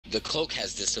the cloak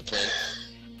has discipline,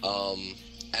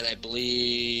 and I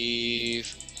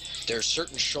believe there are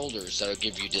certain shoulders that'll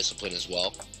give you discipline as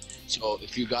well. So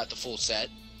if you got the full set,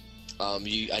 I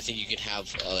think you can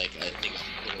have like I think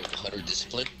 100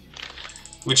 discipline,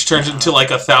 which turns into like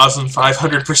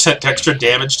 1,500% extra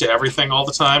damage to everything all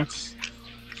the time.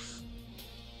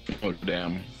 Oh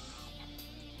damn!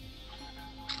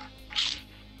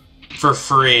 For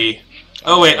free.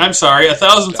 Oh wait, I'm sorry.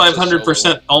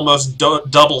 1,500% almost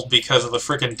doubled because of the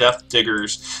frickin' Death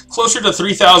Diggers. Closer to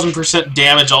 3,000%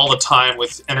 damage all the time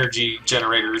with energy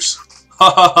generators. Ha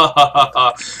ha ha ha ha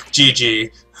ha.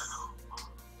 GG.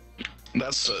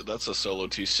 That's a solo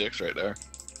T6 right there.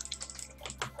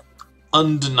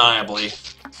 Undeniably.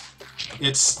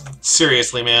 It's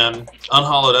seriously, man.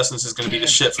 Unhallowed Essence is going to be the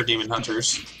shit for Demon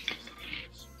Hunters.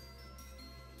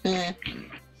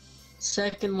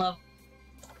 Second level.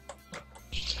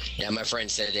 Yeah, my friend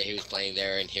said that he was playing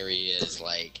there, and here he is,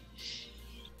 like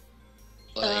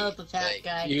the fat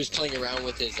guy. He was playing around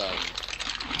with his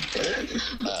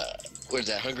what is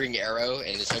that, Hungering Arrow,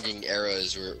 and his Hungering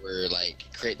Arrows were like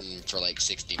critting for like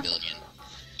 60 million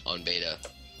on beta.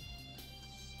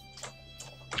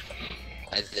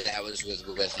 And that was with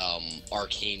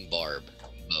Arcane Barb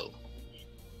bow.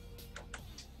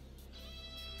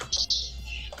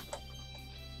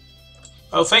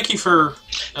 Oh, thank you for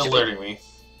alerting me.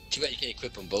 Too bad you can't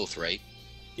equip them both, right?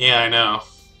 Yeah, I know.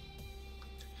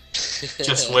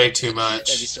 Just way too much.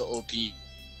 That'd be so OP.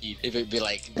 If it'd be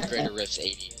like Greater Rift's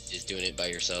 80, just doing it by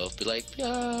yourself. Be like,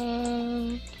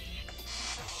 yeah.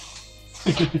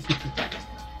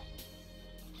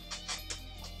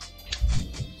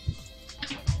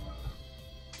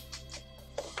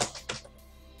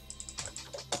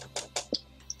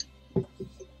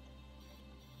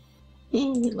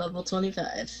 Level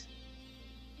 25.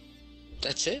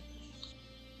 That's it?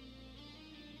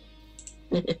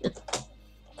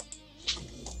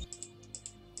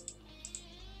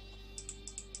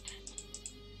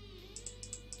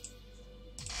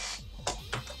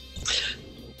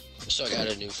 So I got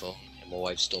a new phone, and my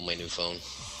wife stole my new phone.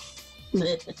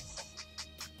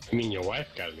 I mean, your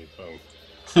wife got a new phone.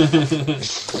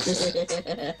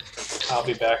 I'll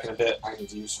be back in a bit. I need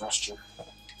to use the restroom.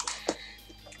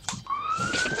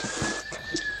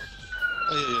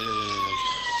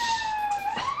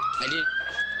 I did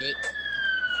it.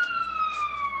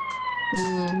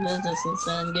 That doesn't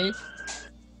sound good.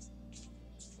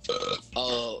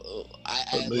 Oh,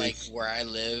 I like where I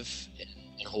live in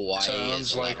Hawaii. Sounds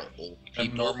is a lot like of old a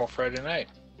people, normal Friday night.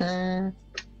 and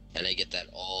I get that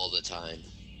all the time.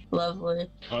 Lovely.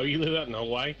 Oh, you live out in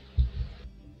Hawaii?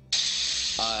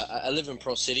 I live in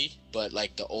Pearl City, but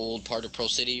like the old part of Pearl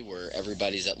City where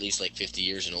everybody's at least like 50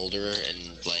 years and older,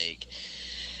 and like,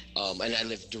 and I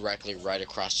live directly right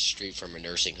across the street from a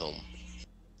nursing home.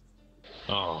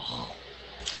 Oh.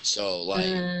 So like,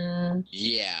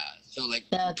 yeah. So like,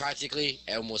 practically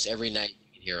almost every night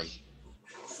you can hear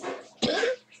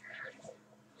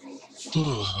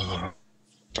them.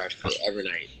 Practically every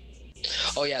night.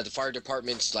 Oh yeah, the fire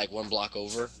department's like one block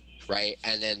over, right?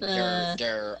 And then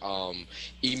their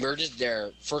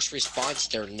first response,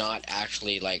 they're not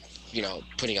actually like, you know,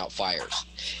 putting out fires.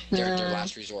 They're their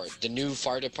last resort. The new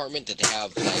fire department that they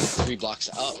have like 3 blocks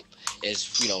up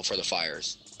is, you know, for the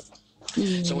fires.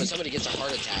 So when somebody gets a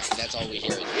heart attack, that's all we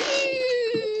hear is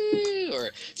woo,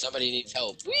 or somebody needs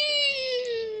help. Woo!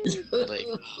 Like,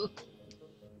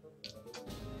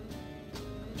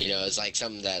 you know, it's like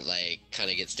something that like kind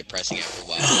of gets depressing after a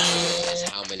while. That's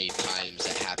how many times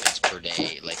that happens per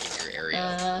day, like in your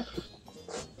area.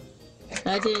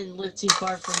 I didn't live too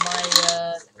far from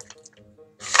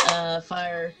my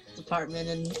fire department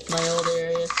in my old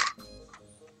area.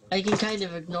 I can kind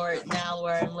of ignore it now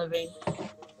where I'm living.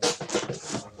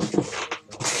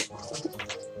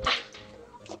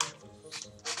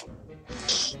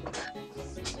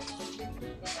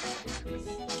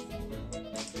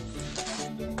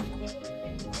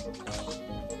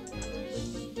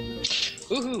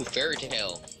 Woohoo! Fairy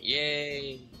tale!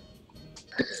 Yay!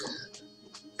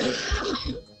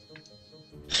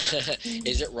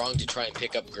 Is it wrong to try and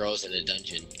pick up girls in a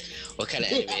dungeon? What kind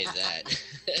of anime is that?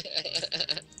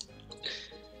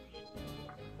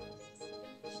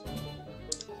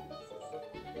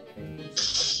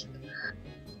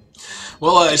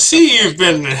 Well, I see you've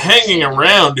been hanging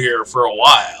around here for a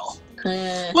while.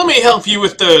 Let me help you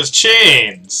with those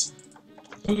chains.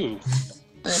 Ooh.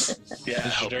 Yeah,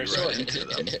 help you right into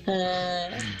them.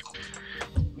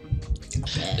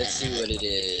 Let's see what it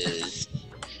is.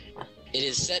 It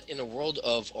is set in a world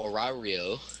of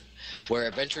Orario, where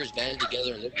adventurers band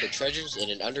together and look for treasures in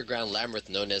an underground labyrinth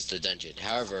known as the dungeon.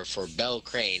 However, for Bell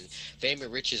Crane, fame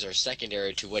and riches are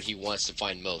secondary to what he wants to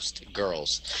find most,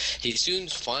 girls. He soon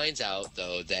finds out,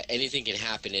 though, that anything can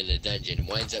happen in a dungeon and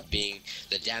winds up being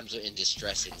the damsel in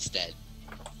distress instead.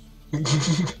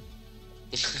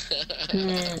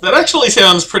 That actually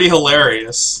sounds pretty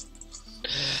hilarious.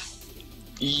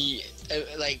 Yeah,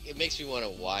 like, it makes me want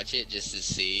to watch it just to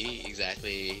see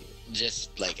exactly,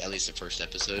 just, like, at least the first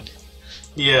episode.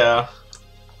 Yeah.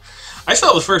 I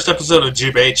saw the first episode of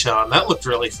Jubei-chan. That looked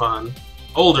really fun.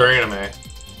 Older anime.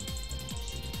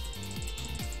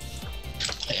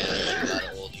 Yeah, a lot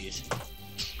of oldies.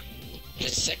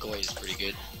 His Sekoi is pretty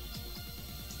good.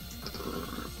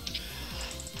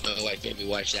 My wife made me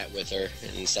watch that with her,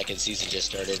 and the second season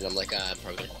just started, and I'm like, I'm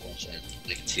probably gonna watch that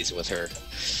second season with her.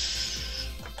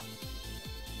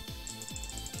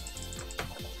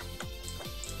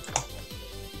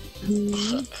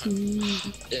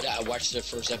 I watched the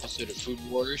first episode of Food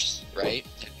Wars, right?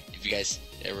 If you guys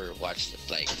ever watched it,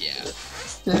 like, yeah.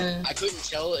 I couldn't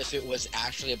tell if it was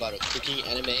actually about a cooking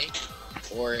anime,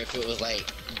 or if it was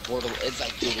like borderline. It's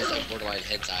like it was like borderline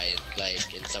hentai,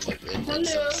 like in some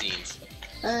scenes.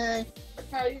 How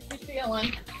you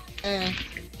feeling?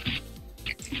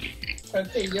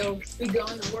 Okay, you'll be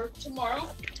going to work tomorrow?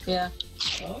 Yeah.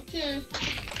 Okay.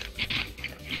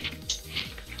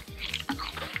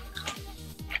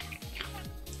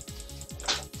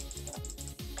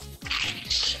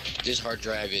 This hard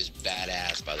drive is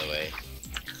badass, by the way.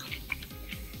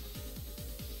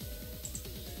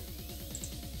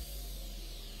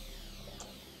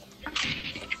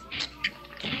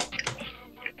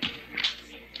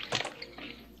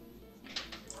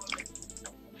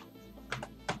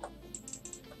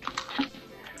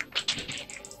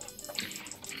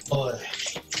 Boy.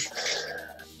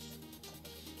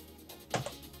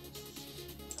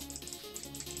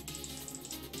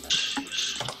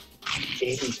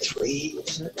 $83,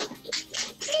 wasn't it?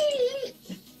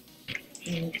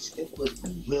 It would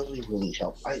really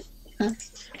help. I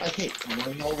think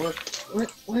going over.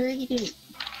 Where are you doing?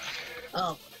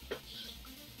 Oh.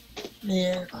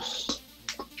 Yeah. I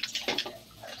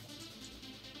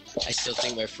still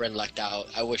think my friend lucked out.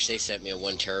 I wish they sent me a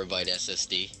 1 terabyte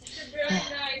SSD. Very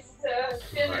nice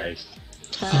dinner. Nice.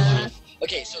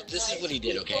 Okay, so this is what he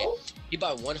did, okay? He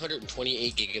bought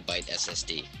 128 gigabyte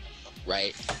SSD,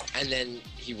 right? And then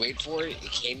he waited for it,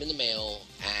 it came in the mail,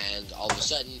 and all of a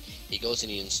sudden, he goes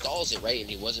and he installs it, right? And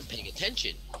he wasn't paying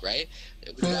attention, right?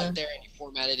 We got there and he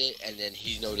formatted it, and then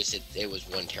he noticed it was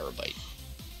 1 terabyte.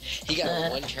 He got a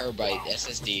 1 terabyte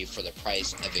SSD for the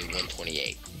price of a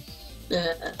 128.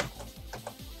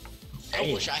 I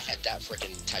wish I had that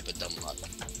freaking type of dumb luck.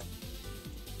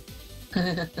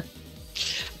 And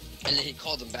then he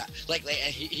called them back.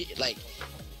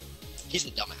 He's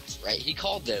a dumbass, right? He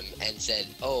called them and said,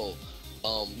 "Oh,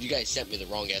 you guys sent me the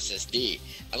wrong SSD."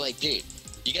 I'm like, dude,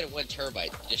 you got a 1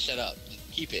 terabyte. Just shut up.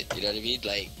 Keep it. You know what I mean?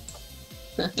 Like,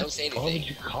 don't say anything. Why would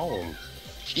you call him?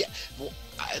 Yeah. Well,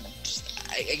 I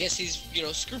guess he's,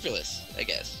 scrupulous. I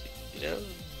guess,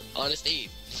 honest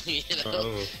Eve. Even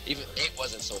it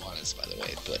wasn't so honest, by the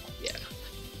way. But yeah.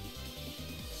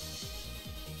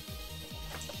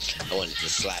 I wanted to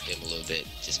slap him a little bit,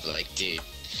 just be like, dude.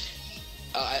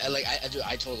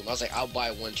 I told him, I was like, I'll buy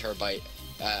a 1 terabyte.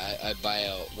 I buy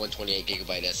a 128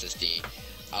 gigabyte SSD.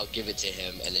 I'll give it to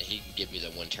him, and then he can give me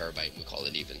the 1 terabyte, and we call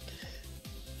it even.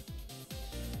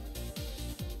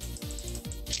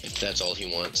 If that's all he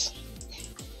wants.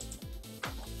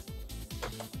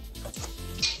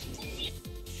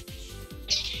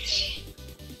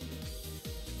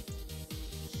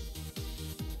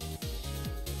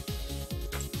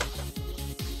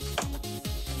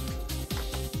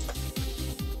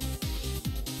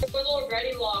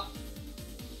 Ready, law.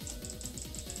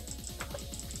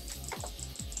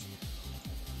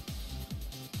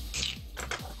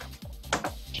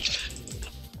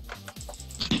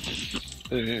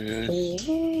 Hey,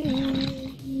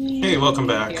 welcome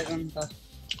back.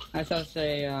 I thought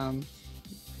say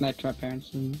met my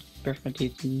parents and brushed my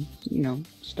teeth and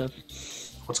stuff.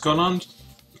 What's going on?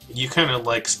 You kind of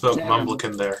spoke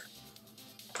Mumblekin there.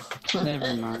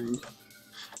 Never mind.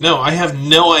 No, I have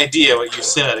no idea what you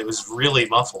said. It was really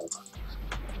muffled.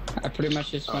 I pretty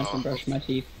much just went and brushed my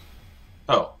teeth.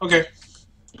 Oh, okay.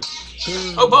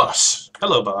 Oh, boss.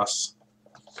 Hello, boss.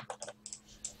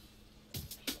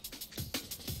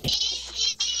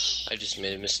 I just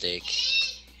made a mistake.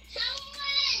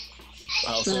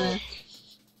 I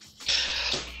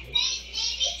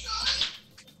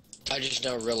just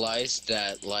now realized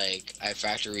that, I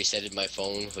factory resetted my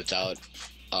phone without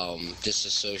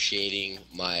disassociating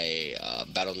my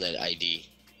BattleNet ID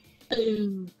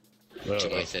Ooh. to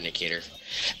my authenticator,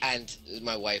 and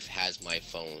my wife has my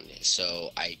phone,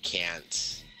 so I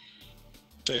can't.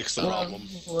 Fix the problem.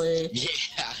 Probably.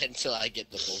 Yeah, until I get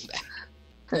the phone back.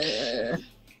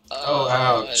 Oh,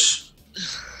 ouch.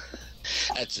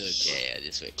 That's okay. I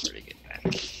just wait for it to get back.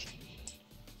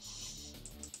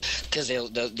 Because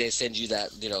they send you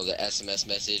that, the SMS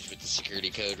message with the security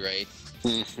code, right?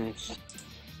 Mm-hmm.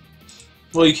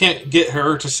 Well, you can't get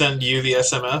her to send you the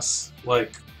SMS?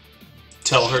 Like,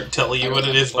 tell you what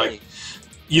it is? Like,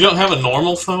 you don't have a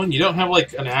normal phone? You don't have,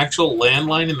 like, an actual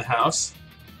landline in the house?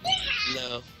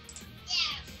 No.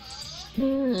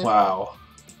 Wow.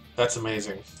 That's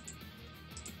amazing.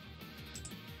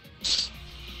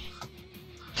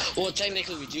 Well,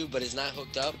 technically we do, but it's not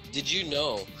hooked up. Did you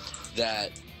know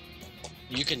that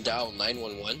you can dial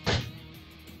 911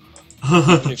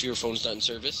 even if your phone's not in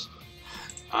service?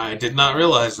 I did not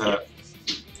realize that.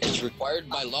 It's required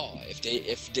by law.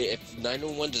 If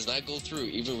 911 does not go through,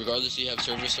 even regardless if you have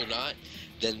service or not,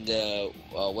 then the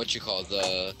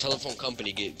the telephone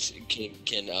company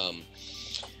can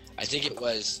I think it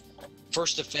was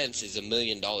first offense is $1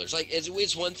 million. Like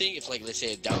it's one thing if, like, let's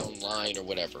say a down line or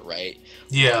whatever, right?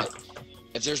 Yeah. But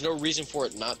if there's no reason for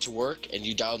it not to work and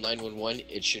you dial 911,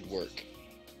 it should work.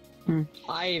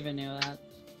 I even knew that.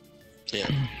 Yeah.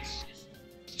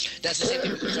 That's the same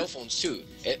thing with cell phones too.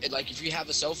 Like if you have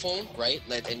a cell phone, right,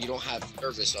 and you don't have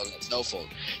service on that cell phone,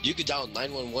 you could dial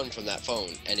 911 from that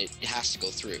phone and it has to go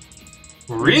through.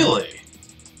 Really?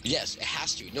 Yes, it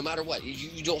has to. No matter what,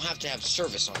 you don't have to have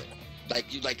service on it.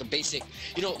 Like a basic,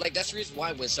 like that's the reason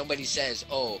why when somebody says,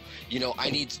 "Oh, I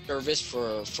need service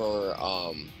for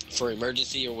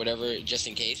emergency or whatever, just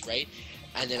in case," right?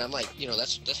 And then I'm like,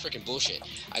 that's freaking bullshit.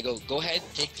 I go ahead,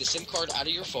 take the SIM card out of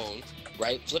your phone,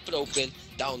 right? Flip it open,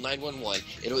 dial 911.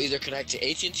 It'll either connect to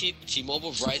AT&T,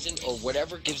 T-Mobile, Verizon, or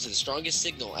whatever gives the strongest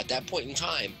signal at that point in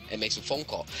time and makes a phone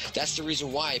call. That's the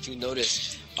reason why, if you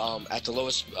notice, at the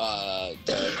lowest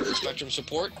the spectrum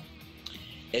support,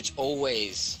 it's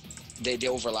always they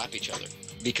overlap each other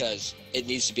because it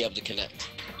needs to be able to connect.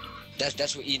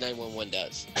 That's what E911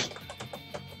 does.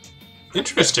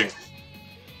 Interesting.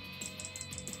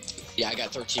 Yeah, I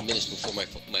got 13 minutes before my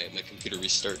computer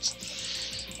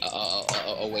restarts.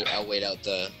 I'll wait out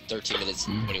the 13 minutes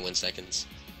and 21 seconds.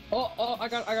 Oh, I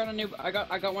got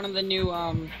one of the new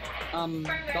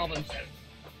goblins.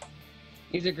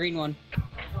 He's a green one.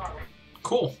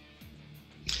 Cool.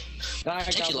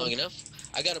 Took you long enough.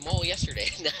 I got them all yesterday.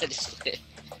 No, just kidding.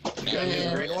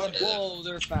 Whoa,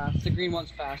 they're fast. The green one's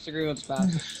fast.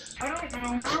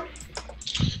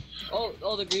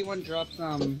 Oh, the green one drops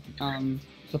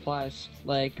supplies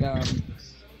like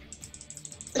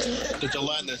The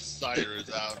gelatinous cider is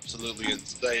absolutely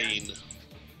insane.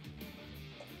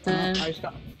 I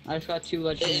just got 2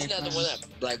 legendary. Isn't that the one that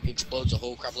like explodes a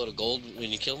whole crap load of gold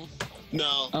when you kill them?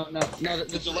 No. Oh no,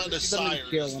 The gelatinous cider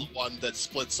is the one that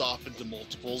splits off into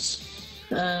multiples.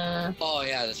 Oh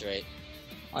yeah, that's right.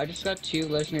 I just got 2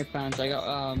 legendary plants. I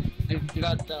got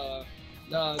the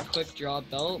quick draw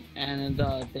belt and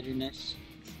the bitterness.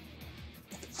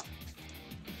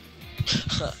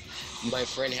 My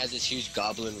friend had this huge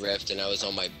goblin rift, and I was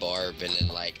on my barb, and then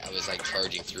I was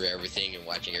charging through everything and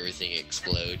watching everything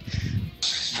explode.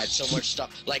 Had so much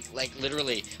stuff, like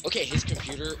literally. Okay, his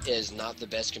computer is not the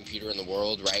best computer in the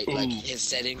world, right? Like his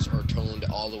settings are toned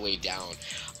all the way down.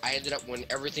 I ended up when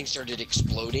everything started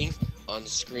exploding on the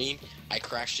screen, I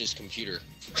crashed his computer.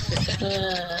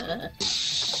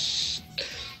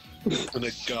 And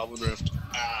a goblin rift.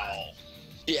 Ow.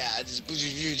 Yeah, just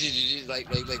like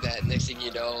that. Next thing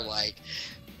you know, like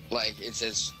it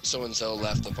says so and so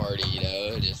left the party,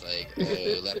 just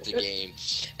left the game,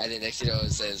 and then next thing you know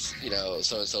it says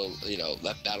so and so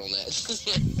left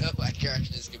BattleNet. I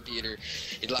crashed his computer.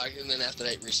 He logged, and then after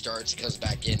that restarts, he comes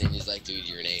back in, and he's like, "Dude,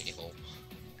 you're an a-hole."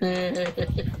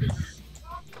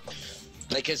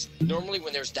 Cause normally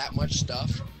when there's that much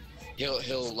stuff, he'll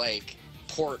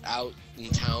port out in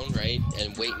town, right,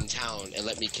 and wait in town and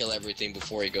let me kill everything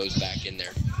before he goes back in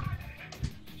there.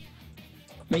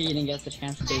 But you didn't get the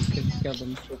chance to because you killed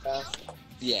them so fast.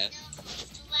 Yeah.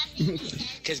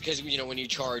 Cause when you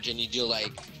charge and you do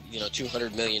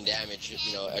 200 million damage,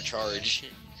 a charge.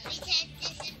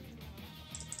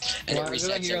 And it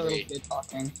resets every. Kid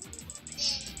talking.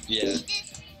 Yeah.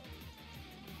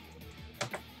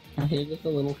 I hear just a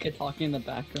little kid talking in the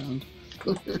background.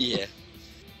 Yeah.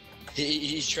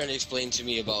 He's trying to explain to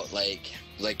me about the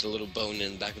little bone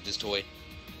in the back of his toy.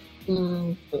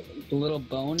 The little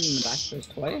bone in the back of his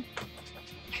toy?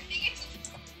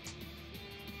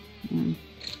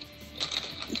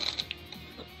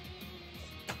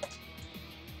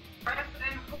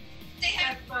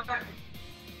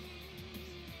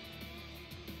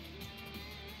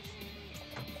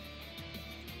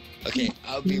 Okay,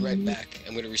 I'll be right back.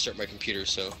 I'm gonna restart my computer,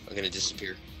 so I'm gonna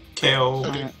disappear. KO.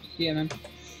 Alright, see ya, man.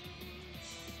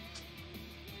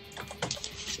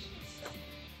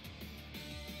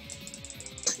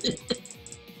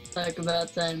 Talk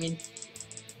about timing.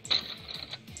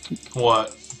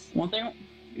 What? One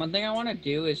thing I want to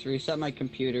do is reset my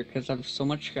computer because I have so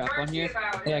much crap on here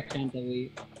that I can't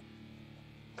delete.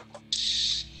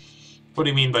 What do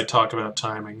you mean by talk about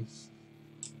timing?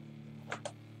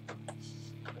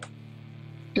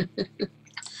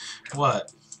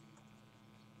 What?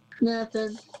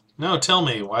 Nothing. No, tell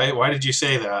me. Why did you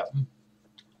say that?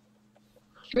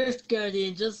 Rift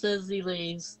Guardian just says he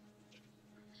leaves.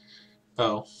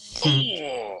 Oh.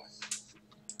 Oh.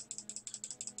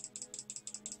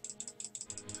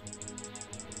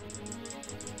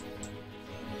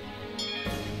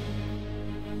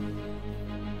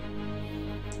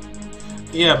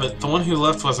 Yeah, but the one who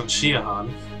left wasn't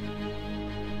Shiahan.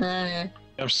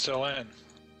 I'm still in.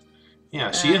 Yeah,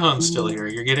 Shiahan's still here.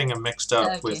 You're getting him mixed up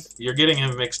Okay. with Yeah.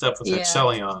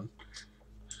 Excellion.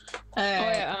 Oh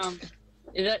Alright.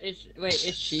 yeah, is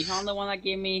Shihan the one that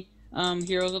gave me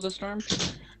Heroes of the Storm?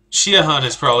 Shiahan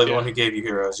is probably the Yeah. one who gave you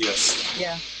heroes, yes.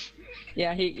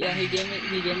 Yeah. He gave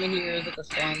me Heroes of the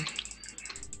Storm.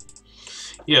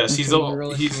 Yes, Which he's was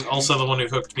really he's cool. also the one who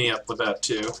hooked me up with that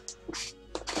too.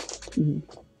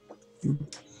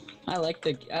 I like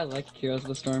Heroes of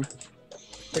the Storm.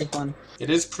 Pretty fun. It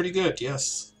is pretty good,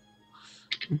 yes.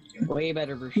 Way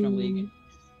better version of League.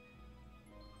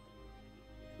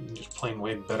 I'm just playing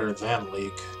way better than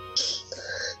League.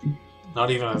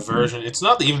 Not even a version. It's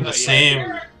not even the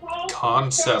same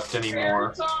concept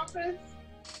anymore.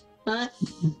 Huh?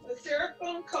 Is there a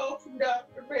phone call from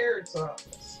Dr. Baird's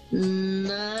office?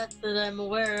 Not that I'm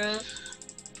aware of.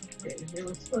 Okay, they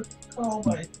were supposed to call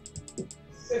by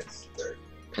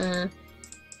 6:30.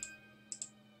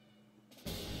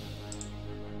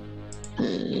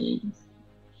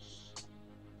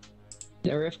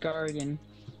 The Rift Guardian.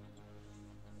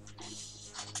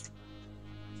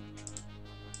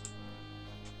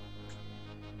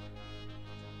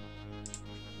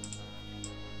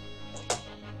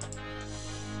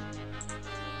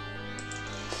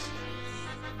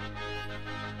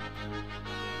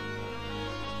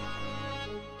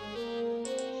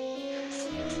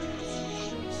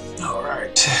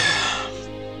 Alright.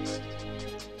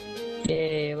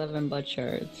 Yay, 11 blood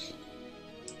shards.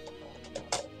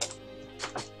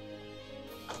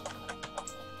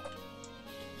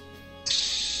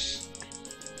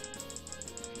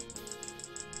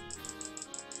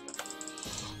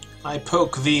 I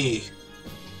poke thee.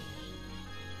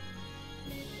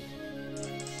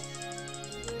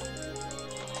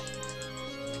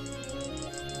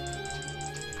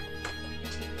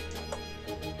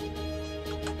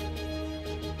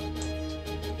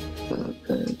 Oh,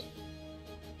 good.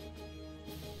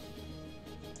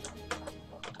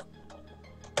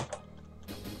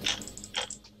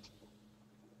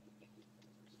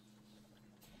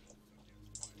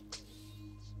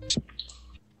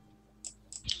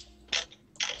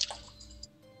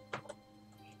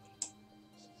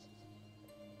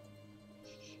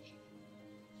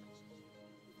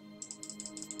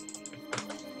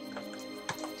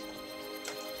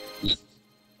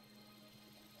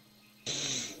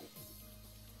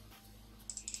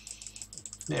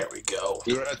 There we go.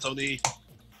 You're right, Tony.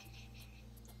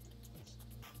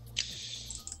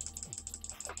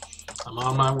 I'm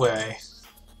on my way.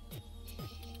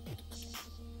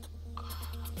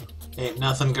 Ain't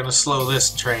nothing gonna slow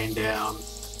this train down.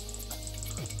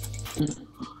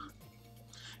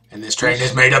 And this train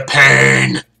is made of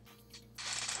pain!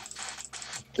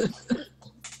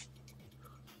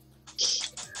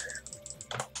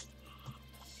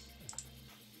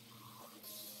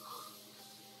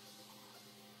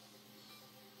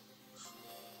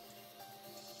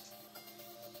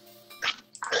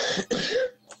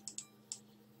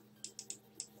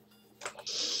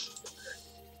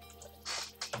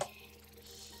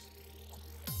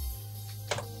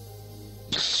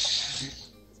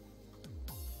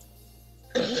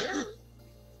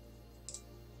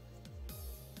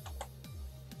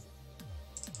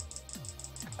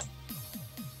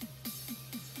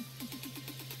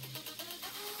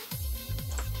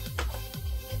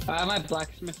 I'm at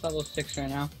blacksmith level 6 right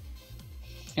now.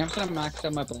 Yeah, I'm just gonna max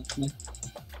out my blacksmith.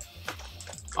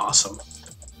 Awesome.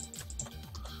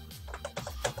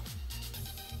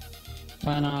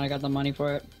 Why not? I got the money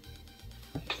for it.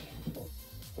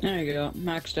 There you go.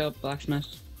 Maxed out blacksmith.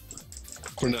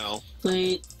 For now.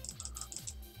 Sweet.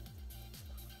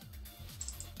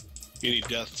 You need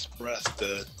Death's Breath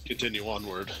to continue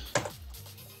onward.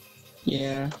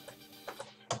 Yeah.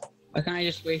 I kind of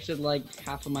just wasted like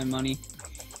half of my money.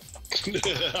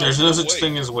 There's no such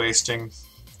thing as wasting.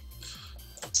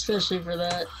 Especially for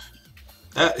that.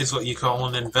 That is what you call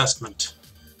an investment.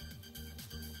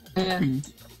 Yeah.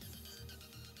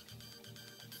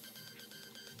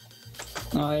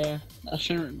 Oh yeah, I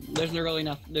shouldn't. There's really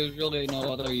no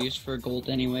other use for gold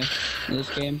anyway in this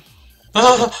game.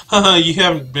 You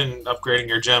haven't been upgrading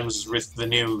your gems with the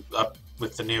new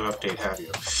update, have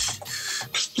you?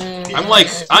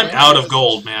 I'm out of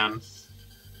gold, man.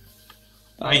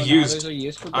 I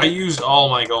used all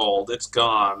my gold. It's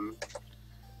gone.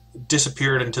 It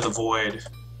disappeared into the void.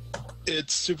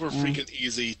 It's super freaking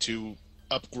easy to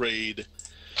upgrade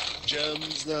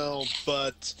gems now,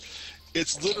 but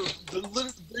it's they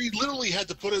literally had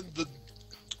to put in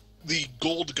the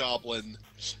gold goblin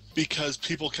because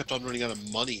people kept on running out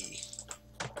of money.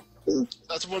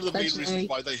 That's one of the main reasons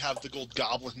why they have the gold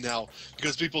goblin now,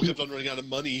 because people kept on running out of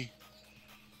money.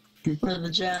 For the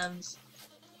gems.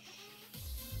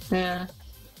 Yeah.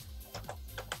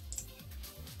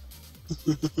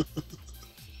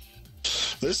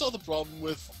 They saw the problem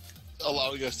with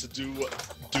allowing us to do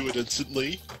it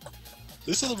instantly.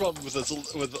 They saw the problem with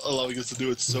allowing us to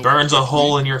do it so burns quickly. A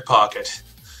hole in your pocket.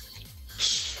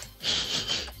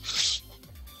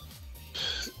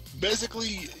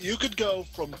 Basically, you could go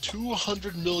from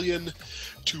 200 million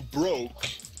to broke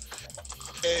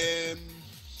in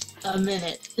a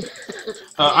minute.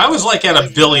 I was like at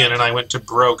 $1 billion and I went to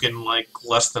broke in like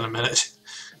less than a minute.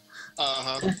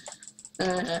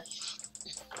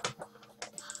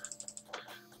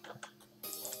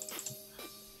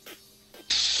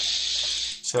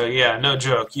 So yeah, no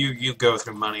joke. You go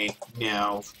through money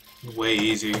now way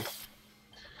easy.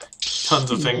 Tons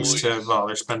of things to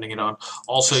bother spending it on.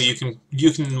 Also, you can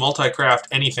multi-craft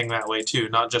anything that way too,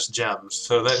 not just gems.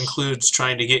 So that includes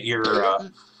trying to get your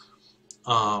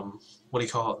what do you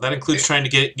call it? That includes trying to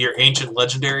get your ancient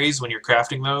legendaries when you're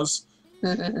crafting those.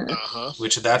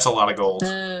 Which that's a lot of gold.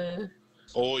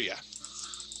 Oh yeah.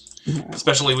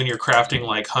 Especially when you're crafting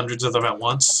like hundreds of them at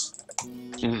once.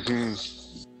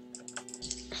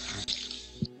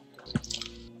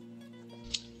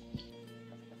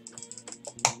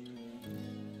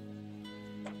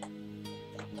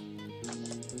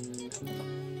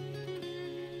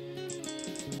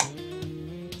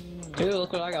 Hey,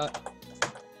 look what I got.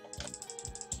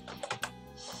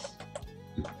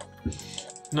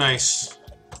 Nice.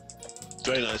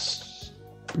 Very nice.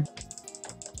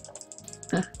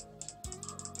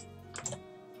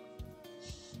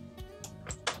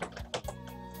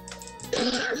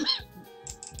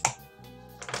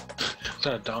 Is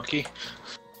that a donkey?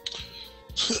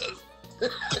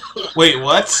 Wait,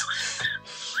 what?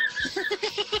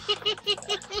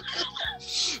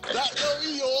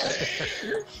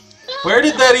 Where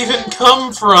did that even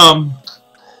come from?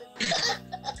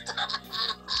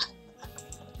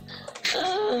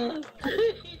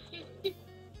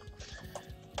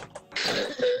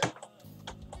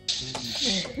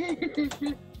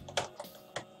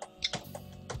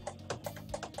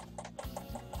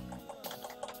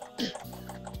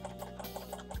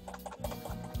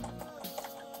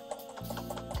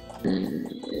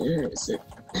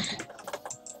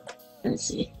 Let's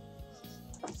see.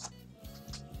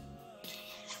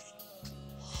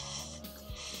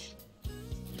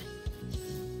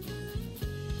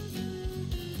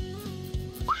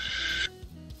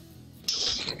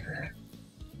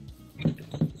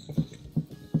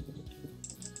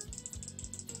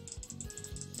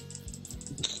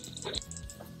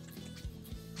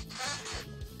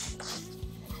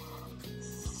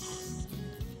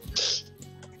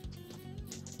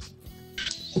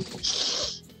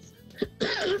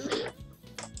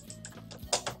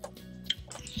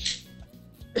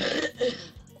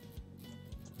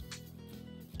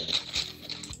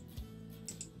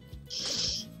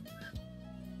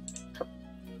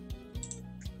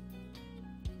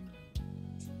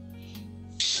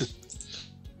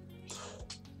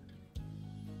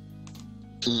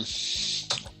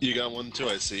 You got one too,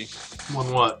 I see.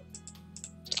 One what?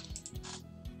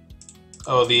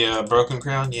 Oh, the Broken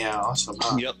Crown? Yeah, awesome.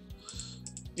 Huh? Yep.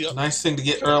 Yep. Nice thing to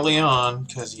get early on,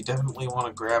 because you definitely want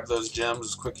to grab those gems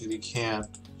as quick as you can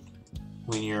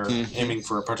when you're aiming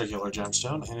for a particular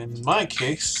gemstone. And in my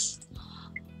case,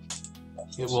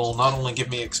 it will not only give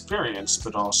me experience,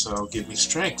 but also give me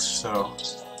strength, so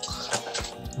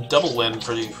double win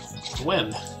for the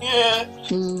win. Yeah!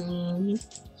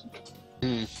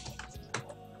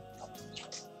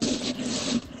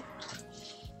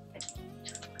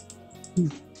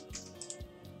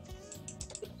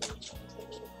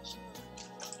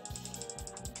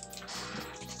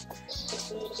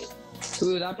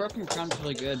 Ooh, that broken crown is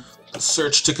really good.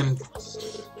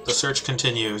 The search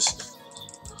continues.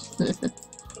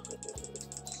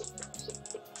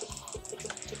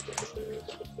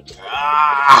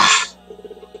 Ah!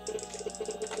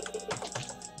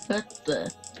 What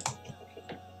the?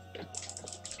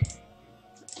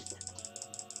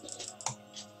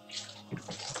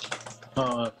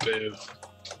 Oh, boo.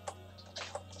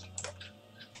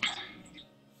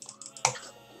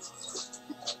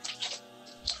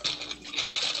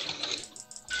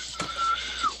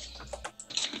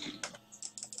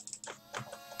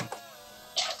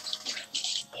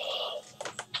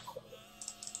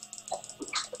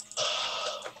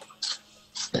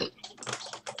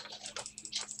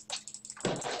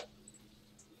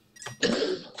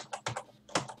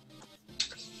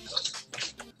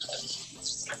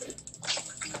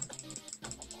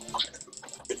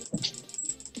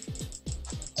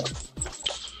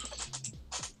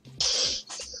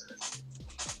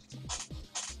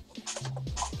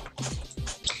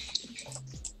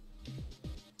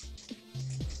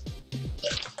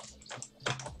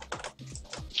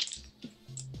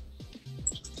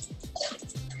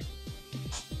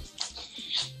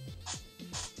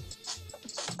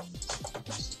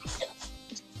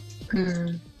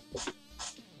 Hmm.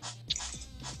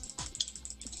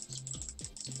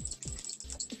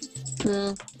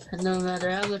 Well, no matter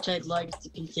how much I'd like to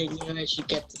continue, I should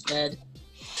get to bed.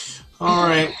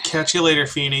 Alright, catch you later,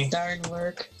 Feeny. Darn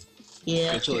work.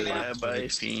 Yeah. Bye bye,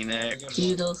 Phoenix.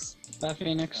 Doodles. Bye,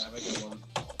 Phoenix. Have a good one.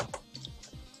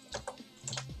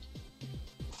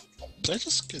 Did I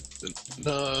just get the...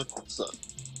 No, it's not.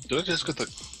 Did I just get the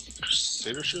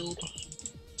Crusader Shield?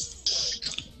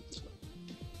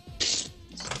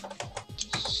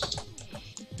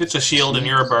 If it's a shield and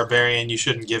you're a barbarian, you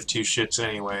shouldn't give two shits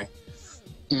anyway.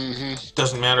 Mm-hmm.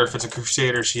 Doesn't matter if it's a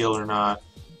Crusader shield or not.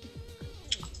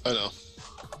 I know.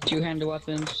 Two-handed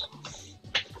weapons.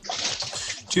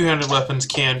 Two-handed weapons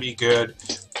can be good.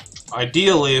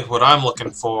 Ideally, what I'm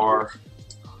looking for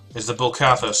is the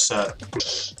Bulkathos set.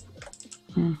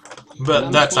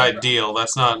 But that's ideal.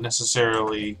 That's not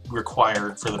necessarily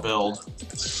required for the build.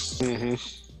 Mm-hmm.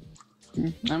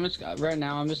 I'm just right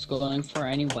now. I'm just going for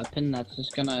any weapon that's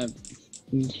just gonna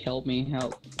help me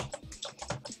help.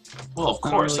 Well, of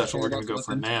I'm course, really that's what sure we're going to about go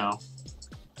for weapons. now.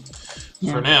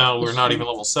 Yeah. For now, we're not even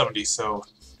level 70, so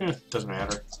doesn't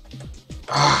matter.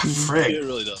 Ah, It frig.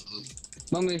 really doesn't.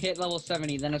 When we hit level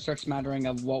 70, then it starts mattering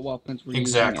of what weapons we're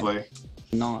Exactly. using.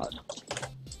 And not.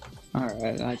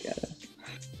 Alright, I get it.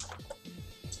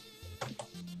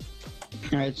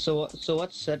 Alright, so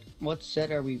what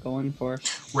set are we going for?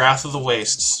 Wrath of the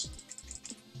Wastes.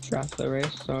 Draft the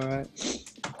race, alright.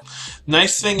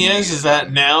 Nice thing is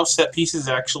that now set pieces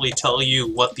actually tell you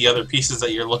what the other pieces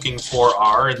that you're looking for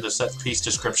are in the set piece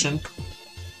description.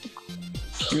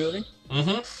 Really?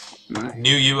 Mm-hmm. Nice.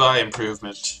 New UI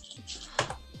improvement.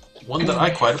 One that I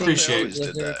quite They appreciate. always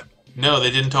did that. No,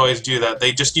 they didn't always do that.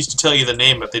 They just used to tell you the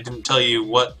name, but they didn't tell you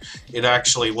what it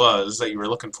actually was that you were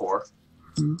looking for.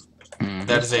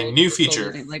 That is a new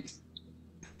feature. Like,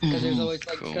 because there's always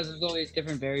Cool. there's always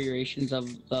different variations of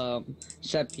the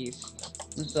set piece.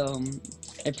 So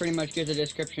it pretty much gives a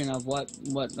description of what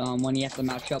when you have to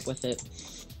match up with it.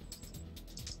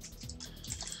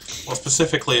 Well,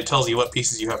 specifically, it tells you what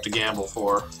pieces you have to gamble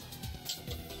for.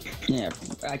 Yeah,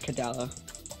 at Kadala.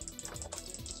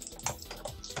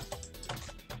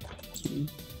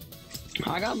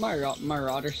 I got my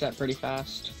Marauder set pretty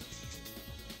fast.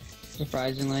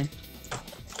 Surprisingly.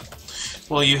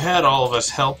 Well, you had all of us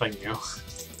helping you.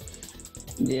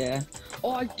 Yeah.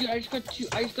 Oh, dude, I just got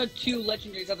two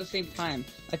legendaries at the same time.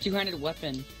 A two-handed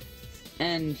weapon,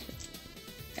 and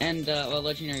a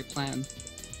legendary plan.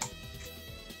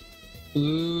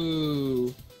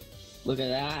 Ooh, look at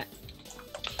that.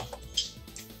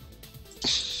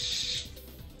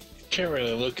 Can't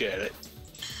really look at it.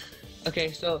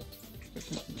 Okay, so,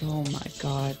 oh my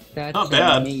god, that's Not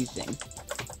bad. amazing.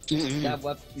 Mm-hmm. That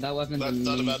weapon's That's amazing.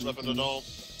 not a bad weapon at all.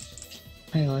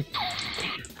 I like.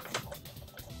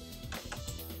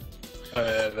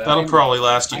 That'll probably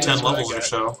last you I 10 know, levels or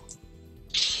so.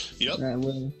 Yep. I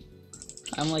will.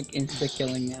 I'm like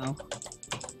insta-killing now.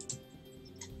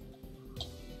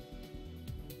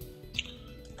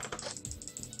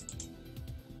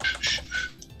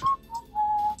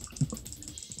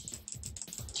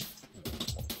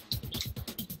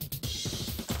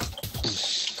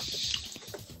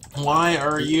 Why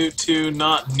are you two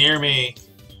not near me?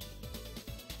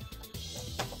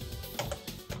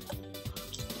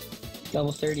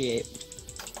 Level 38.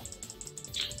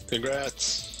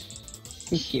 Congrats.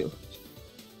 Thank you.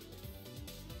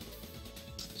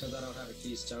 Because I don't have a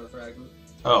keystone fragment.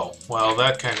 Oh, well,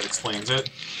 that kind of explains it.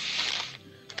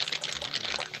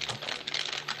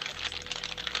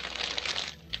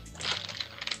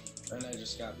 And I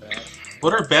just got back.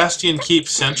 What are Bastion Keep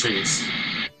sentries?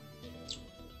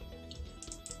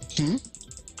 Hmm?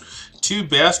 2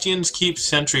 Bastions Keep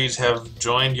sentries have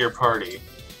joined your party.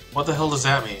 What the hell does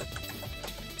that mean?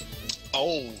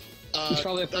 Oh, It's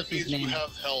probably a that person's means you name.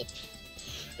 have help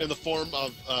in the form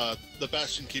of the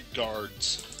Bastion Keep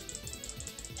guards.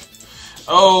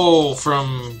 Oh,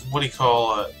 from, what do you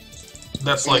call it?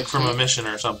 That's like from a mission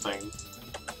or something.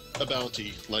 A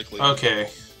bounty, likely. Okay.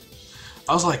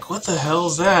 I was like, what the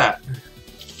hell's that?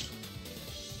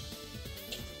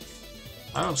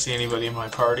 I don't see anybody in my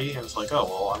party, and it's like, oh,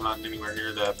 well, I'm not anywhere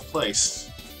near that place.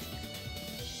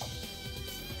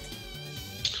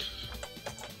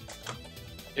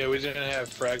 Yeah, we didn't have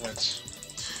fragments.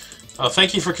 Oh,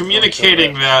 thank you for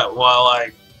communicating that while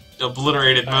I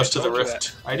obliterated I most of the told you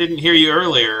rift. I didn't hear you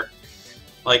earlier.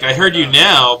 Like, I heard you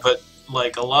now, but,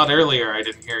 like, a lot earlier I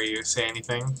didn't hear you say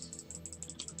anything.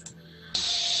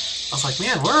 I was like,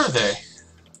 man, where are they?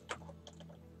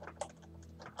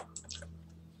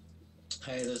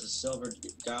 Hey, there's a silver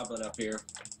goblin up here.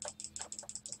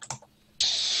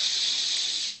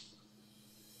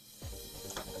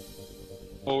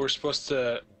 Well, we're supposed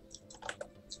to...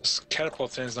 This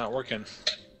catapult thing's not working.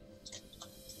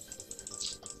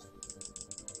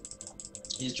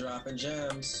 He's dropping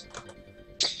gems.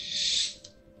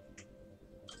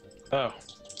 Oh.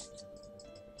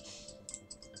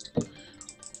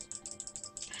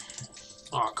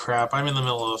 Oh crap, I'm in the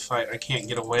middle of a fight. I can't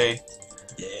get away.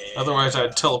 Yeah. Otherwise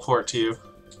I'd teleport to you.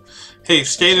 Hey,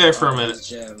 stay there for a minute.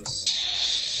 Gems.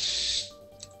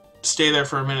 Stay there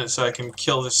for a minute so I can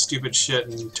kill this stupid shit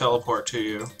and teleport to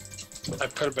you. I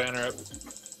put a banner up.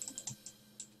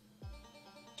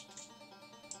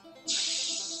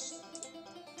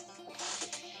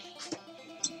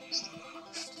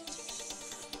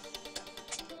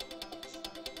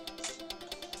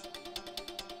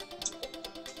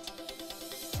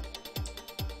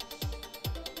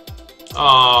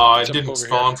 Oh, it Jump didn't over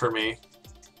spawn here. for me.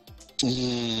 No,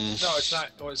 it's not.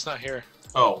 Oh, it's not here.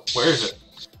 Oh, where is it?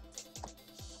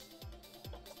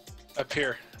 Up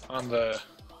here on the.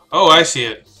 Oh, I see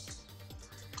it.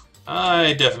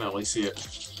 I definitely see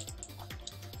it.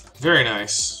 Very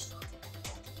nice.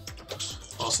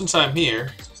 Well, since I'm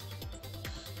here...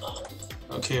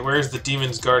 Okay, where's the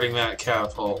demons guarding that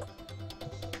catapult?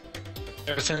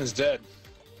 Everything's dead.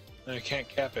 And I can't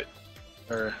cap it.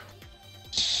 Or.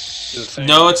 Do the thing.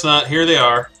 No, it's not. Here they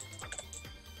are.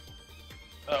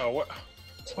 Oh, what?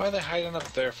 Why are they hiding up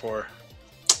there for?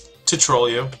 To troll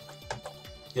you.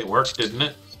 It worked, didn't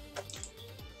it?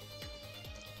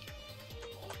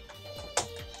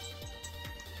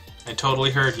 I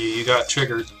totally heard you. You got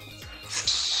triggered.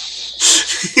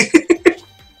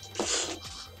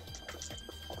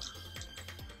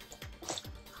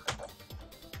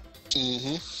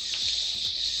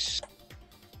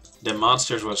 The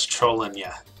monsters was trolling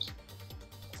ya.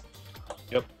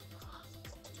 Yep.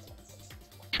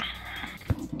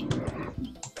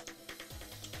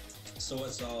 So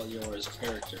what's all yours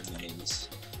character names?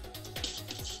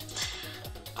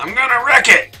 I'm gonna wreck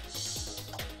it!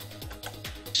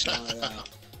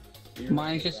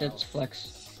 Mine just its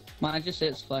flex. Mine just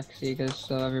its flexy, because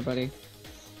so everybody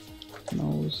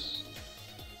knows.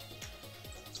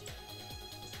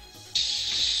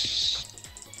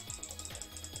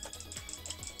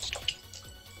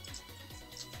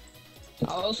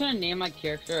 I was gonna name my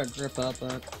character Agrippa,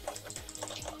 but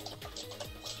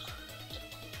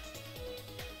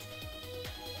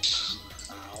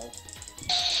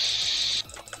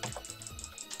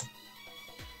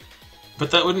But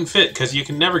that wouldn't fit, because you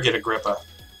can never get Agrippa.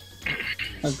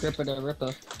 Agrippa to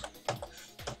Rippa.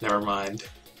 Never mind.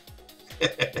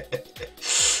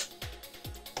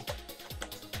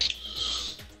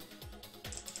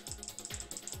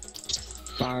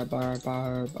 Bar. Where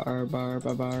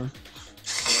are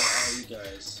you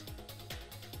guys?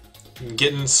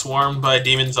 Getting swarmed by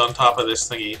demons on top of this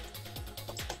thingy.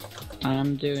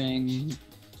 I'm doing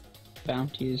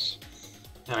bounties.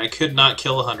 And I could not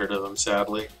kill 100 of them,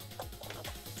 sadly.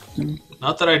 Hmm.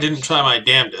 Not that I didn't try my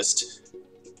damnedest.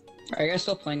 Are you guys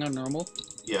still playing on normal?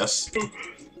 Yes.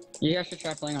 You guys should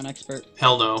try playing on expert.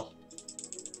 Hell no.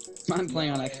 I'm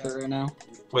playing on expert right now.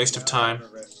 Waste of time.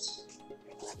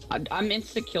 I'm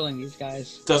insta killing these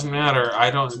guys. Doesn't matter.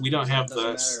 We don't have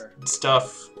the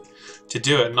stuff to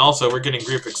do it, and also we're getting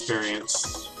group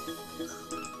experience.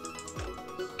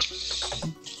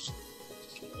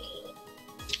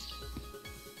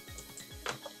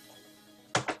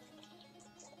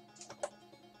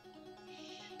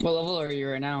 What level are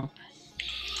you right now?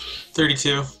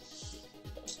 32.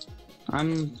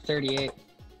 I'm 38.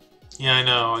 Yeah, I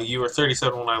know. You were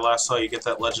 37 when I last saw you get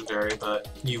that legendary, but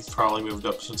you've probably moved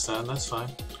up since then. That's fine.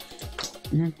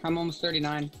 I'm almost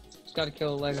 39. Just gotta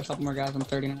kill like a couple more guys. I'm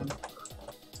 39.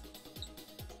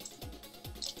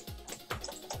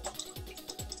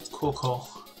 Cool, cool.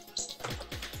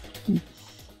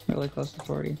 Really close to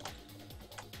 40.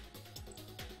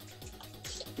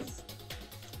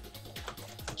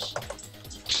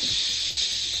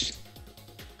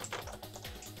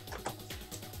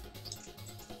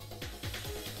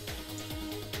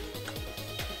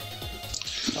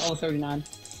 Oh, 39.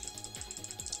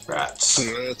 Rats.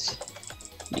 Congrats.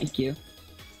 Thank you.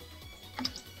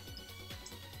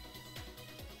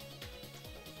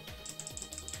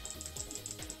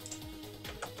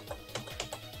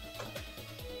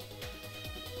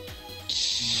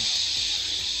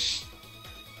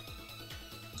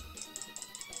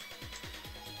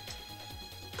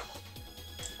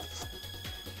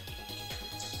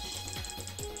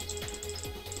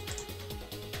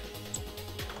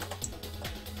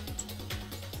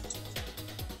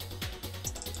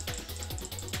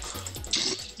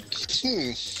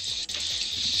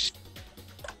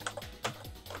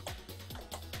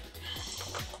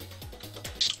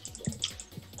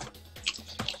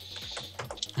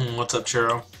 What's up,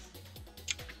 Churro?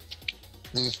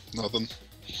 Nothing.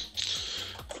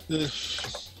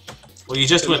 Well, you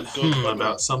just went Going by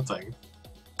about something.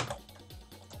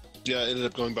 Yeah, I ended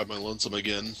up going by my lonesome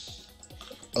again.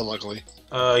 Unluckily.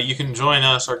 You can join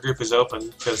us. Our group is open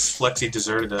because Flexi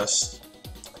deserted us.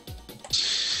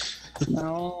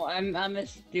 No, I'm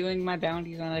doing my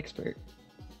bounties on expert.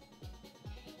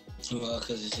 Well,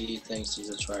 because he thinks he's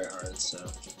a tryhard,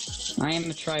 so. I am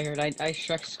a tryhard. I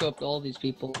Shrek scoped all these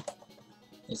people.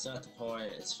 It's not the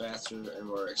point, it's faster and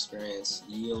more experience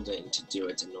yielding to do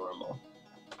it to normal.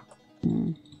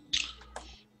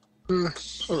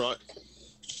 Alright.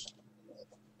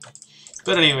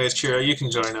 But anyways, Chiro, you can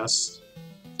join us.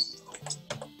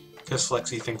 Because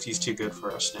Flexi thinks he's too good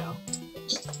for us now.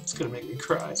 It's gonna make me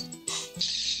cry.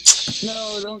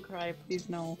 No, don't cry, please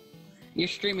no. You're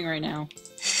streaming right now.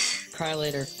 Cry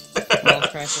later. I'll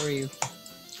cry for you.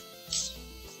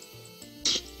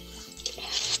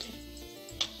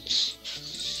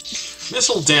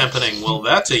 Missile dampening. Well,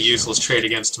 that's a useless trait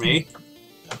against me.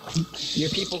 Your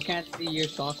people can't see your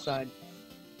soft side.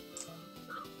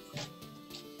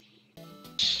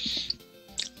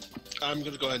 I'm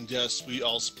gonna go ahead and guess we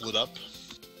all split up.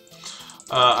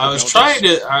 I was trying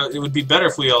to... it would be better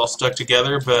if we all stuck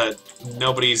together, but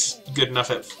nobody's good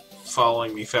enough at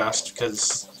following me fast,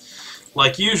 because,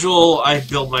 like usual, I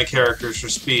build my characters for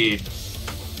speed.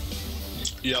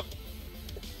 Yep.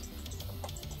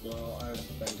 Well,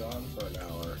 I've been gone for an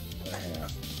hour and a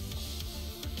half.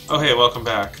 Oh, hey, welcome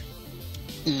back.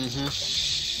 Mm-hmm.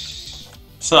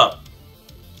 Sup?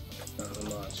 Not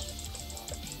much.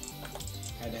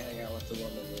 Had to hang out with the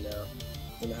woman, you know.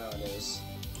 You know how it is.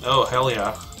 Oh, hell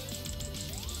yeah.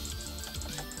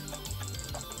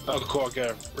 Oh, cool. I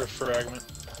got a fragment.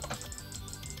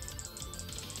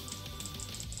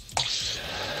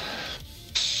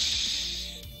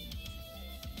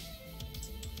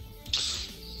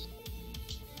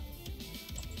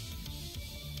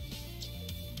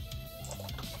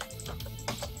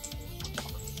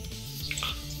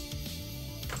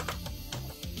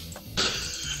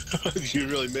 You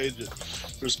really made it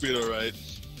for speed, alright.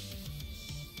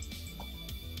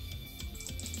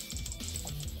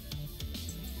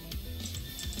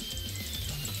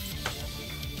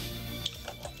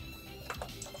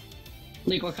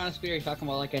 Like, what kind of speed are you talking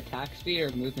about? Like attack speed or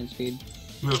movement speed?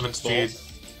 Movement speed.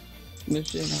 Movement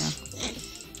speed, yeah.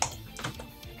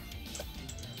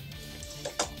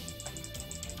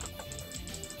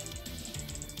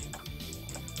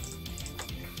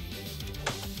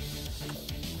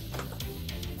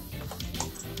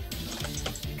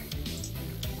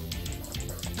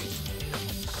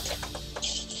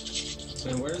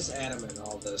 And where's Adam in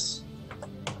all this?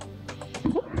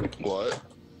 What?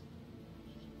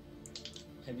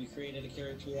 Have you created a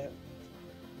character yet?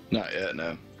 Not yet,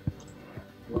 no.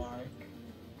 Why?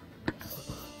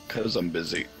 Because I'm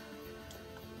busy.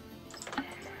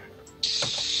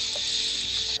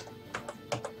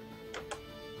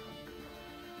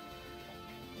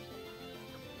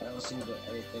 I don't see that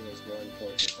anything is more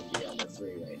important than Diablo 3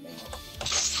 right now.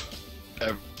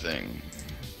 Everything.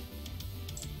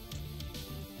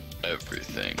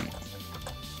 Everything.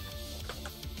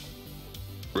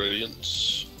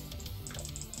 Radiance.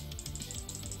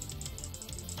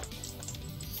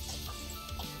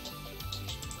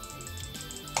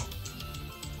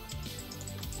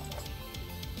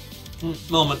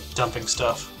 Moment dumping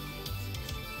stuff.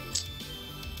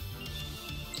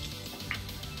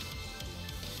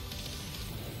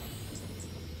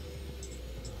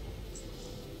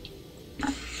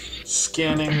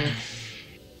 Scanning.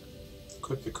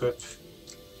 Equip, equip.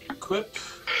 Equip.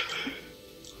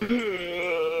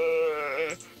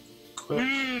 Equip.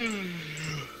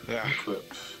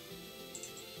 Equip.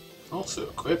 Also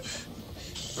equip.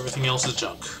 Everything else is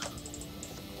junk.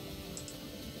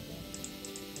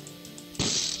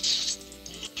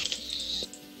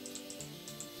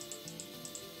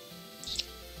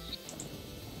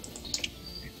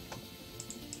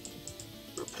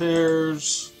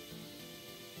 Repairs.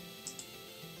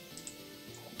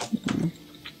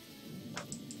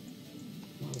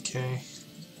 Okay.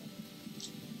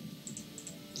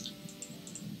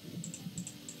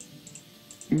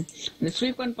 This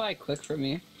week went by quick for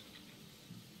me.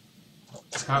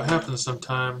 That's how it happens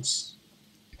sometimes.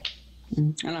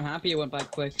 And I'm happy it went by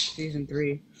quick. Season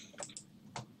 3.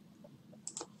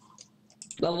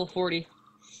 Level 40.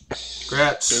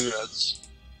 Congrats. Congrats.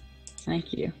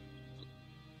 Thank you.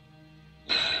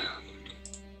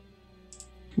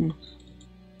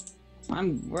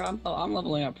 I'm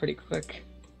leveling up pretty quick.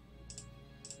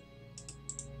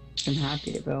 I'm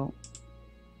happy about.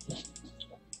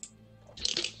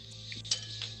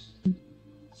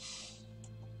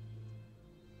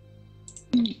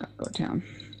 Gotta go down.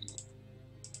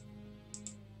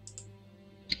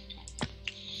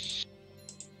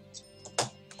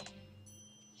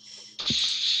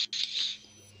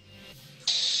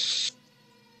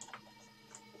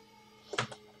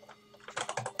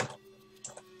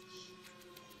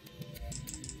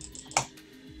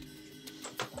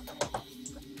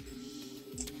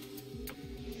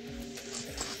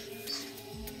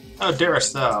 How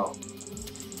darest thou?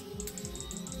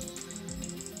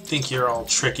 Think you're all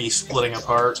tricky, splitting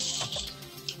apart.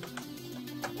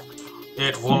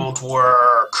 It won't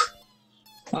work.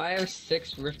 I have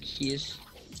 6 rift keys.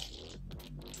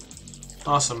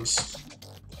 Awesomes.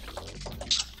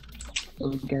 So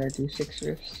we gotta do 6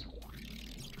 rifts.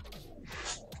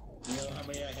 You know how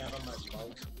many I have on my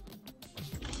monk?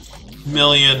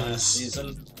 Millions.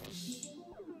 Season?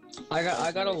 I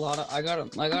got a lot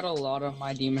of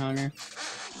my demon hunter.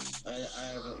 I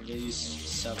have at least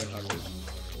 700.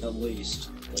 At least.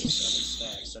 Like 7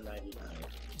 stacks of 99.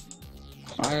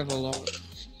 I have a lot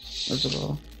as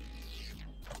well.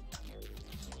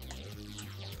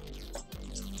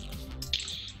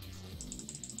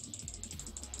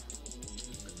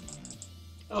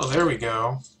 Oh, there we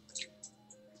go.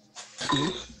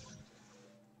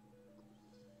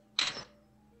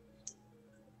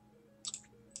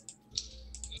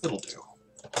 It'll do.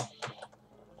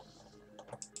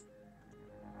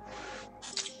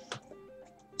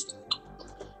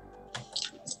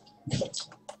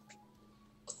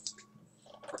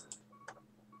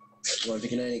 Well, if you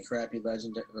get any crappy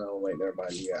legendary. Oh, wait, never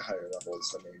mind. You got higher levels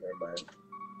than me. Never mind.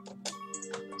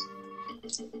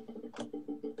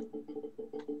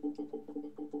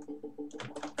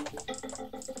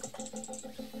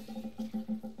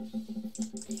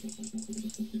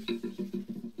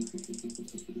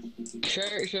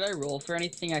 Should I roll for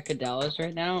anything at Kadalis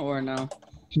right now or no?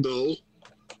 No.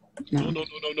 No, no, no,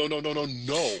 no, no, no, no,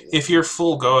 no. If you're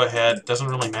full, go ahead. Doesn't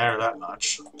really matter that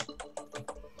much.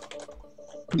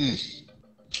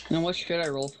 And what should I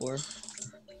roll for?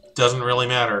 Doesn't really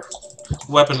matter.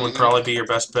 Weapon would probably be your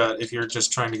best bet if you're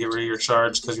just trying to get rid of your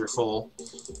shards because you're full.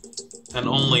 And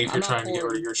only if you're trying to get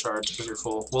rid of your shards because you're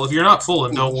full. Well, if you're not full,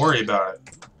 then don't worry about it.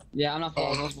 Yeah, I'm not full.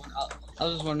 I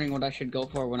was just wondering what I should go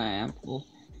for when I am full.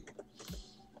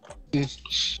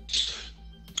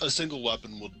 A single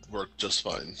weapon would work just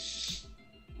fine.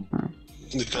 I got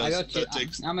Because two- that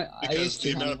takes I use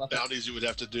the amount of weapons. bounties you would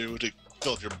have to do to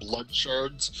fill up your blood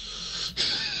shards.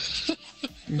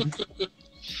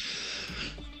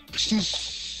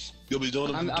 You'll be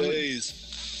doing them for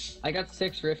days. I got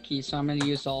 6 rift keys, so I'm gonna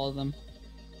use all of them.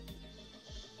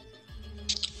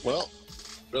 Well,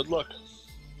 good luck.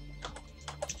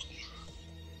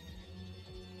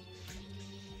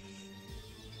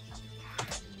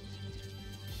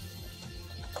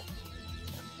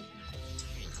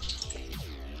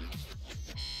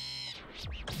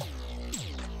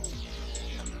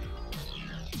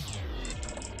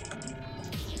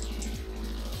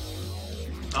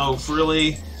 Oh,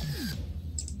 really?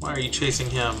 Why are you chasing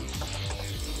him?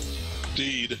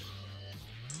 Indeed.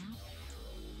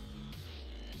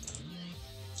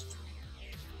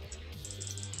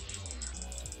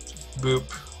 Boop.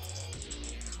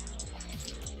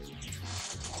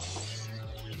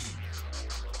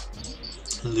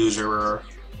 Loserer.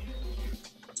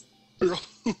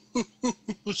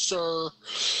 Sir.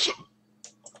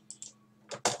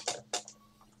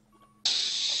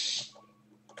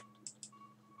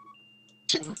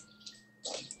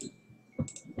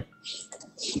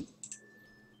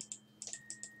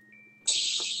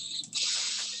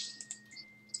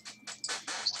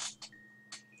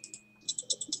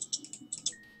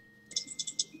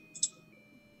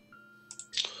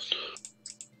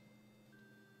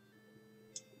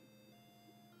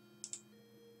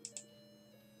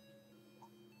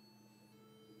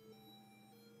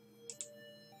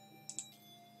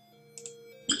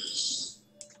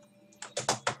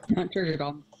 Not sure at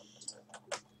all.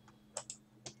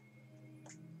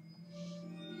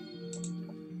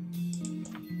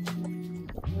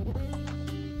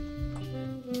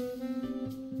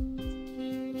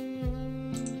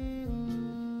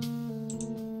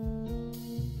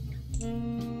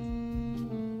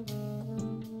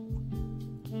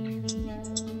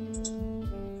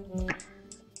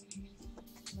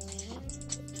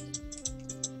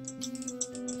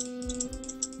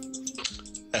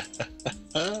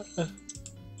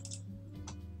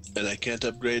 And I can't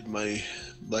upgrade my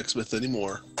blacksmith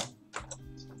anymore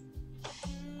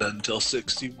until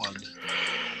 61.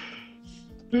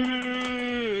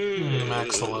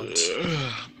 Excellent.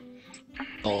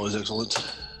 Always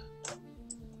excellent.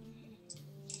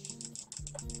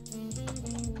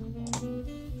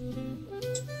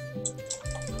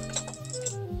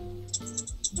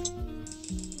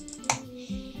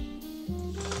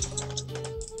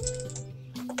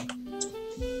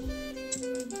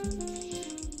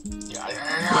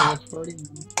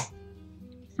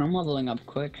 I'm leveling up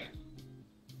quick.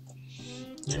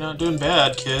 You're not doing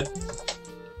bad, kid.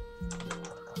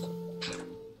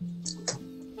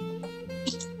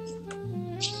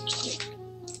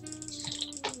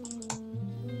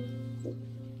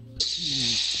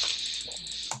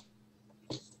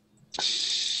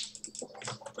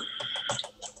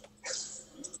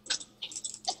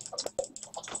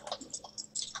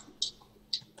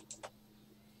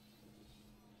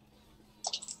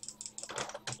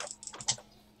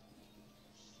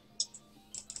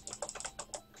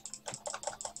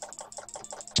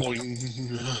 Boing.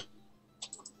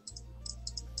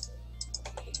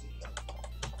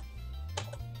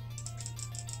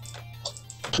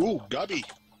 Ooh, Gubby!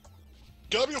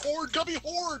 Gubby Horde! Gubby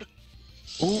Horde!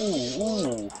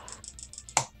 Ooh.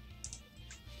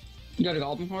 You got a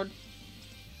Goblin Horde?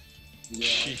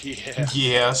 Yeah.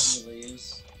 Yes.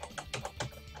 Leaves.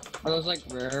 Are those like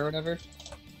rare or whatever?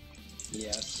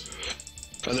 Yes.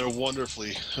 And they're wonderful.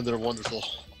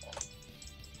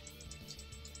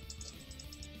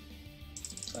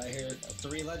 I hear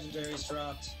 3 legendaries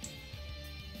dropped.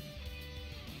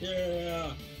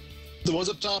 Yeah. The one's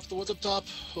up top, the one's up top.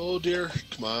 Oh dear,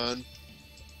 come on.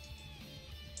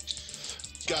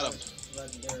 Got him.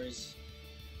 Legendaries.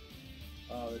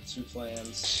 Oh, the 2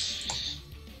 clans.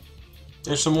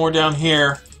 There's some more down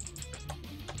here.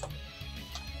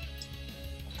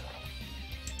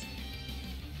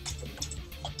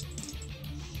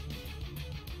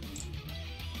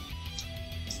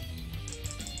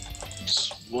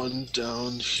 One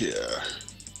down here.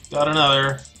 Got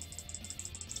another.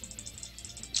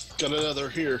 Got another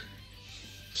here.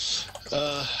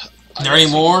 Are there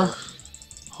any more?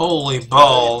 Holy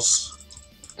balls.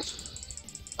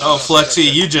 Oh,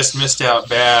 Flexi, you just missed out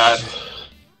bad.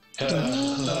 So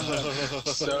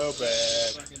bad.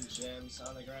 Fucking gems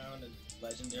on the ground and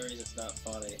legendaries, it's not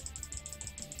funny.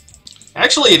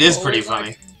 Actually, it is pretty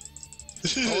funny.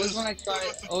 Always when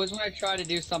I try to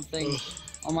do something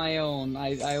on my own,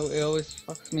 it always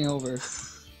fucks me over.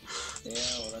 Yeah,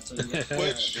 well, that's what you get.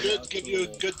 Which should give you a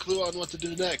good clue on what to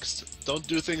do next. Don't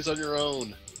do things on your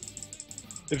own.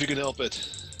 If you can help it.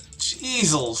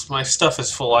 Jeezels, my stuff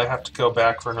is full. I have to go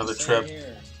back for another trip.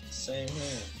 Here. Same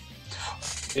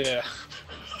here.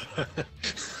 Yeah.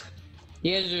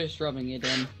 You guys are just rubbing it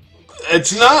in.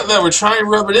 It's not that we're trying to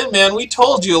rub it in, man. We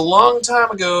told you a long time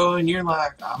ago, and you're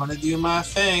like, I'm gonna do my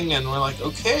thing, and we're like,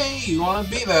 okay, you want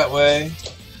to be that way.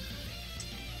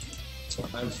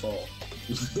 I'm full.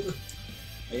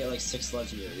 I get like 6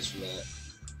 legendaries from that.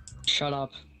 Shut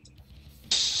up.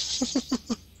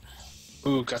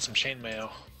 Ooh, got some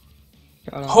chainmail.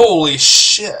 Shut up. Holy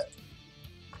shit.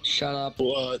 Shut up.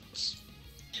 What?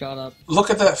 Shut up. Look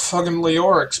at that fucking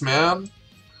Leorix, man.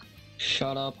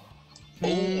 Shut up.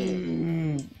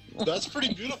 Oh, that's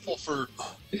pretty beautiful for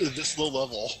this low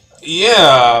level.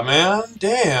 Yeah, man.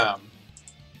 Damn.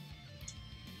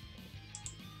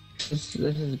 This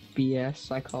is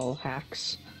BS. I call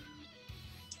hacks.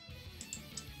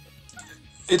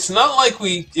 It's not like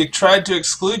we tried to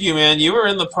exclude you, man. You were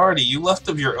in the party. You left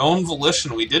of your own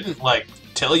volition. We didn't, like,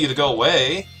 tell you to go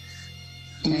away.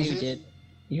 Yeah, you did.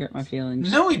 You hurt my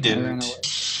feelings. No, we I ran didn't.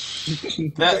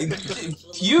 away.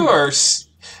 You are...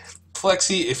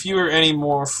 Flexi, if you were any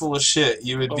more full of shit,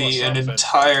 you would be an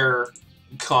entire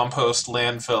compost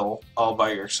landfill all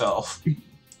by yourself.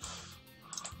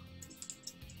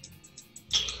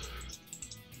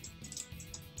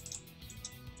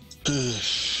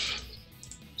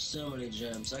 So many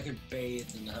gems. I could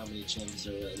bathe in how many gems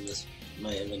are in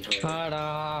my inventory. Shut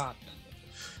up.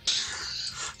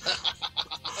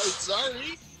 I'm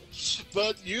sorry,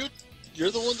 but you're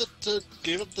the one that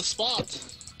gave up the spot.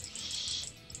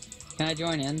 Can I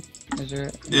join in? Is there?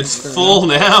 It's full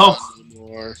now.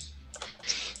 More.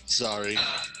 Sorry.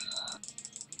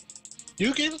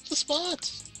 You gave up the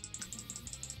spot.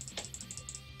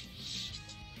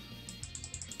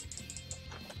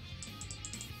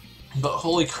 But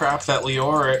holy crap, that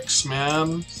Leorix,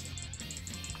 man.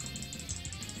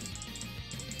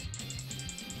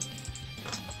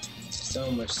 So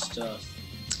much stuff.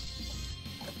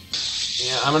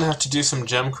 Yeah, I'm gonna have to do some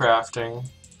gem crafting.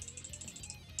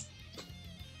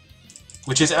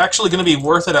 Which is actually gonna be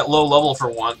worth it at low level for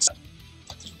once.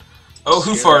 Oh,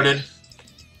 who farted?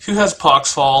 Who has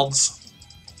poxfalds?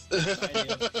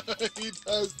 He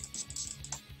does.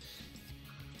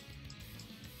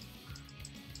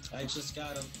 I just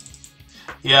got him.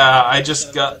 Yeah, I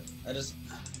just got... I just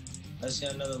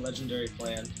got another legendary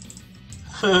plant.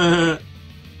 The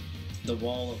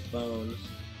Wall of Bone.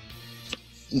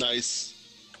 Nice.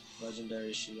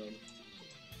 Legendary shield.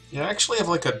 Yeah, I actually have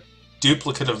like a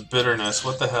duplicate of bitterness.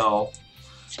 What the hell?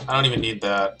 I don't even need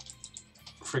that.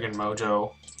 Friggin'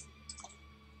 mojo.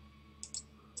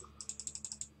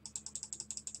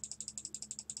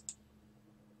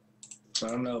 I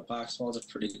don't know, box walls are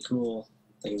pretty cool.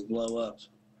 They blow up.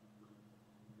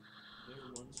 There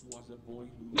once was a boy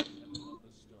who lived among the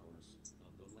stars,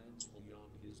 on the lands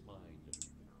beyond his mind.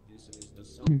 This is the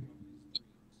song.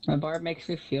 My bar makes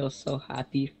me feel so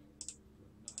happy.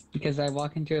 Because I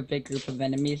walk into a big group of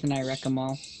enemies and I wreck them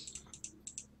all.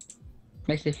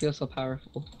 Makes me feel so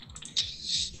powerful.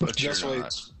 But just wait.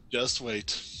 Just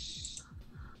wait.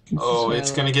 Oh, it's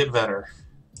gonna get better.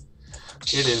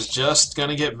 It is just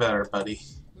gonna get better, buddy.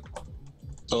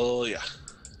 Oh, yeah.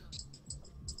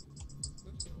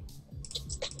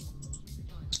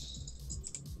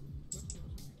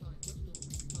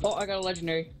 Oh, I got a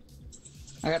legendary.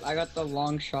 I got the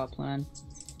long shot plan.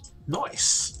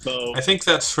 Nice. So, I think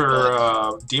that's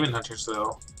for demon hunters,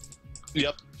 though.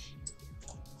 yep.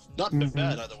 Not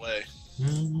bad either way.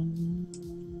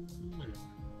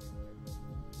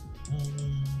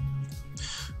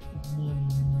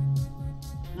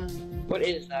 What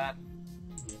is that?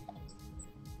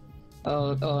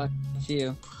 Oh, that's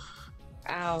you.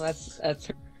 Ow, that's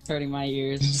hurting my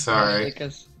ears. Sorry.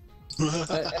 Because for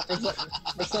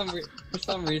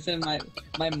some reason my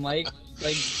mic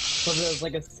like does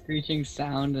like a screeching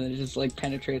sound and it just like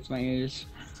penetrates my ears.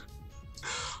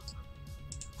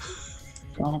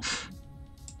 Don't.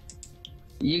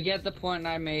 You get the point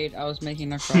I made. I was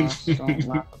making a cross. Don't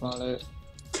laugh about it.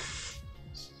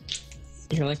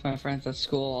 You're like my friends at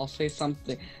school. I'll say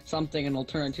something, and it'll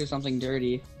turn into something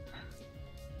dirty.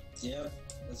 Yep,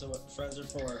 that's what friends are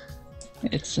for.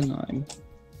 It's annoying.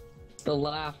 They'll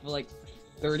laugh for like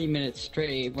 30 minutes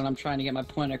straight when I'm trying to get my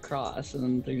point across,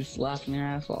 and they're just laughing their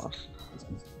ass off.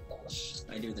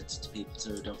 I do that to people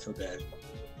too, don't feel bad.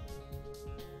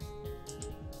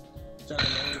 Found an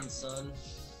alien son.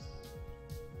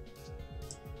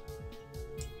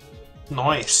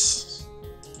 Nice.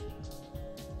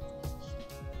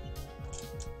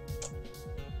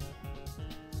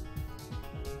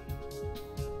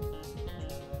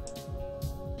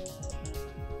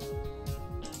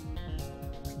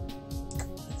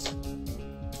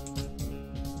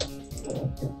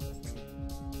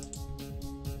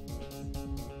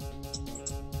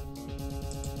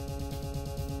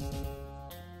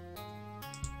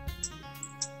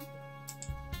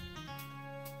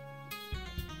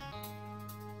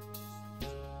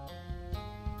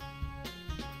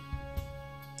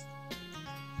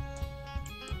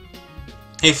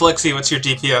 Hey Flexi, what's your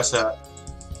DPS at?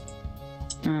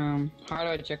 How do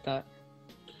I check that?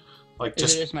 Like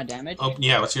Is it just my damage? Oh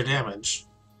yeah, what's your damage?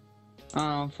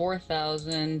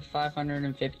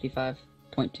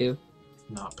 4,555.2.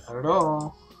 Not bad at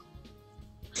all.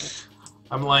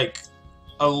 I'm like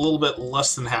a little bit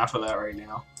less than half of that right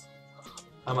now.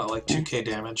 I'm at like 2k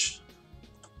damage.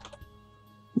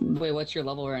 Wait, what's your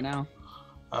level right now?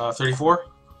 34?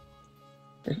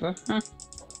 34? Huh.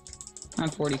 I'm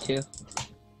 42.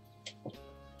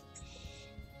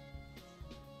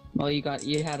 Well, you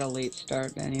had a late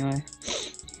start anyway.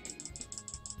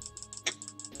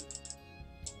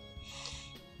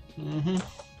 Mm-hmm.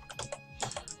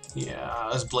 Yeah, I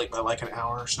was late by like an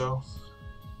hour or so.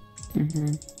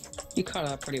 Mm-hmm. You caught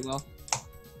up pretty well.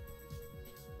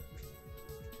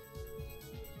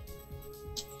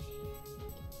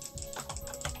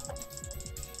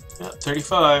 Yeah,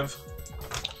 35.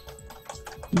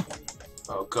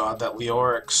 Oh god, that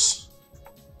Leorix.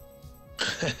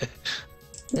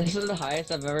 This is the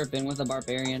highest I've ever been with a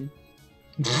barbarian.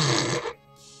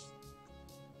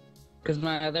 Because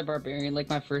my other barbarian, like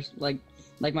my first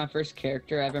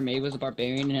character I ever made was a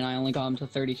barbarian, and I only got him to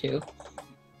 32.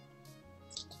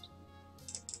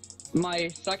 My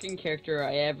second character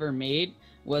I ever made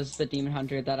was the Demon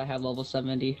Hunter that I have level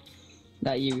 70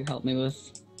 that you helped me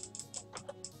with.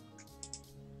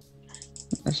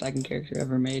 My second character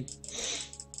ever made.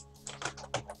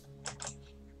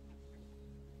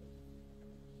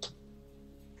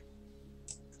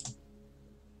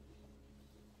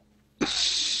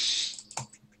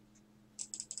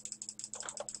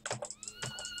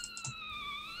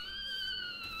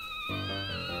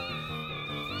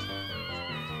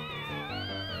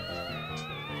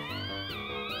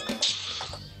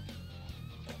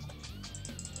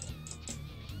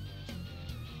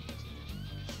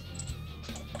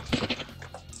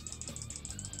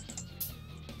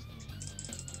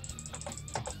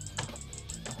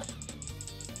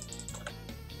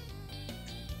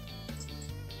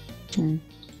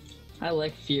 I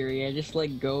like Fury. I just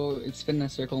like go and spin in a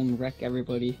circle and wreck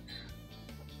everybody.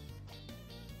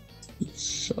 It's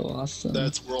so awesome.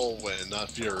 That's Whirlwind, not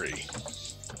Fury.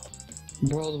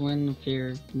 Whirlwind,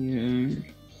 Fury. Yeah.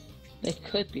 They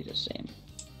could be the same.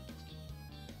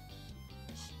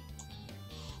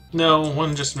 No,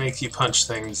 one just makes you punch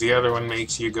things, the other one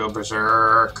makes you go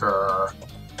berserker.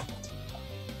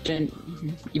 Then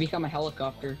you become a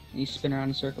helicopter and you spin around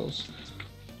in circles.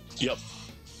 Yep.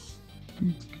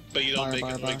 But you don't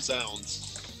Bar. make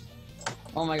sounds.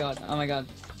 Oh my god, oh my god.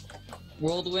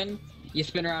 Whirlwind, you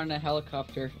spin around in a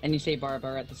helicopter and you say bar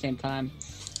at the same time.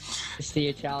 It's the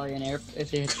Italian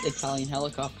Italian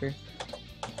helicopter.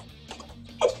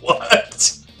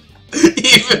 What?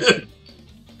 Even?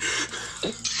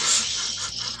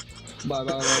 Bar.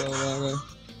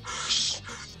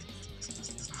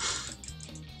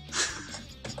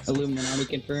 Illuminati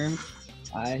confirmed?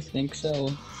 I think so.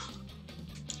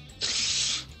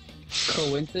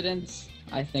 Coincidence?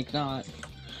 I think not.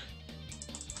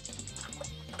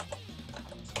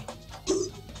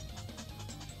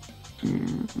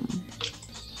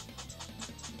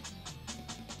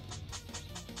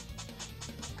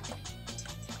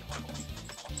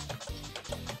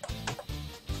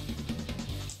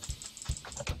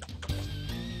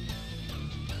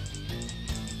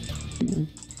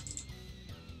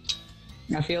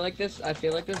 I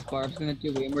feel like this barb's gonna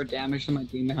do way more damage than my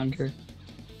Demon Hunter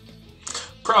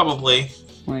Probably.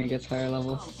 when it gets higher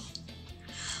level.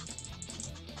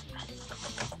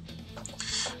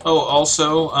 Oh,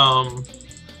 also,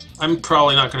 I'm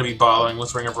probably not going to be bothering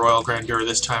with Ring of Royal Grandeur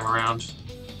this time around.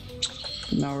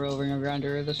 No real Ring of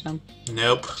Grandeur this time?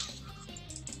 Nope.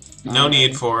 No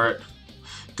need for it.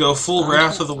 Go full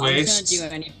Wrath of the Wastes.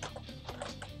 I'm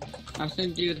just gonna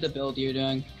do the build you're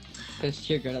doing, because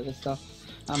you're good at this stuff.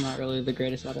 I'm not really the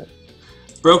greatest at it.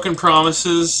 Broken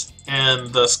Promises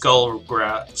and the Skull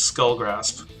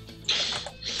Grasp.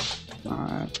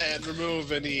 Alright. And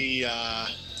remove any,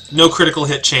 No critical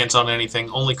hit chance on anything,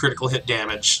 only critical hit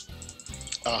damage.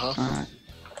 Uh-huh. Alright.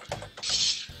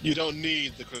 You don't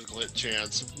need the critical hit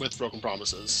chance with Broken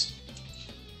Promises.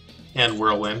 And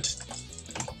Whirlwind.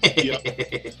 Yep.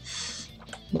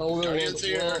 But Guardians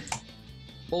here.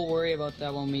 we'll worry about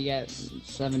that when we get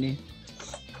 70.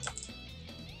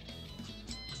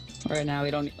 Right now,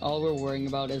 all we're worrying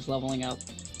about is leveling up.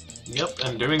 Yep,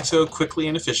 and doing so quickly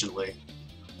and efficiently.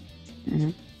 Mm-hmm.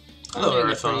 Hello,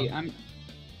 Earthon.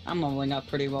 I'm leveling up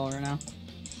pretty well right now.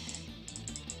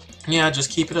 Yeah, just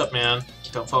keep it up, man.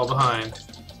 Don't fall behind.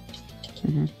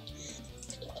 Mm-hmm.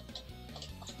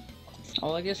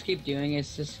 All I just keep doing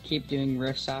is just keep doing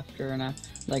rifts after, and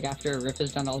after a rift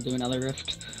is done, I'll do another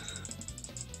rift.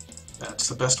 That's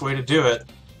the best way to do it.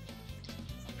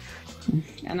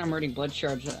 And I'm earning blood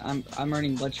shards. I'm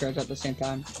earning blood shards at the same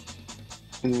time.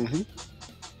 Mm-hmm.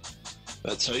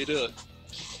 That's how you do it.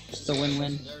 It's a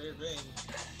win-win.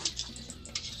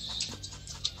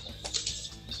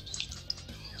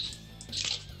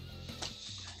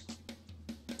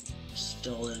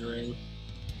 Stolen ring.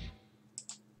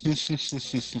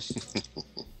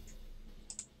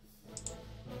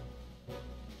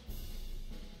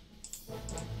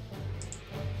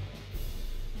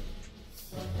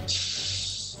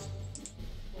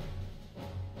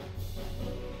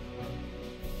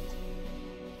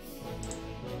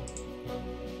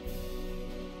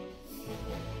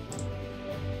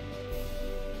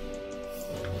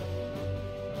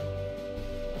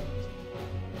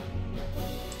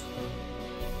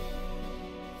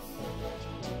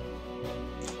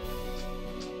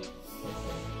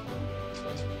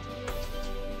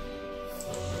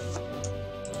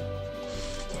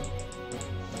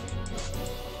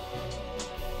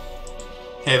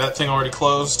 Hey, that thing already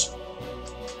closed?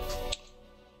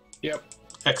 Yep.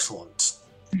 Excellent.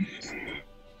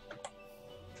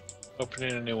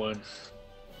 Opening a new one.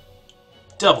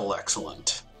 Double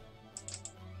excellent.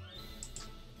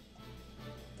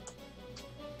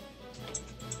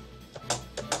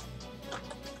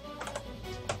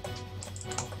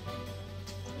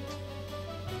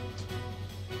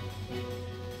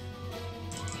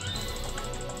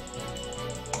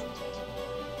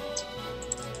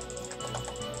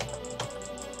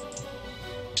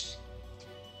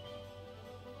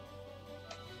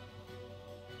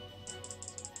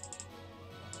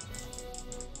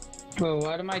 Bro,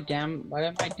 why did my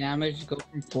damage go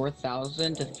from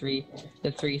 4,000 to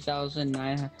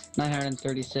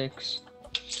 3,936?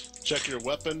 Check your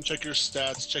weapon, check your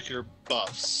stats, check your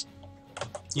buffs.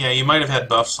 Yeah, you might have had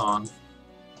buffs on.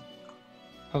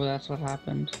 Oh, that's what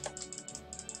happened.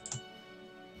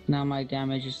 Now my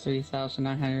damage is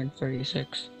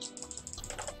 3,936.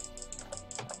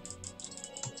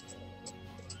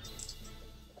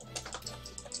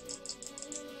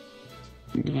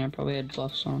 Yeah, I probably had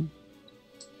buffs on.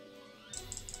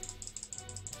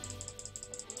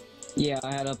 Yeah,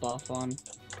 I had a buff on.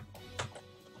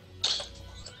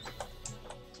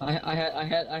 I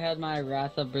had my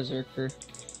Wrath of Berserker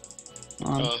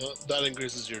on. That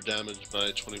increases your damage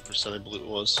by 20%, I believe it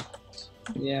was.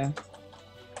 Yeah.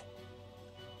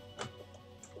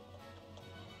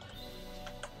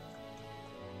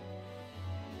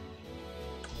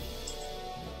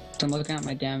 So I'm looking at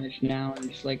my damage now and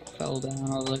just like fell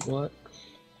down. I was like, what?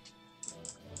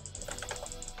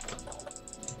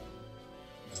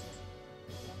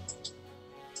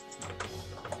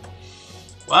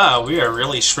 Wow, we are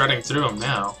really shredding through them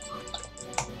now.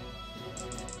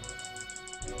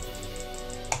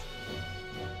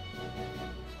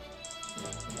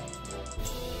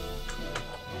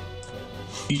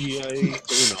 Yay.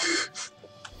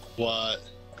 What?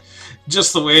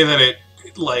 Just the way that it,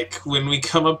 like, when we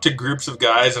come up to groups of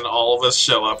guys and all of us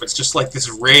show up, it's just like this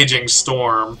raging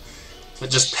storm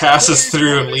that just passes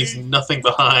through and leaves nothing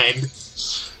behind.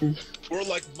 We're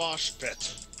like mosh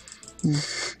pit.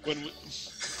 When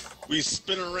we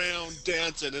spin around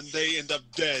dancing and they end up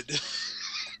dead.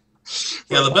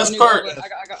 Yeah, the best part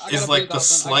is like the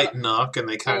slight knock, and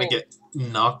they kind of get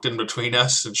knocked in between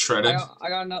us and shredded. I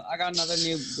got another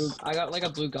new. I got like a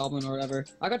blue goblin or whatever.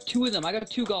 I got two of them. I got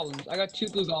two goblins. I got two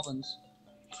blue goblins.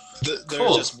 There's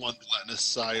Cool. just one gelatinous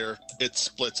sire. It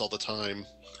splits all the time.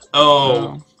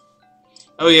 Oh.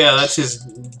 Oh yeah, that's his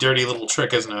dirty little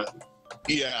trick, isn't it?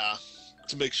 Yeah,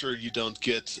 to make sure you don't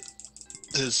get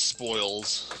his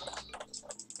spoils.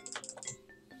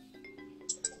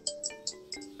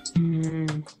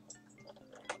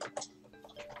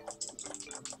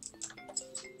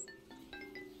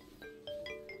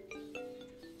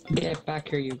 Get back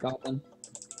here, you goblin.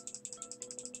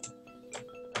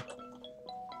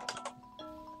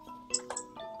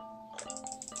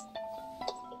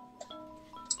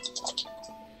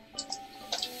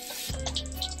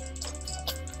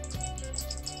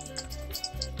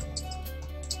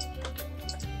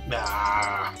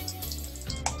 Ah.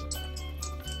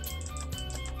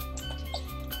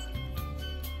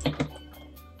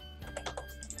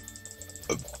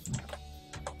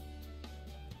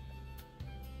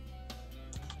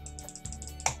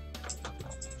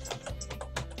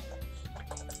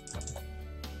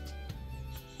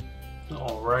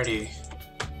 Alrighty.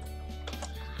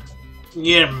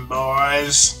 Get 'em,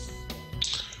 boys.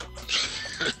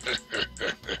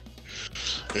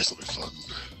 This'll be fun.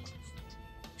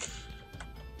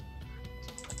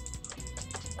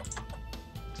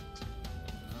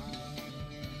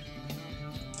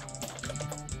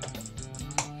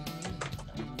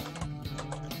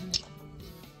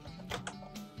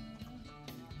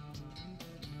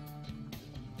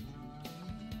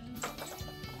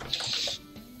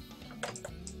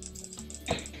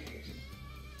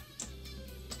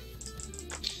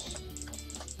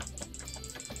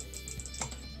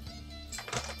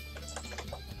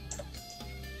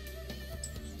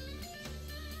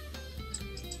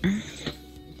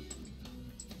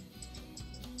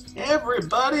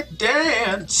 Everybody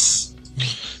dance!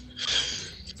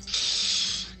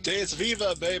 Dance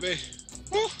Viva, baby!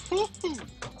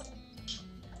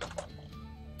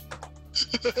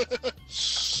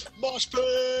 Mosh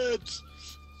pit!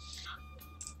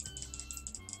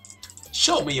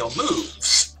 Show me your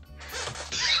moves!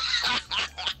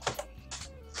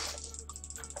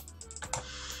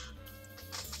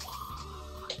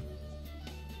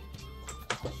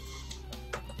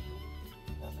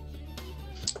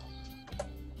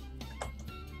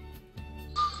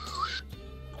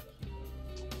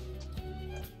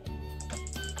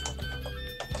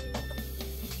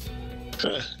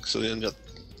 Okay, so then got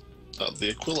the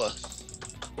Aquila,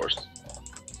 of course.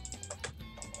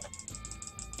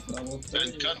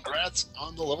 And congrats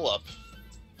on the level up.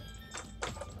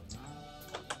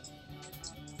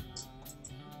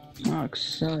 Oh,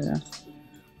 Excelia.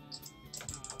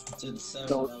 Did 7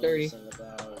 Go levels 30. in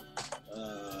about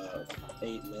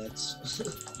 8 minutes.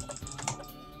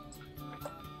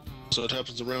 So it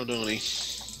happens around Oni.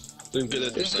 Didn't get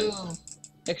interesting.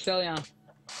 Excelia,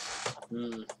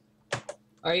 Hmm.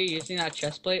 are you using that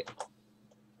chest plate?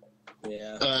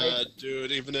 Yeah.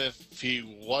 Dude, even if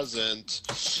he wasn't,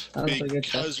 That's a good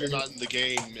because you're test. not in the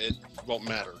game, it won't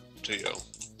matter to you.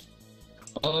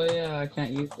 Oh yeah, I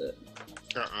can't use it.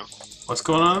 What's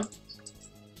going on?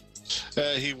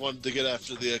 He wanted to get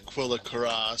after the Aquila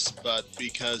Karas, but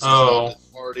because he's Oh. not at the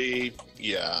party,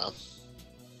 yeah.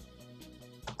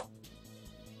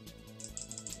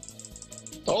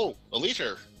 Oh, a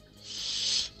liter.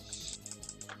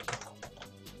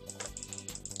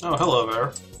 Oh, hello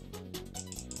there.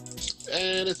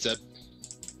 And it's dead.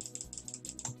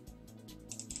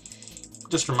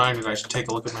 Just reminded I should take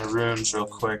a look at my runes real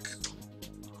quick.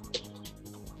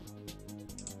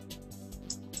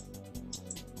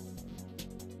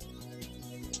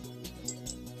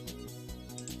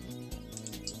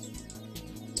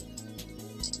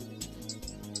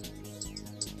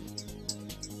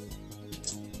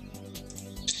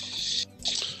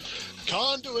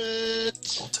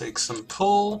 Conduit! I'll take some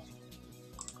pull.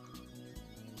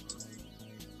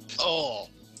 Oh,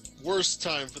 worst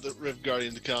time for the Rift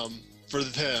Guardian to come. For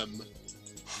them.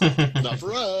 Not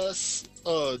for us.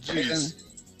 Oh, jeez.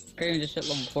 Craven just hit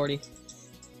level 40.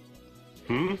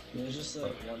 Hmm? It was just a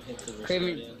one hit to the Craven,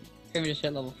 Guardian. Craven just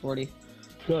hit level 40.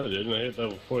 No, I didn't. I hit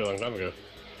level 40 a long time ago.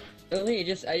 Really? It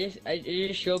just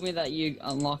showed me that you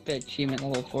unlocked the achievement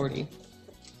level 40.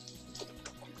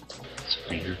 It's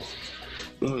weird.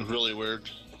 Really weird.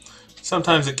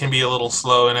 Sometimes it can be a little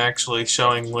slow in actually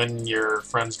showing when your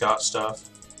friends got stuff.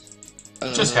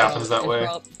 It just happens that way.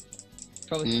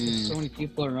 Probably because so many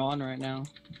people are on right now.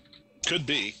 Could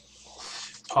be.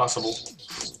 Possible.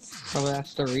 Probably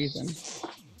that's the reason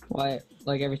why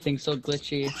like everything's so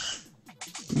glitchy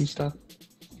and stuff.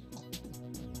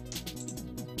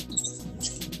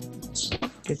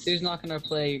 Cause who's not gonna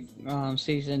play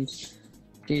season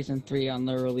 3 on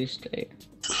the release date?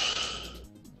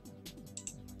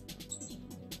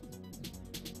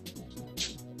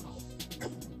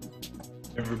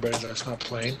 Everybody that's not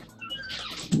playing.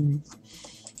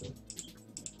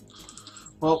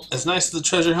 Well, as nice as the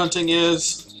treasure hunting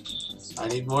is, I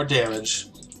need more damage.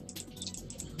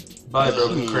 Bye,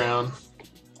 Broken Crown.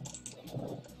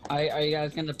 Are you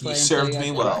guys gonna play? You served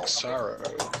me well. Sorrow.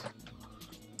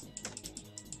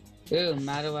 Ooh,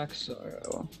 Madawak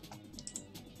Sorrow.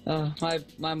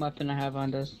 My weapon I have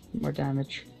on does more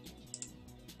damage.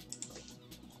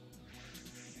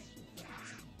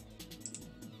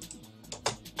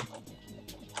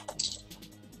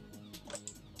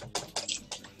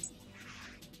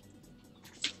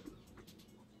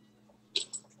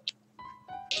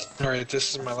 Alright,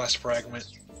 this is my last fragment.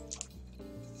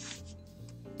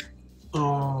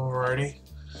 Alrighty.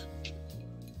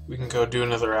 We can go do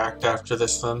another act after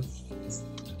this then.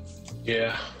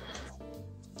 Yeah.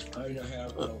 I don't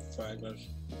have no fragments.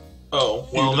 Oh,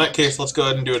 well in that case, let's go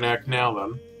ahead and do an act now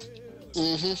then.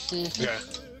 Yeah.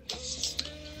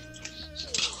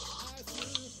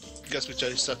 Guess we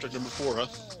changed subject number 4, huh?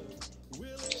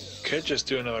 Could just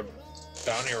do another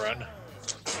bounty run.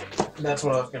 That's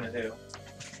what I was gonna do.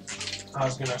 I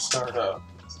was gonna start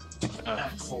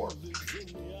Act 4.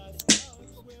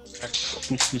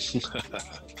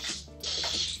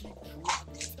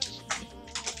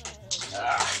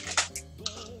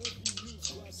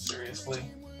 Seriously?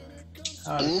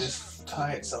 How did this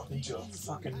tie itself into a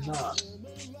fucking knot?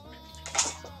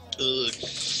 Ugh.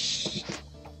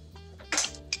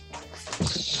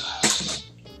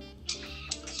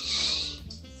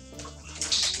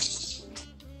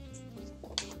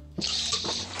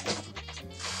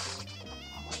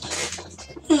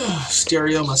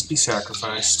 Stereo must be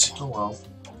sacrificed. Oh well.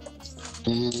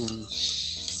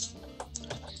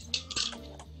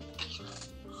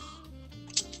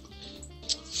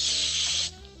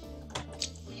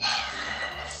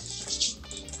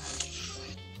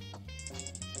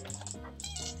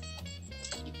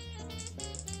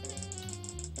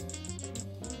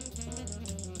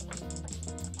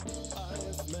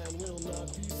 Man will not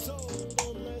be sold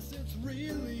unless it's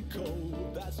really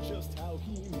cold. That's just how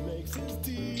he makes his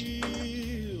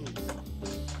deals.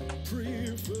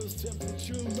 Prefers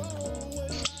temperature low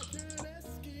and like an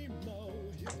Eskimo.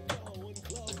 He'll go and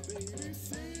club baby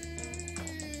seals.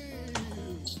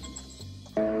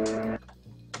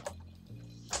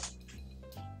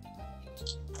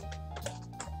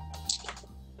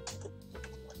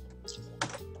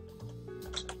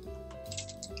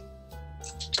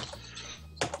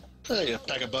 Hey, a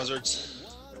pack of buzzards.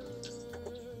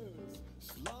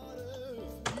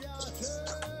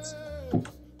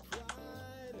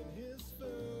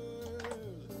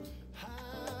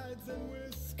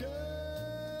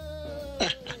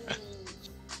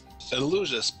 And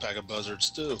Lucius pack of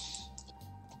buzzards too.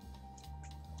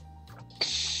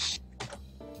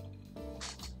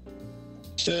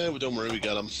 Yeah, but don't worry, we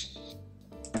got him.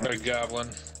 Got a goblin.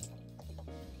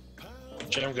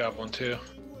 Gem goblin too.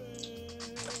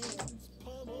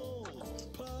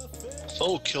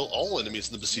 Oh, kill all enemies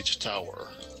in the besieged tower.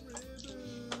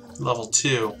 Level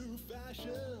 2.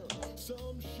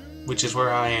 Which is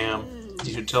where I am.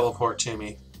 You should teleport to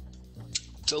me.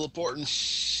 Teleporting.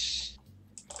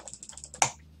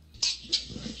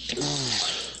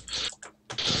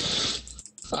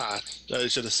 Ah, I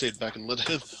should have stayed back and let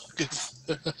him.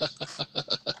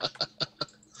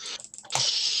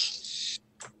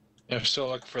 Yeah, I'm still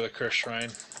looking for the cursed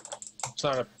shrine. It's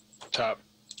not up top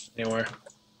anywhere.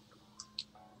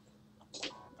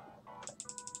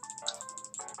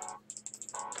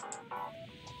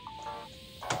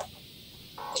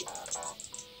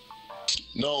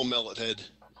 No, Mellet Head.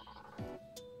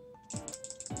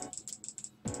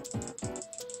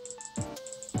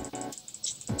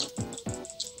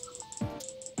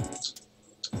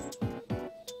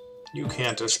 You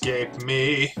can't escape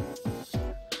me.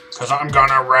 Cause I'm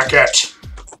gonna wreck it.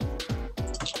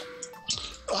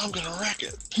 I'm gonna wreck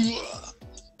it.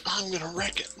 I'm gonna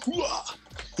wreck it.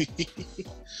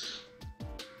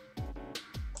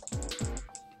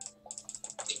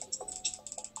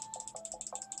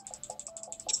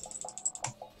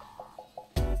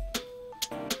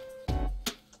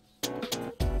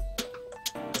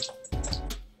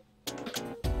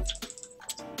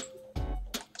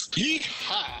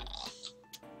 Yeehaw!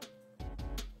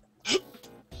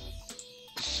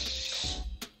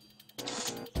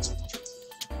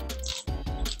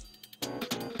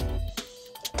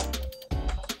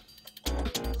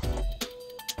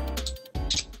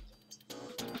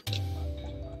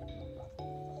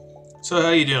 So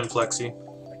how you doing, Flexi?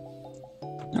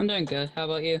 I'm doing good. How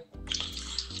about you?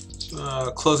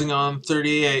 Closing on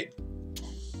 38.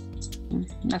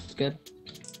 That's good.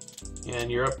 And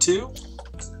you're up to?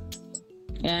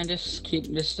 Yeah, and just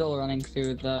still running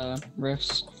through the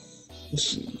rifts.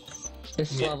 Just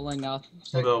Yeah. leveling up.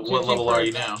 What level are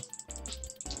you now?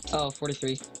 Oh,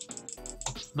 43.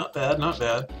 Not bad, not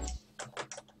bad.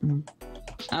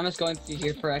 I'm just going through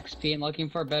here for XP and looking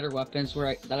for better weapons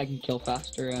that I can kill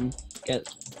faster and get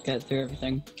through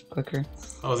everything quicker.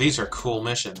 Oh, these are cool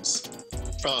missions.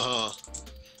 Uh-huh.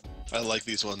 I like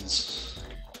these ones.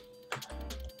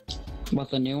 What,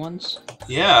 the new ones?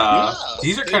 Yeah,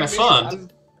 these are kind of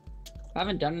fun. I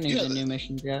haven't done any of the new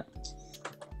missions yet.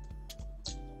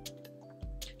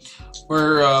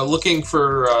 We're looking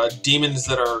for demons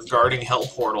that are guarding hell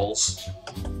portals.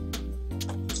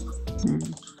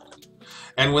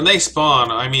 And when they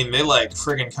spawn, I mean, they like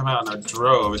friggin' come out in a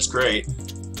drove. It's great.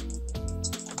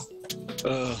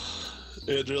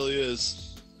 It really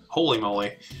is. Holy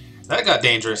moly. That got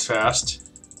dangerous fast.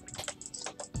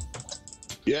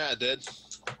 Yeah, it did.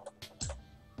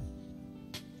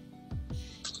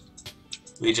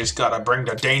 We just gotta bring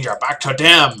the danger back to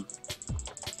them.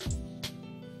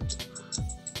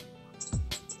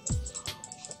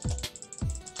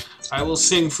 I will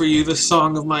sing for you the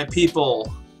song of my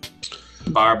people.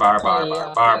 Bar bar bar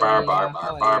bar bar bar bar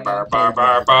bar bar bar bar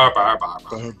bar bar bar bar.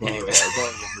 Anyways.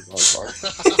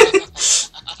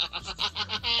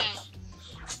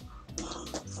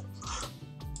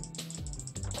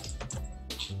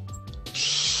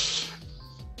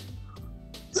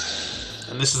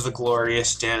 And this is the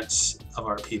glorious dance of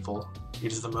our people.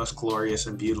 It is the most glorious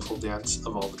and beautiful dance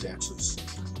of all the dances.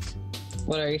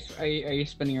 What are you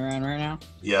spinning around right now?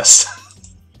 Yes.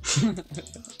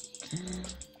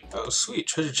 Oh, sweet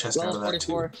treasure chest out of that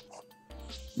too.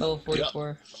 Level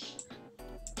 44.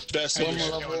 Best One more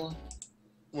mission. level.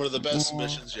 One of the best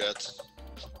missions yet.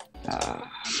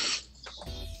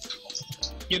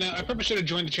 You know, I probably should have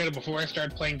joined the channel before I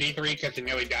started playing D3 because I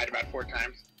nearly died about 4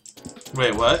 times.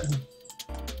 Wait, what?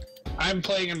 I'm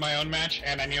playing in my own match,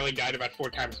 and I nearly died about 4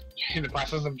 times in the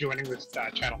process of joining this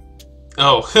channel.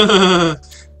 Oh.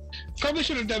 Probably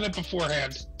should have done it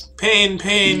beforehand. Pain,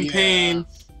 pain, pain.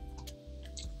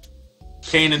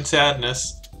 Pain and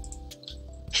sadness.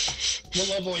 What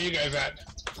level are you guys at?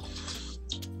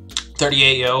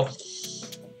 38, yo.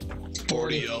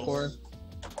 40, yo.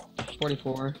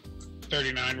 44.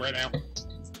 39 right now.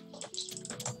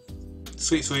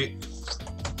 Sweet, sweet.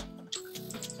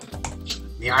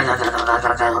 Yeah, I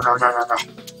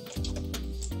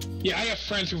have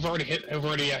friends who've already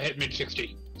hit mid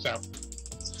 60. So.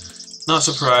 Not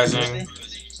surprising.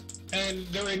 And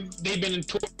they've been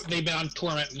on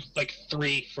Torment like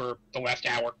 3 for the last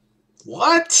hour.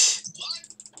 What?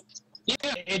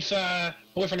 Yeah, it's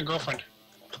boyfriend and girlfriend.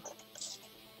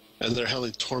 And they're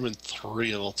having Torment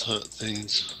 3 and all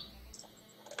things.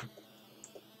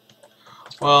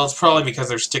 Well, it's probably because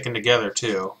they're sticking together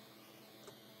too.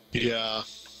 Yeah.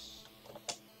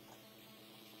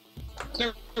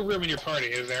 There's no room in your party,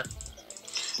 is there?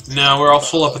 No, we're all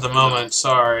full up at the moment.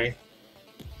 Sorry.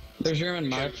 There's room in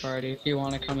my party if you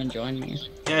want to come and join me.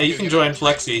 Yeah, you can join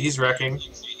Flexi. He's wrecking.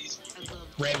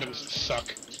 Randoms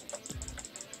suck.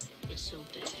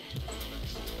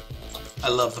 I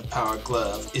love the power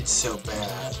glove. It's so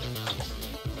bad.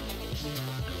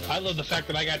 I love the fact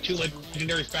that I got 2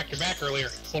 legendaries back to back earlier,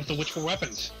 both of which were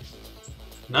weapons.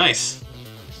 Nice.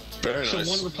 Very So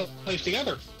nice. one replaced the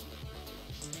other.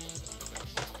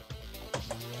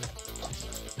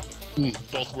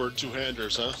 Both were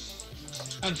two-handers, huh?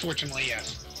 Unfortunately,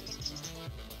 yes.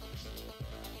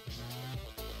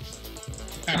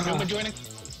 Alright, no one joining?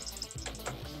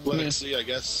 Let's see, I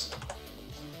guess.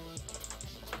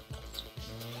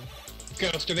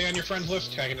 Ghost, are they on your friends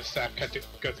list? I can just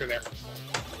go through there.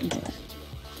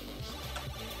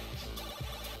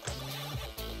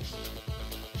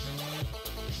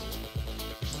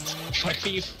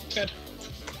 Flexi, you said?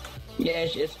 Yeah,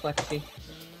 it's Flexi.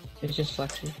 It's just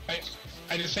Flexi.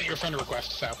 I just sent your friend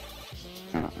request, so.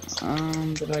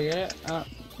 Did I get it?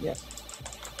 Yeah.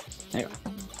 There you go.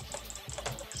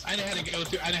 I know how to go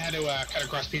through. I know how to cut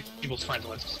across people's friends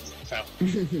lists. So.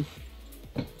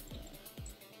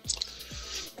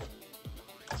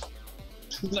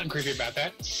 Nothing creepy about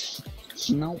that.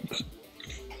 Nope.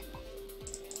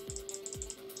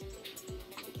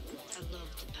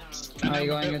 Are you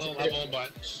going low level,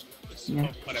 but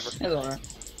yeah. whatever. It's alright.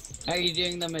 Are you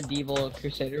doing the medieval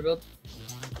Crusader build?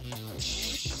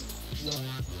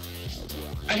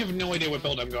 I have no idea what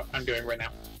build I'm doing right now.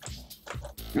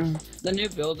 The new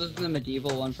build is the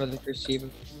medieval one for the Crusader.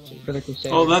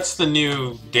 Oh, that's the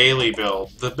new daily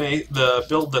build. The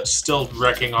build that's still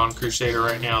wrecking on Crusader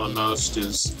right now the most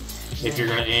is if you're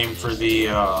gonna aim for the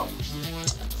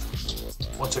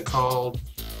what's it called?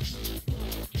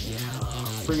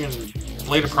 Friggin'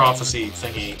 Blade of Prophecy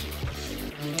thingy.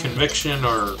 Conviction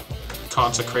or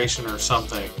Consecration or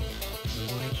something.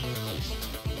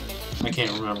 I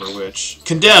can't remember which.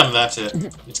 Condemn, that's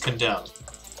it. It's Condemn.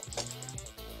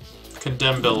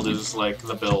 Condemn build is like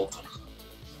the build.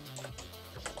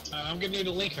 I'm gonna need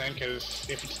a link then, because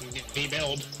if it's the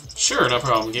build. Sure, no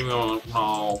problem. Give me one.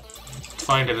 I'll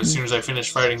find it as soon as I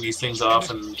finish fighting these things off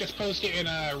and just post it in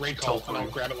a raid call and I'll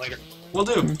grab it later. Will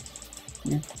do.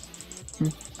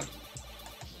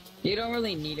 You don't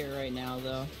really need it right now,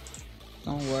 though.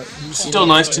 Don't worry. It's still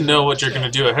nice to know what you're gonna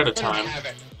do ahead of time.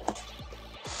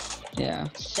 Yeah.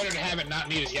 Better to have it, not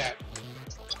need it yet.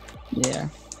 Yeah.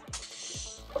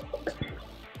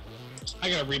 I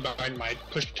gotta rebind my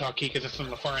push-to-talk key because it's on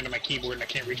the far end of my keyboard and I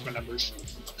can't reach my numbers.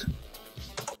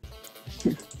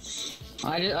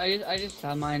 I just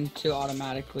have mine too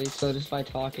automatically, so just if I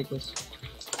talk, it just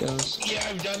goes. Yeah,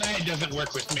 I've done that. It doesn't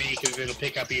work with me because it'll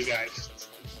pick up you guys.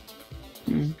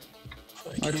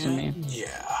 Works for me.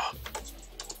 Yeah.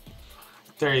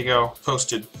 There you go.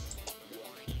 Posted.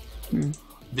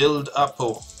 Build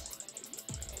Uppo.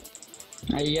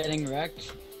 Are you getting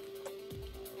wrecked?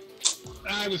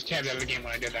 I was tabbed out of the game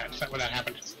when I did that. When that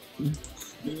happened.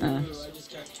 I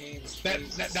just got Kane's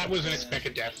That was an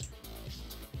expected death.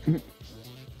 Oh,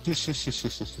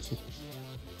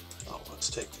 let's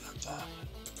take that.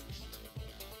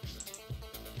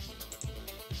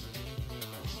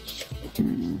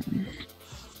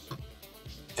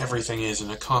 Everything is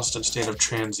in a constant state of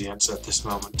transience at this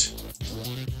moment.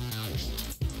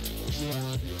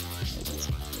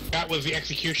 That was the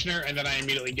Executioner, and then I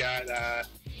immediately got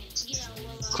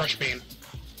Crush Beam.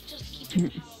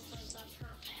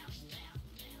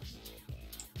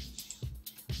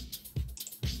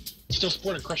 Still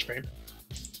sporting Crush Beam.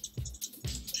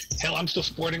 Hell, I'm still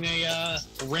sporting a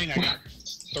ring I got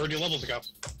 30 levels ago.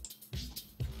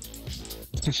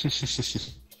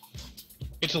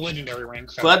 It's a legendary ring.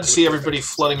 So Glad to see everybody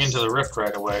flooding into the rift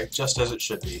right away, just as it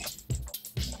should be.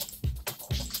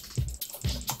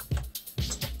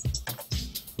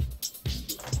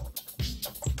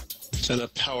 And a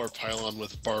power pylon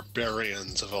with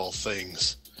barbarians of all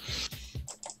things.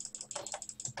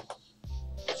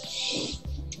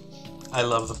 I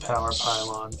love the power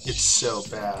pylon. It's so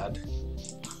bad.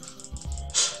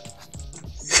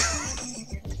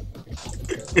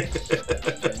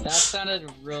 That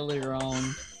sounded really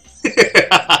wrong. He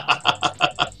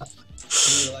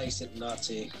likes it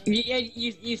naughty. Yeah,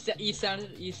 you said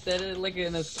it like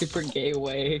in a super gay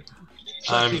way.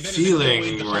 I'm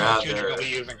feeling rather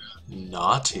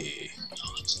naughty.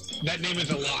 That name is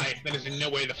a lie. That is in no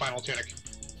way the final tunic.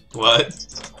 What?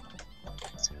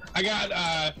 I got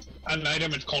an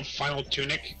item. It's called Final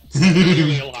Tunic. It's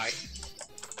really a lie.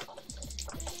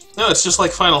 No, it's just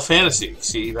like Final Fantasy.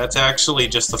 See, that's actually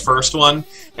just the first one,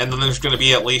 and then there's going to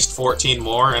be at least 14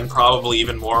 more, and probably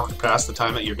even more past the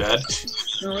time that you're dead.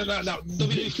 No, there'll be at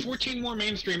least 14 more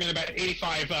mainstream and about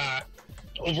 85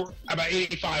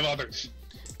 others.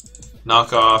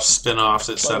 Knockoffs, spin-offs,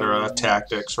 etc.,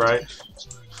 tactics, right?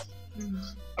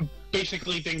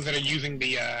 Basically, things that are using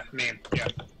the name. Yeah.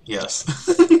 Yes.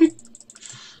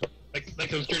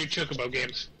 like those dirty chocobo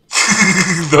games.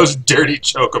 Those dirty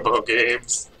chocobo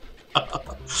games.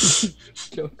 Chocobo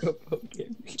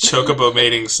game. Chocobo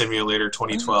Mating Simulator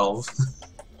 2012.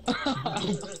 Oh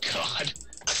God.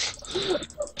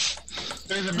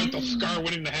 There's a mental scar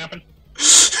waiting to happen.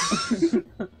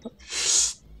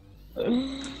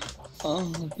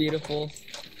 Oh, beautiful.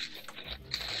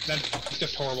 That's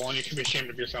just horrible, and you should be ashamed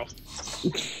of yourself.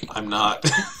 I'm not.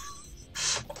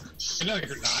 No,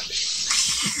 you're not.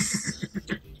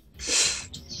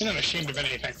 You're not ashamed of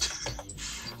anything.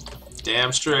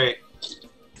 Damn straight.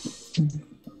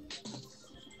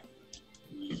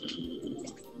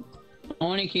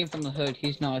 When he came from the hood,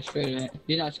 he's not scared of it.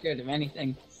 He's not scared of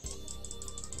anything.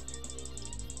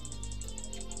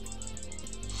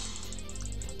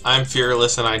 I'm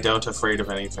fearless and I don't afraid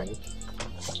of anything.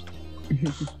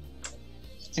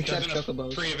 Except Doesn't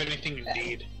chocobos. afraid of anything,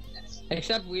 indeed.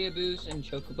 Except weeaboos and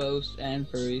chocobos and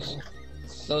furries.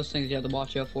 Those things you have to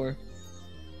watch out for.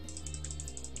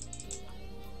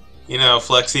 You know,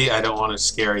 Flexi, I don't want to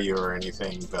scare you or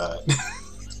anything, but...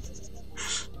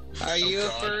 Are you a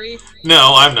furry?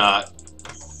 No, I'm not.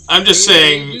 I'm just Are you a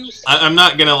saying... weeaboo? I'm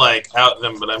not gonna, like, out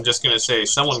them, but I'm just gonna say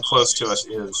someone close to us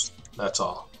is. That's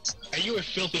all. Are you a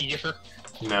filthy yiffer?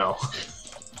 No.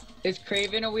 Is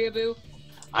Craven a weeaboo?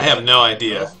 I have no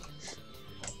idea.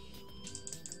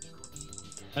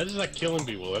 I just like killing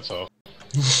people, that's all.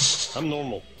 I'm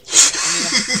normal.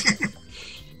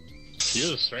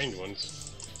 You're the strange ones.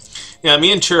 Yeah,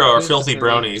 me and Churro are filthy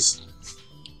bronies.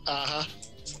 Uh-huh.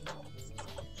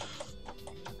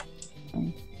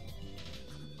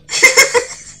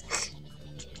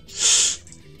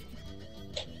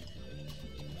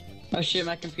 Oh shit,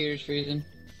 my computer's freezing.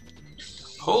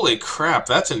 Holy crap,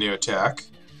 that's a new attack.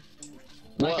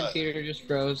 My computer just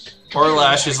froze.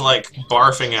 Orlash is, like,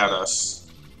 barfing at us.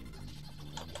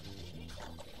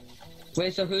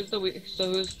 Wait, so who's the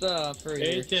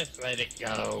furry? here? Just let it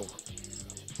go.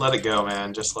 Let it go,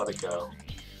 man. Just let it go.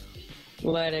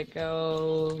 Let it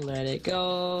go, let it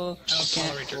go. I'll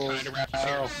tolerate your kind around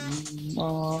here.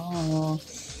 Oh.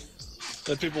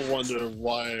 And people wonder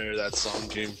why that song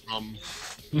came from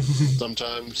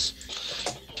sometimes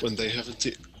when they haven't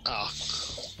seen. Ah,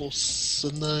 what's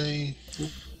the night?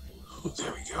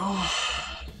 There we go.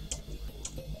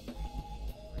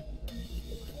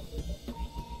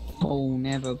 Oh,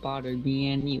 never bothered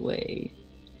me anyway.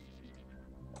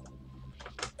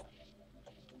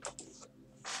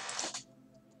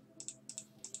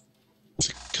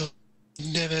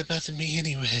 Never bothered me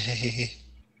anyway.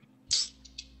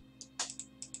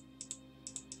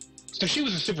 So she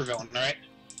was a supervillain, right?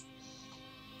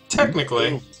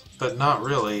 Technically, but not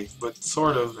really. But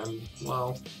sort of, and,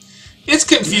 well... It's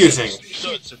confusing.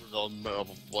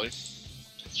 Probably.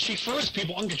 She furs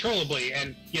people uncontrollably,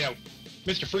 and, you know,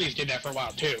 Mr. Freeze did that for a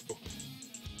while, too.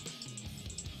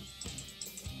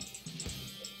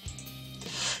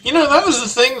 You know, that was the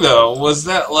thing, though, was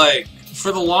that, like,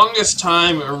 for the longest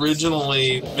time,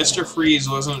 originally, Mr. Freeze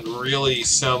wasn't really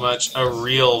so much a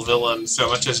real villain, so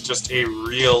much as just a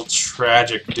real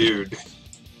tragic dude.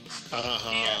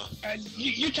 Uh-huh.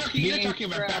 Yeah, you're talking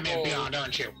about Batman Beyond,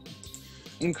 aren't you?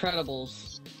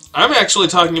 Incredibles. I'm actually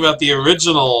talking about the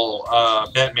original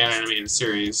Batman animated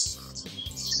series.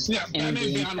 Yeah,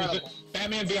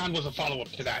 Batman Beyond was a follow-up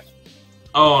to that.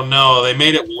 Oh no, they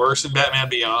made it worse in Batman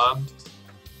Beyond?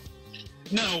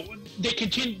 No, they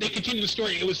continued the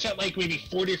story. It was set like maybe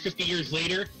 40 or 50 years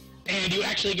later, and you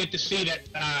actually get to see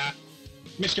that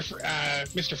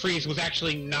Mr. Freeze was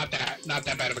actually not that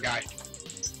bad of a guy.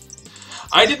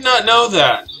 I did not know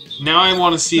that. Now I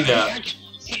want to see that.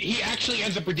 He actually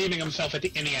ends up redeeming himself in the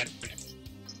end.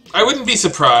 I wouldn't be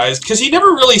surprised, because he never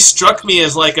really struck me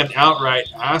as like an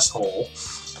outright asshole.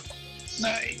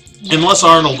 Unless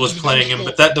Arnold was playing him,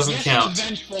 but that doesn't count. He's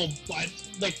vengeful, but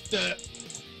like the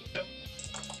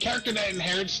character that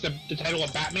inherits the title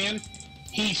of Batman,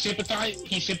 he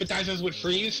sympathizes with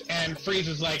Freeze, and Freeze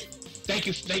is like, thank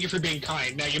you for being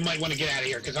kind. Now you might want to get out of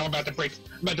here because I'm about to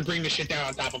bring this shit down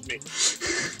on top of me.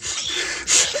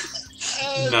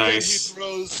 And nice.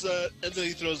 Then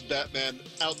he throws Batman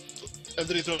out. And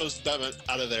then he throws Batman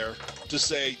out of there to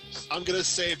say, "I'm gonna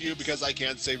save you because I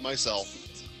can't save myself."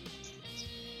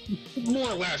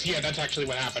 More or less, yeah. That's actually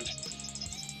what happened.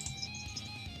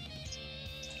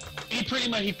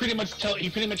 he pretty much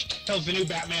tells the new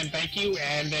Batman thank you,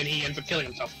 and then he ends up killing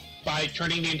himself by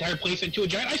turning the entire place into a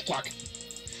giant ice block.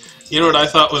 You know what I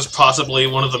thought was possibly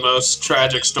one of the most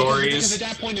tragic stories? Because at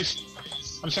that point,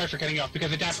 I'm sorry for cutting you off.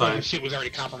 Because at that point, his suit was already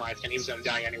compromised, and he was going to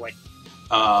die anyway.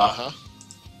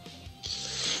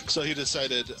 So he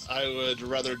decided, I would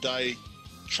rather die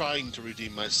trying to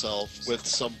redeem myself with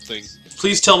something.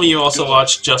 Please tell me you also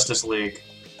watched Justice League.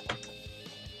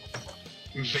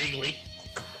 Vaguely.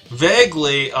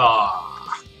 Vaguely?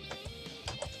 Ah.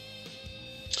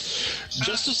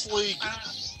 Justice League.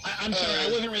 I'm sorry,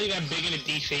 I wasn't really that big into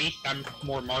DC. I'm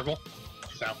more Marvel.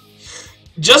 So.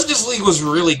 Justice League was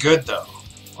really good, though.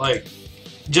 Like,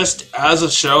 just as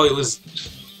a show, it was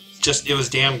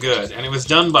damn good. And it was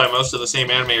done by most of the same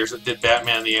animators that did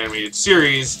Batman the Animated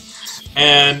Series.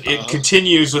 And it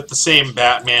continues with the same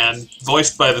Batman,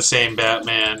 voiced by the same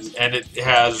Batman, and it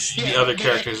has the other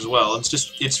characters as well.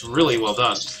 It's really well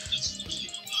done.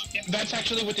 That's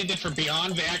actually what they did for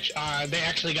Beyond. They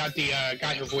actually got the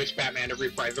guy who voiced Batman to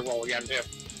reprise the role again, too.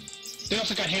 They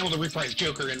also got Hamill to reprise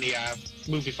Joker in the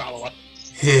movie follow-up.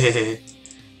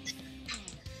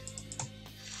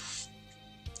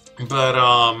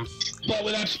 But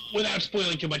without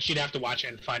spoiling too much, you'd have to watch it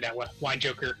and find out why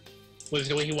Joker was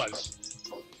the way he was.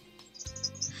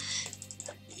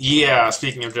 Yeah,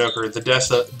 speaking of Joker, the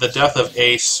death of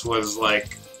Ace was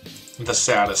like the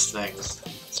saddest thing.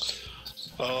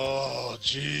 Oh,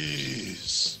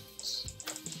 jeez.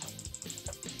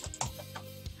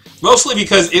 Mostly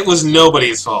because it was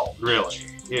nobody's fault, really.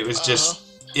 It was just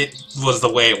it was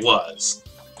the way it was.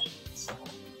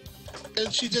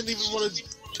 And she didn't even want to.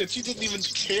 And she didn't even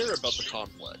care about the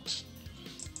conflict.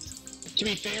 To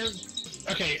be fair,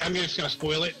 okay, I'm just gonna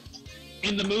spoil it.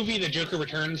 In the movie, The Joker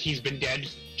Returns, he's been dead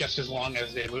just as long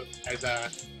as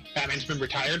Batman's been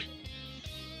retired.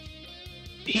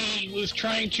 He was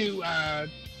trying to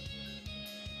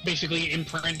basically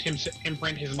imprint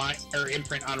his mind or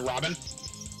imprint on Robin,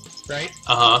 right?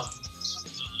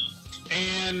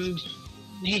 And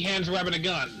he hands Robin a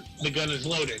gun. The gun is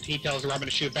loaded. He tells Robin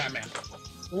to shoot Batman.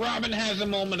 Robin has a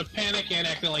moment of panic and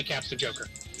accidentally caps the Joker.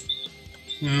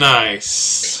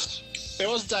 Nice. It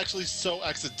wasn't actually so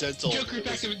accidental.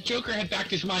 Joker had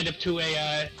backed his mind up to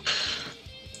a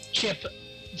chip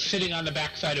sitting on the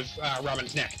backside of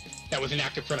Robin's neck that was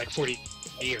inactive for like 40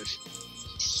 years.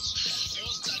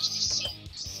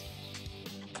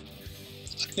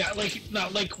 Yeah,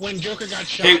 like when Joker got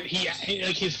shot, he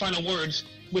like his final words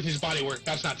with his body work.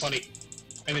 That's not funny.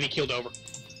 And then he keeled over.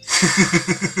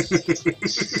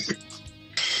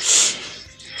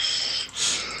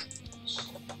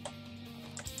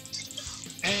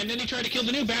 And then he tried to kill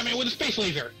the new Batman with a space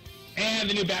laser. And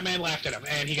the new Batman laughed at him,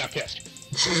 and he got pissed.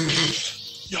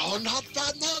 You're not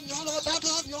Batman! You're not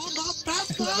Batman! You're not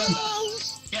Batman!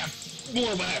 Yeah,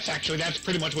 more or less, actually. That's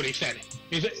pretty much what he said.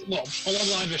 Well, along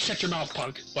the lines of shut your mouth,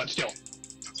 punk, but still.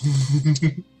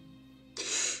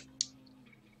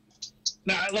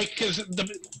 Now, like, because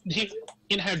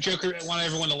in how Joker wanted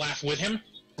everyone to laugh with him,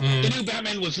 the new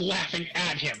Batman was laughing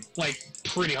at him, like,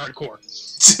 pretty hardcore.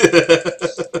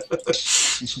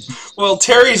 Well,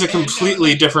 Terry's a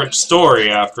completely different story,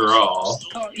 after all.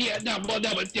 Oh, yeah,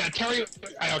 but yeah, Terry,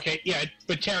 okay, yeah,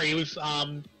 but Terry was,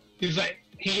 he's like,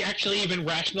 he actually even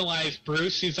rationalized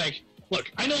Bruce. He's like,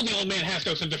 look, I know the old man has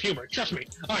no sense of humor. Trust me,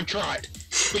 I've tried.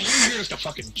 But you're just a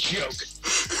fucking joke.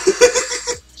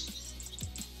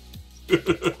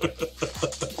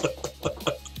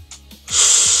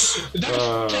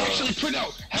 That's actually pretty. No,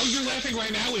 how you're laughing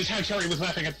right now is how Terry was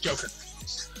laughing at the Joker.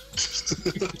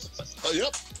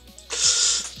 Yep.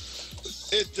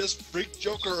 It just freaked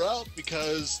Joker out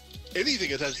because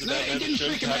anything attached to Batman. It didn't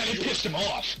freak him out. It pissed him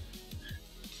off.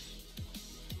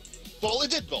 Well,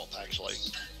 it did both, actually.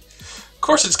 Of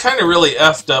course, it's kind of really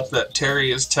effed up that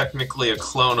Terry is technically a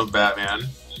clone of Batman.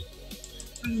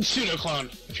 Pseudo clone,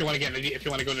 if you want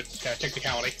to go into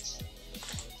technicality.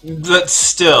 But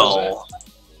still,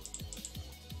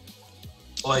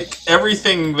 like,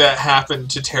 everything that happened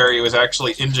to Terry was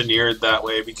actually engineered that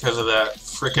way because of that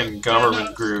frickin'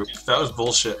 government group. That was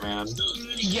bullshit, man.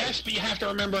 Yes, but you have to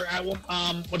remember,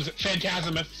 what is it,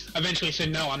 Phantasm eventually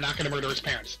said, no, I'm not going to murder his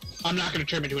parents. I'm not going to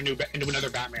turn him into another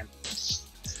Batman.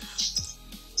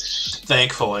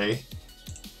 Thankfully.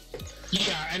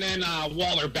 Yeah, and then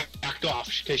Waller backed off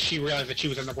because she realized that she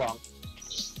was in the wrong.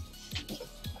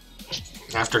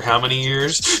 After how many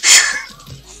years?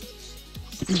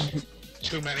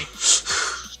 Too many.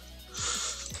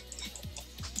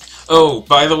 Oh,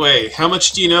 by the way, how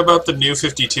much do you know about the New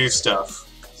 52 stuff?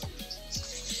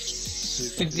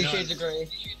 50 Shades of Grey.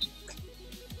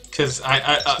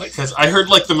 Because I heard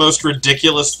like the most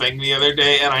ridiculous thing the other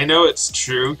day, and I know it's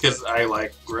true because I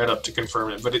like read up to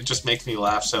confirm it, but it just makes me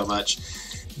laugh so much.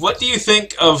 What do you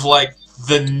think of like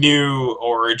the new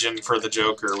origin for the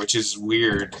Joker, which is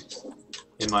weird,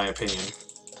 in my opinion?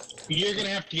 You're gonna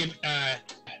have to get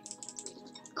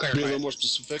clarify. Be a little more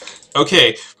specific.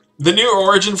 Okay, the new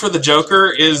origin for the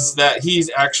Joker is that he's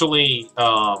actually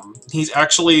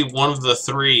one of the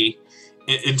three.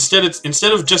 Instead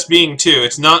of just being two,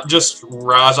 it's not just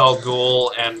Ra's al Ghul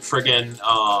and friggin'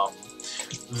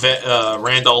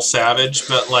 Randall Savage,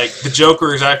 but like the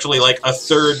Joker is actually like a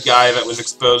third guy that was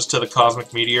exposed to the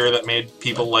cosmic meteor that made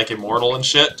people like immortal and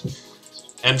shit.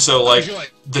 And so like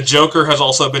the Joker has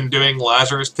also been doing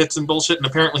Lazarus pits and bullshit, and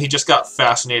apparently he just got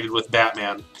fascinated with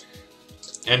Batman,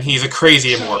 and he's a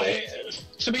crazy immortal.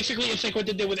 So basically, it's like what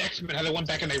they did with X-Men, how they went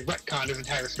back and they retconned his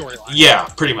entire storyline. Yeah,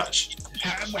 pretty much.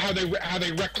 How they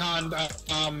retconned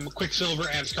Quicksilver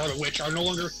and Scarlet Witch are no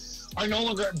longer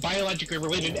biologically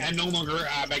related and no longer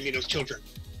Magneto's children.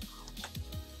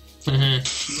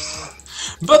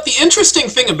 Mm-hmm. But the interesting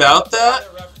thing about that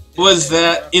was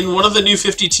that in one of the New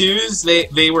 52s,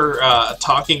 they were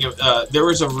talking. There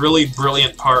was a really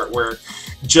brilliant part where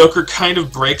Joker kind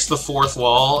of breaks the fourth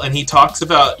wall, and he talks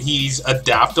about he's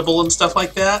adaptable and stuff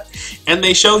like that, and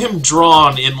they show him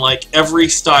drawn in like every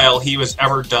style he was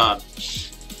ever done,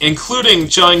 including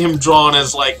showing him drawn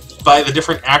as like by the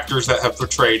different actors that have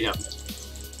portrayed him.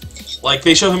 Like,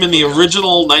 they show him in the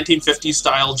original 1950s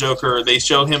style Joker. They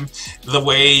show him the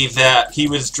way that he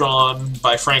was drawn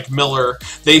by Frank Miller.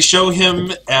 They show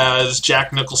him as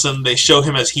Jack Nicholson. They show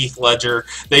him as Heath Ledger.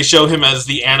 They show him as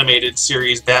the animated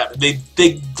series Batman.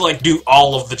 They like, do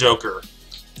all of the Joker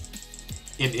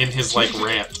in his, like,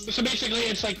 rant. So basically,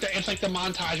 it's like the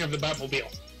montage of the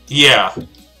Batmobile. Yeah.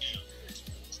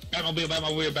 Batmobile,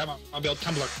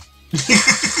 Tumblr.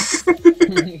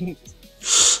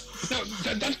 No,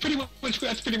 that's pretty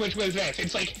much what it is.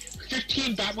 It's like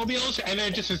 15 Batmobiles, and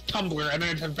then it just says Tumblr, and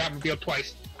then it says Batmobile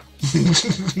twice.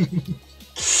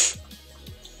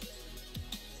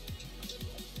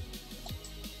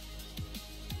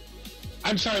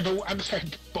 I'm sorry,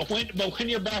 but when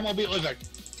your Batmobile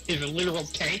is a literal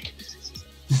tank,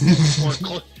 or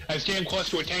as damn close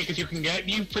to a tank as you can get,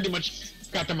 you pretty much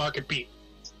got the market beat.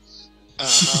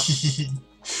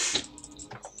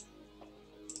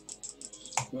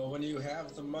 Well, when you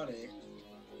have the money...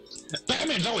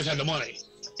 Batman's always had the money.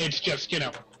 It's just, you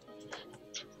know...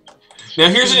 Now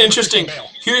here's an interesting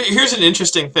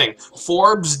thing.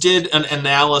 Forbes did an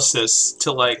analysis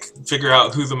to like figure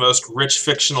out who the most rich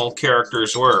fictional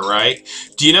characters were, right?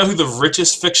 Do you know who the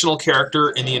richest fictional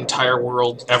character in the entire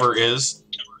world ever is?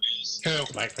 Who?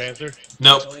 Black Panther?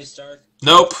 Nope. Tony Stark?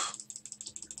 Nope.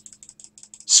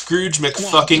 Scrooge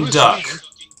McFucking Duck.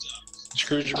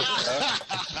 Scrooge McDuck.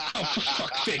 Oh, for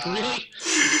fuck's sake, really?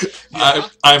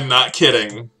 I'm not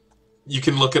kidding. You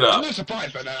can look it up. I'm not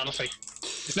surprised by that, honestly.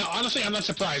 No, honestly, I'm not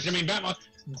surprised. I mean,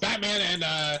 Batman and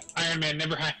Iron Man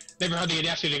never had the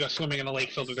audacity to go swimming in a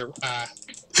lake filled with their go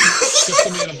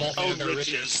swimming in a vault with their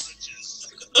riches.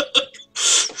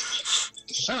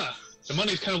 The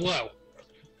money's kind of low.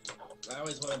 I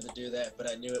always wanted to do that, but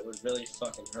I knew it would really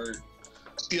fucking hurt.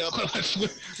 Yeah.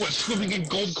 What, swimming in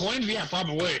gold coins? Yeah,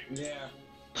 probably. Yeah.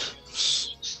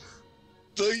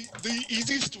 The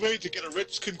easiest way to get a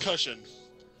rich concussion.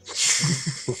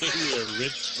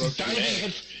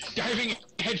 Diving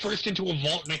headfirst into a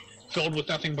vault filled with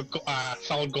nothing but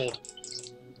solid gold.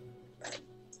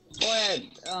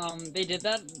 They did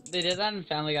that in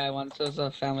Family Guy once. There was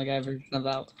a Family Guy version of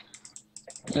that.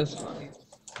 It was funny.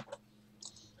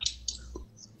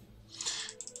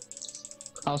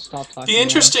 I'll stop talking. The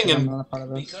interesting and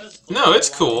no, it's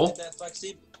cool.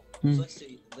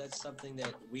 That's something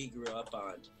that we grew up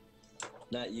on.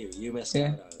 Not you. You missed out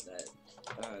on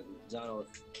that. Donald.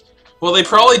 Well, they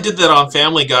probably did that on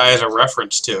Family Guy as a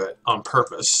reference to it on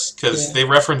purpose, because they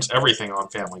reference everything on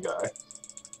Family Guy.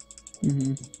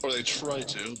 Mm-hmm. Or they try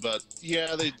to, but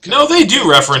yeah, they. No, they do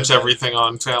reference everything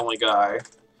on Family Guy.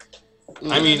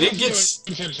 I mean, it gets.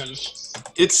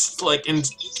 It's like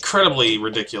incredibly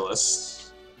ridiculous.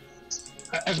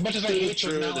 As much as I hate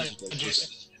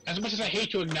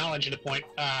to acknowledge the point,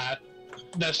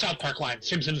 the South Park line,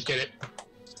 Simpsons did it.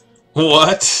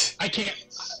 What? I can't.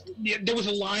 Yeah, there was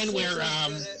a line where,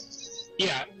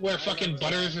 where fucking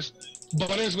Butters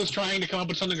was trying to come up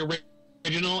with something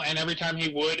original, and every time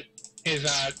he would, his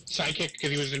sidekick,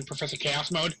 because he was in Professor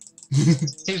Chaos mode,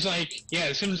 he's like, "Yeah,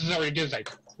 the Simpsons already did." It's like,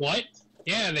 what?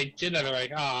 Yeah, they did that. They're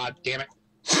like, ah, damn it.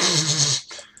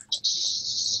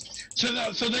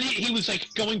 So then he was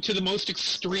like going to the most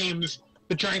extremes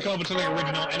to try and come up with something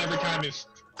original, and every time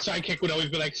sidekick would always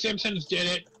be like, Simpsons did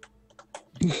it.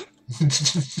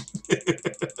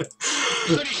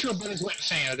 Pretty sure Butters went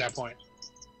insane at that point.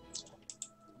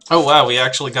 Oh wow, we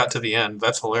actually got to the end.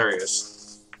 That's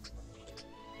hilarious.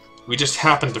 We just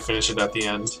happened to finish it at the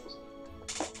end.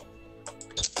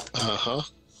 Uh-huh.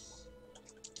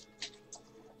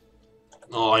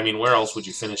 Oh, I mean, where else would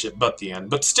you finish it but the end?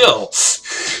 But still!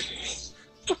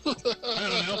 I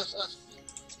don't know.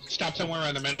 Stop somewhere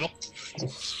in the middle.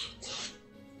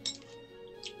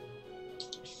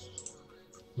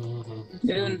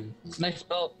 Dude, nice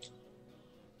belt.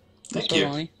 Thank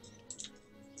you.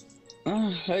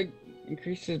 Oh, I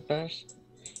increased his best.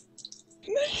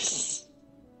 Nice.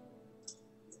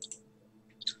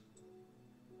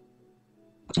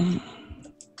 And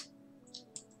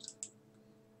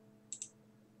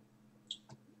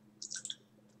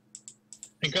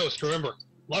Ghost, remember,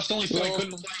 Lust only said I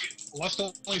couldn't play. Lust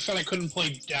only said I couldn't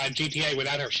play GTA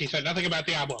without her. She said nothing about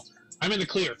Diablo. I'm in the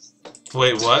clear.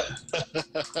 Wait, what?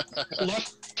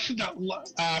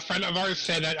 A friend of ours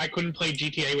said that I couldn't play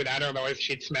GTA without her, otherwise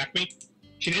she'd smack me.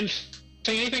 She didn't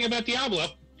say anything about Diablo.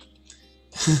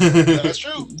 That's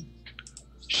true.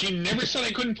 She never said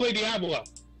I couldn't play Diablo.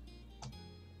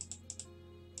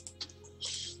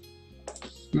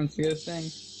 That's a good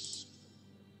thing.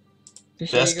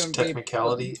 Best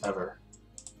technicality ever.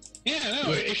 Yeah,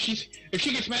 no. If she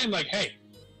gets mad, I'm like, hey,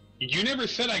 you never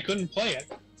said I couldn't play it.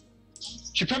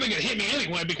 She's probably gonna hit me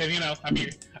anyway because I'd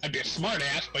be a smart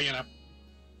ass, but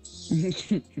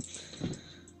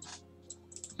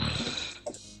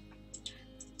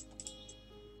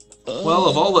Well,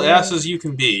 of all the asses you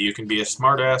can be a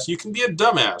smart ass, you can be a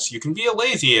dumb ass, you can be a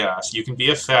lazy ass, you can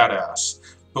be a fat ass.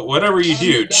 But whatever you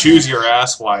do, choose your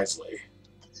ass wisely.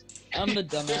 I'm the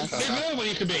dumbass. There's another one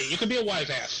you could be. You could be a wise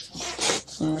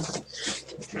ass.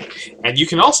 And you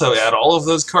can also add all of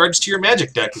those cards to your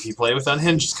magic deck if you play with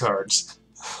unhinged cards.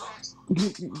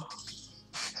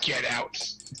 Get out.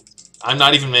 I'm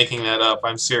not even making that up,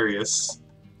 I'm serious.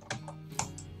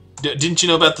 Didn't you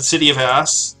know about the City of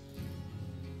Ass?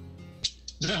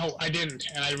 No, I didn't,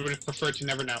 and I would prefer to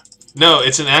never know. No,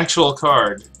 it's an actual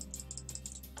card.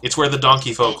 It's where the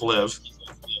donkey folk live.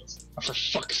 Oh, for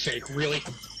fuck's sake, really?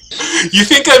 You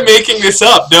think I'm making this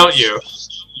up, don't you?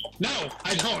 No,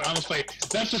 I don't, honestly.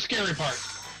 That's the scary part.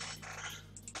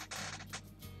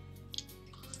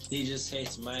 He just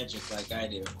hates magic like I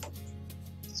do.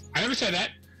 I never said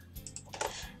that.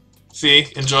 See?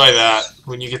 Enjoy that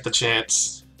when you get the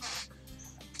chance.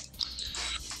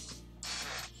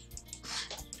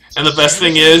 And the best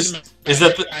thing is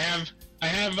that I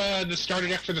have the starter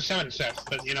deck for the 7 sets,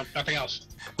 but nothing else.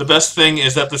 The best thing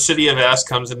is that the City of Ass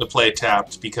comes into play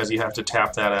tapped because you have to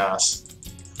tap that ass.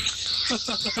 I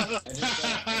just got a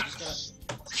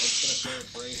pair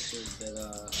of braces that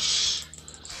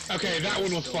Okay, that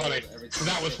one was funny.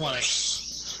 That was funny.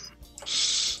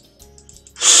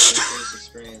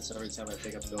 Experience every time I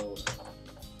pick up gold.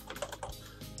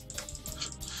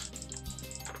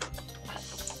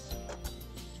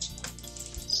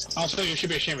 Also, you should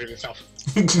be ashamed of yourself.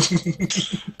 You'll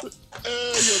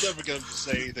never get him to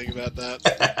say anything about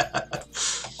that.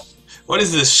 What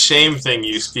is this shame thing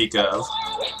you speak of?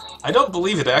 I don't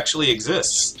believe it actually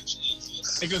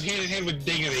exists. It goes hand in hand with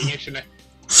dignity,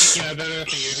 the other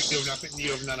thing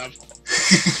you have none of.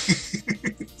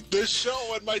 This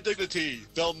show and my dignity,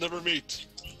 they'll never meet.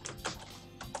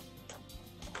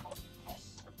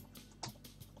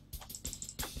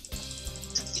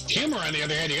 Humor, on the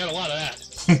other hand, you got a lot of that.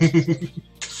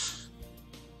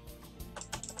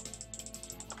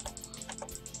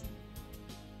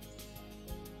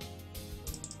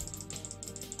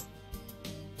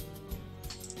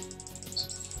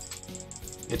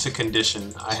 It's a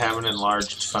condition. I have an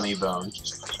enlarged funny bone.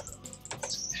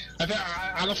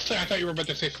 Honestly, I thought you were about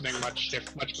to say something much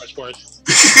worse.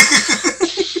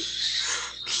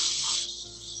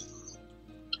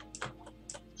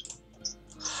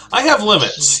 I have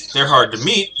limits. They're hard to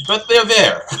meet, but they're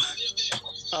there.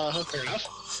 Fair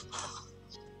enough.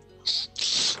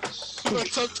 But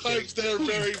sometimes they're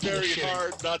very, very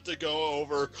hard not to go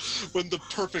over when the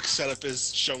perfect setup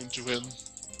is shown to him.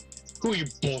 Who are you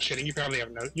bullshitting? You probably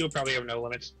have no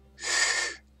limits.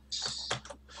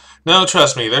 No,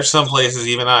 trust me, there's some places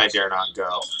even I dare not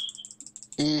go.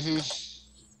 Mm-hmm.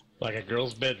 Like a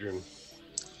girl's bedroom.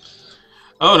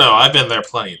 Oh no, I've been there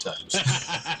plenty of times.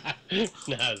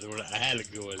 Nah, I had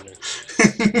to go in there.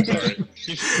 Sorry.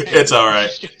 It's alright.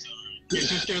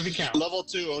 Level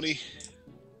 2, Oni.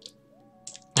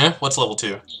 Eh? What's level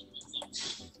 2?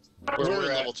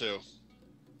 We're at level 2.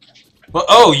 Well,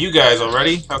 oh, you guys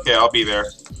already? Okay, I'll be there.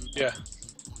 Yeah.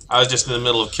 I was just in the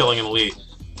middle of killing an elite.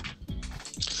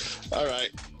 Alright.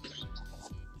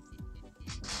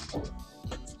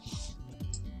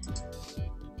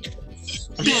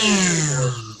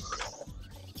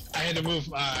 I had to move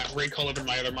raid call over to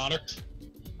my other monitor.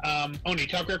 Oni,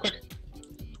 talk real quick.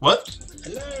 What?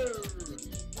 Hello.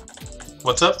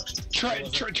 What's up? Trying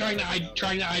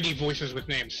to ID voices with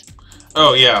names.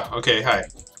 Oh yeah. Okay. Hi.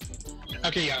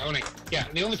 Okay, yeah, Oni. Yeah,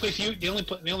 the only time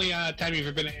you've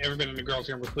ever been in the girls'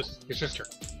 room was with your sister.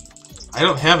 I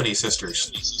don't have any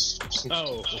sisters.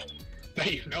 Oh,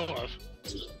 that you know of.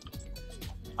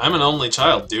 I'm an only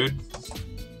child, dude.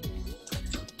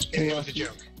 It was a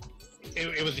joke.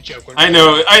 It was a joke. I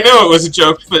know it was a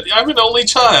joke, but I'm an only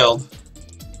child.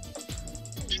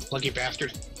 Lucky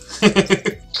bastard.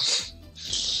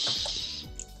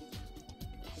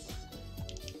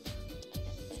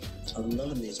 I'm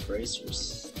loving these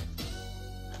bracers.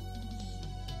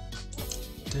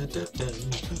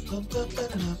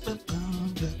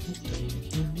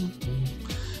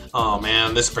 Oh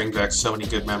man, this brings back so many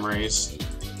good memories.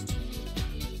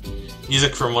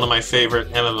 Music from one of my favorite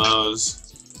MMOs.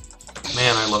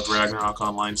 Man, I loved Ragnarok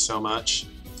Online so much.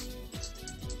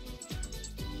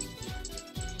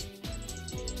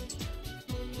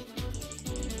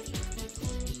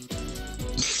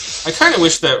 I kind of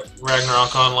wish that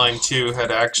Ragnarok Online 2 had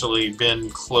actually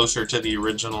been closer to the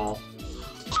original,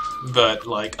 but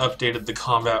like updated the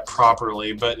combat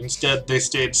properly, but instead they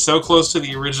stayed so close to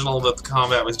the original that the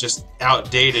combat was just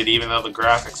outdated even though the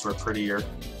graphics were prettier.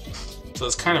 So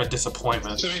it's kind of a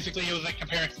disappointment. So basically it was like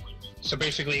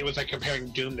comparing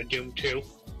Doom to Doom 2.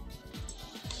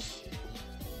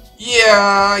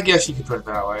 Yeah, I guess you could put it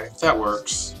that way. That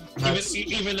works.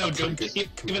 Even though Doom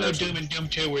and Doom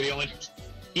 2 were the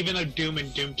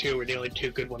only two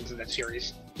good ones in that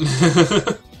series.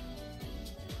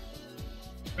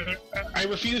 I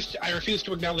refuse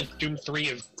to acknowledge Doom 3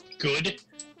 as good,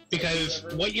 because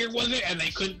what year was it? And they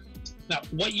couldn't. Now,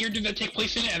 what year did that take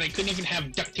place in? And they couldn't even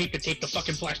have duct tape to tape the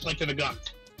fucking flashlight to the gun.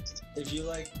 If you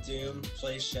like Doom,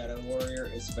 play Shadow Warrior.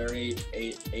 It's very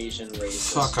Asian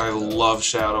racist. Fuck, I love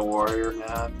Shadow Warrior,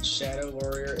 man. Shadow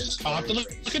Warrior is. I'll have to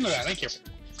look into that. Thank you.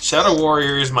 Shadow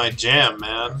Warrior is my jam,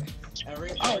 man.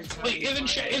 Wait, isn't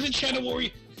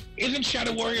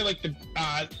Shadow Warrior like the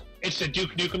it's the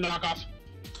Duke Nukem knockoff?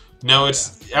 No,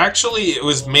 it's actually, it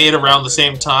was made around the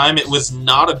same time. It was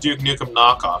not a Duke Nukem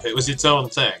knockoff. It was its own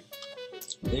thing.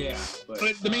 Yeah, but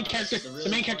the main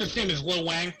character's name is Lil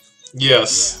Wang.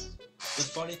 Yes. Yeah. The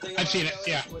funny thing I've seen it.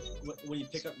 Yeah. When you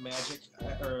pick up magic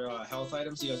or health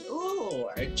items, he goes, "Ooh,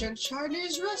 ancient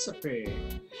Chinese recipe."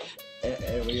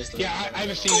 And we used to. Yeah, I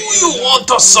haven't seen Do it. you want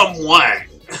some wang?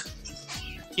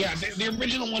 Yeah, the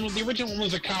original one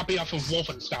was a copy off of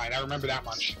Wolfenstein. I remember that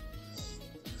much.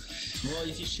 Well,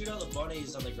 if you shoot all the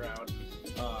bunnies on the ground,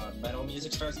 metal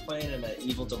music starts playing, and an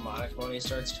evil demonic bunny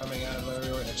starts coming out of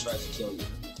everywhere, and it tries to kill you.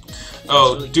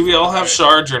 Oh, really do we all have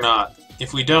shards or not?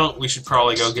 If we don't, we should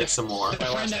probably go get some more. The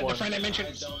friend I mentioned.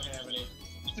 I don't have any.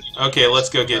 Okay, let's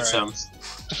go get some.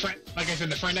 Like I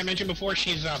said, the friend I mentioned before,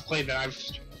 she's played that.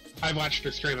 I've watched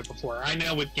her stream it before. I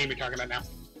know what game you're talking about now.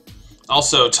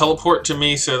 Also, teleport to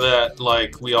me so that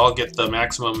like we all get the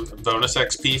maximum bonus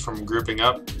XP from grouping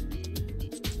up.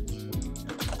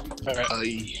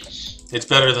 It's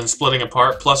better than splitting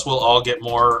apart. Plus, we'll all get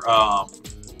more.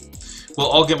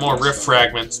 Rift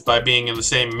fragments by being in the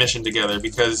same mission together,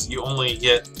 because you only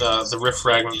get the rift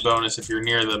fragment bonus if you're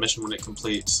near the mission when it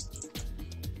completes.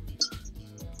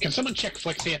 Can someone check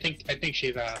Flexi? I think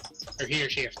she's or he or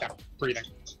she has stopped breathing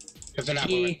because they're not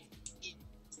moving.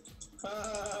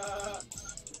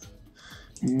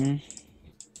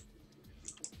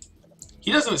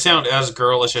 He doesn't sound as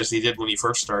girlish as he did when he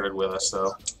first started with us,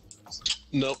 though.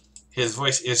 Nope. His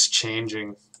voice is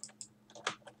changing.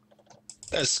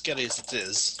 As scary as it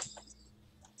is.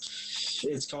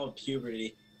 It's called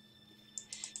puberty.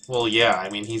 Well, yeah, I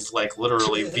mean, he's like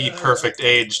literally the perfect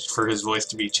age for his voice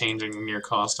to be changing near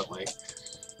constantly.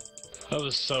 I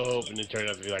was so hoping it turned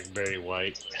out to be like Barry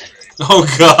White. Oh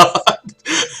god!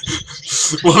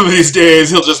 One of these days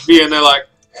he'll just be in there like,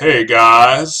 "Hey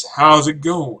guys, how's it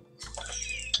going?"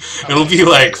 It'll be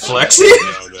like, Flexi?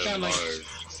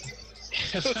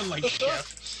 Sound like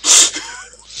Chef.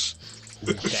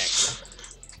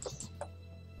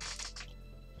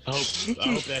 I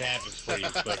hope that happens for you,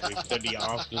 Flexi. That'd be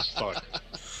awesome as fuck.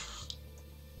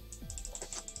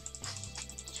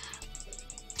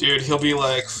 Dude, he'll be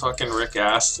like fucking Rick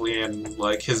Astley, and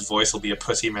like his voice will be a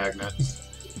pussy magnet.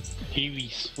 He'd be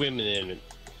swimming in it.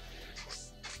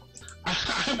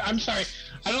 I'm sorry.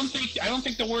 I don't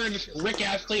think the words Rick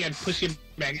Astley and pussy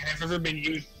magnet have ever been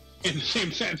used in the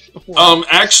same sense before.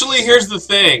 Actually, here's the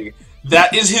thing.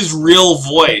 That is his real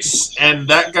voice, and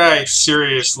that guy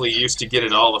seriously used to get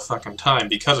it all the fucking time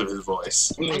because of his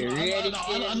voice.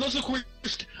 Unless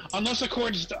Unless of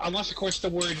course the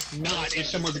word "not" is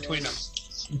somewhere between them.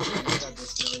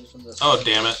 Oh,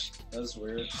 damn it. That was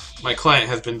weird. My client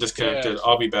has been disconnected. Yeah.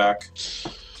 I'll be back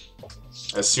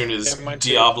as soon as Yeah, mine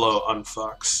too. Diablo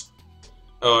unfucks.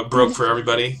 Oh, it broke for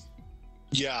everybody?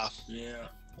 Yeah. Yeah.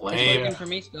 It's Lame. working for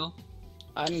me still.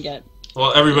 I didn't get.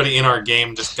 Well, everybody in our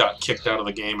game just got kicked out of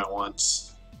the game at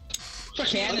once.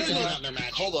 Canada.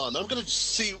 Hold on, I'm gonna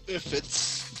see if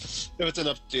it's an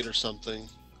update or something,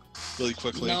 really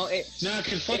quickly. No,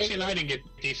 because Flexi and I didn't get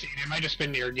DC. It might have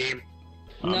been your game.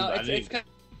 No, I it's didn't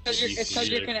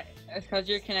because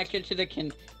you're connected to the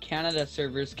Canada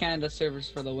servers. Canada servers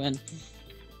for the win.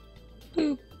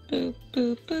 Boop boop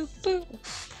boop boop boop.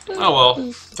 boop Oh well,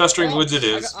 boop. Festering Woods it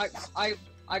is.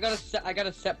 I got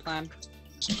a set plan.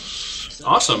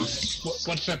 Awesome.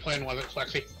 What set plan was it,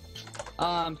 Flexi?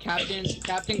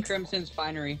 Captain Crimson's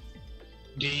Finery.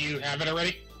 Do you have it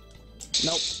already?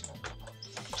 Nope.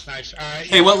 Nice.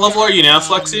 Hey, what level are you now,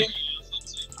 Flexi?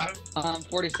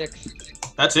 46.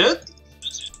 That's it?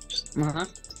 Uh-huh.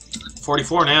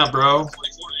 44 now, bro.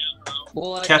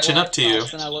 Well, Catching up to you.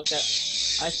 And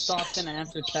I stopped and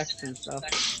answered texts and stuff.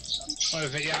 What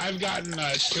is it? Yeah, I've gotten 2 of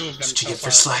them What so you get for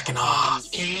far. slacking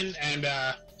off? Kane and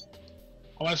I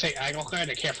want to say Agloclad.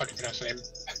 I can't fucking pronounce the name.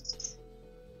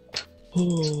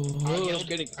 Oh,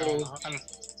 getting cold.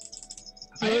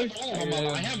 I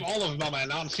have all of them on my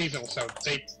non-seasonal, so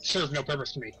they serve no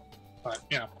purpose to me. But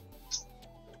you know.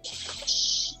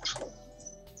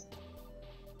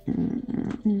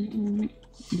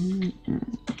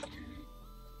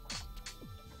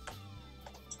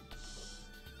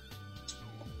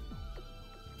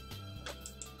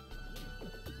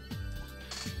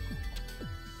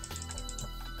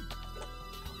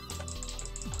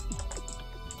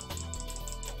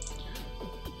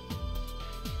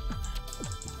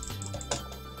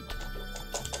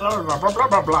 Blah blah blah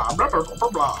blah blah blah blah blah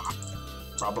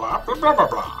blah blah blah blah blah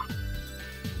blah.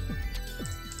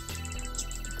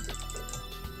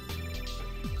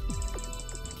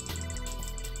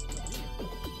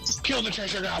 Kill the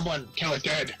treasure goblin. Kill it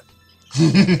dead.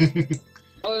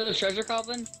 Oh, the treasure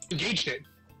goblin? Engaged it.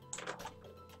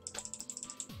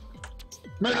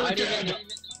 Murder it dead.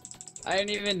 I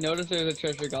didn't even notice there was a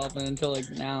treasure goblin until like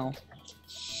now.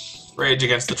 Rage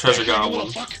against the treasure You little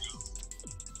goblin. fuck.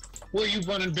 Where you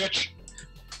running, bitch?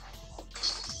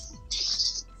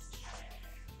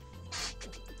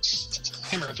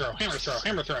 Hammer throw, hammer throw,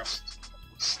 hammer throw.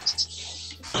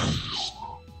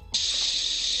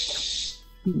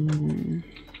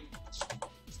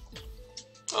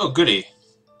 Oh, goody.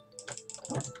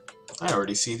 I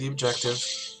already see the objective.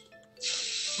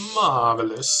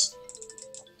 Marvelous.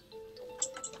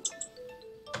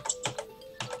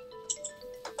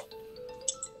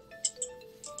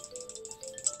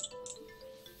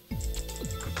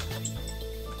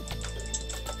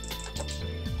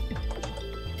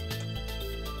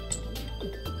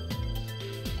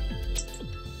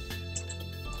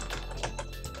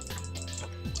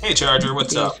 Hey, Charger,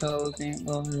 what's up?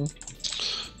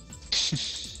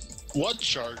 What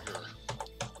charger?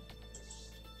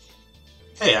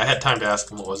 Hey, I had time to ask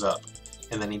him what was up,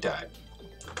 and then he died.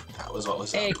 That was what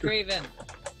was Hey, up. Craven.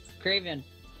 Craven.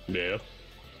 Yeah.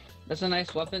 That's a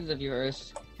nice weapons of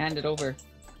yours. Hand it over.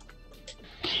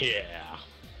 Yeah.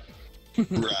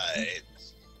 Right.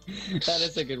 That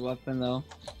is a good weapon, though.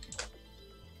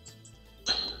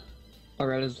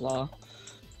 Loretta's Law.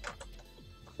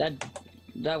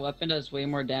 That weapon does way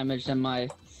more damage than my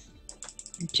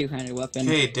two-handed weapon.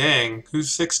 Hey, dang, who's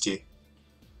 60?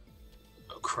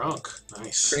 Oh, Crunk.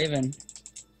 Nice. Craven.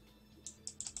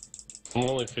 I'm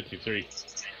only 53.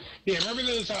 Yeah, remember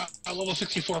those level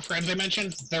 64 friends I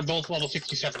mentioned? They're both level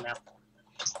 67 now.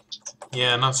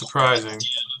 Yeah, not surprising.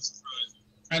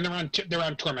 And they're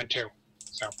on Torment too.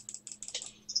 So.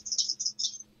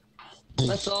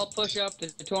 Let's all push up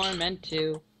to the Torment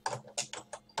 2.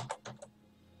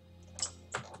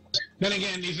 Then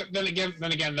again,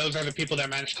 those are the people that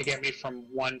managed to get me from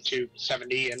 1 to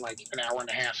 70 in like an hour and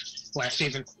a half last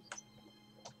season.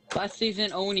 Last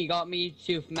season, Oni got me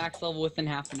to max level within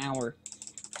half an hour.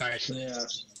 Nice. Yeah.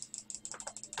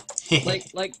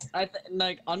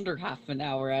 like under half an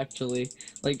hour actually.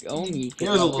 Like Oni. It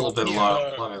was a little bit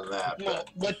longer than that. Well,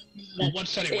 But what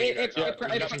setting were you guys on?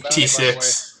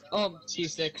 T6. Oh,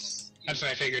 T6. That's what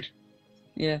I figured.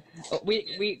 Yeah,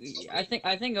 I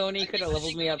think Oni could have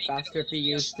leveled me up faster if he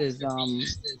used his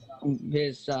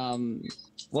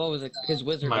what was it? His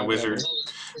wizard. My or wizard. whatever.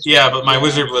 Yeah, but my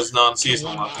wizard was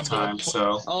non-seasonal at the time,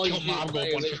 so... Oh, you Kill mob gold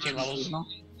wait, 115 levels. seasonal?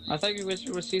 I thought your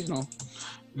wizard was seasonal.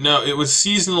 No, it was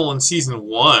seasonal in Season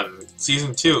 1.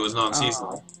 Season 2, it was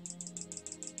non-seasonal.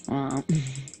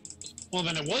 Well,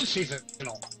 then it was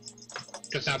seasonal.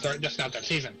 Just not that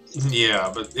season.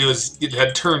 Yeah, but it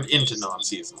had turned into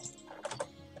non-seasonal.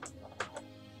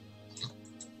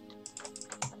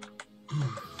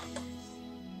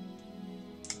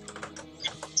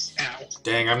 Ow.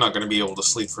 Dang, I'm not going to be able to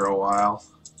sleep for a while.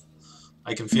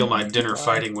 I can feel my dinner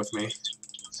fighting with me.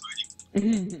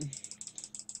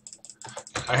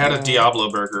 I had a Diablo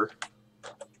burger.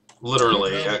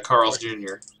 Literally, at Carl's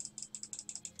Jr.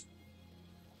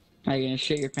 Are you gonna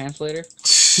shit your pants later?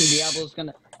 Diablo's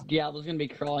gonna be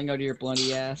crawling out of your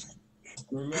bloody ass.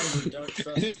 Remember, don't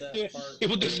trust that fart. It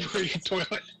will destroy your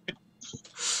toilet.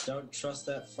 Don't trust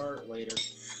that fart later.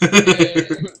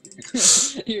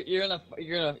 you're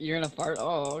gonna fart.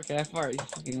 Oh, okay, I fart. You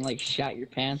fucking like shat your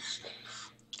pants.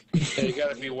 Yeah, you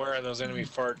gotta be wearing those enemy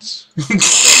farts.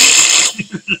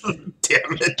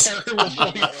 Damn it. Terry will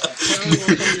fill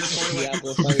your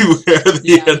toilet. Beware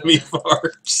the enemy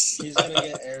farts. He's gonna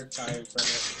get airtime from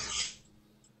it.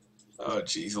 Oh,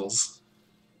 Jesus.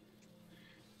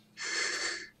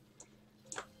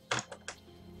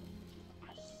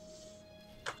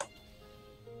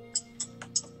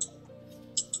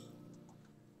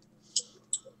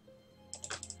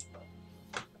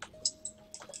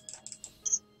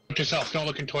 Watch yourself. Don't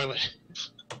look in toilet.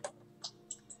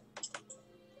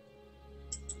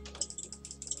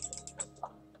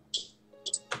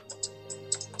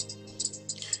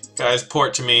 Guys,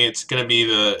 port to me. It's gonna be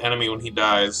the enemy when he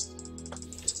dies.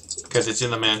 Because it's in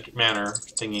the manor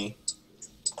thingy.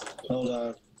 Hold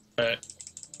on. Alright.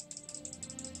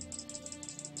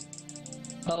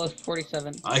 Oh, it's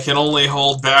 47. I can only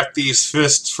hold back these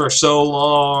fists for so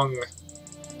long.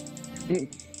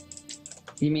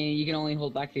 You mean you can only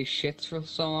hold back these shits for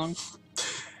so long?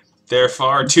 They're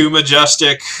far too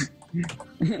majestic.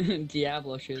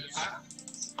 Diablo shits.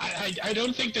 I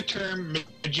don't think the term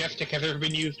majestic has ever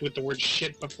been used with the word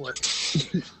shit before.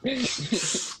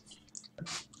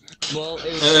 Well,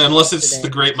 unless it's the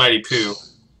Great Mighty Pooh.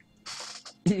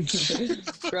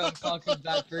 From Conker's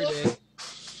Bad Fur Day.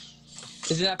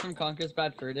 Isn't that from Conker's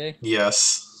Bad Fur Day?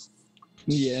 Yes.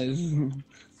 Yes.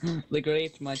 The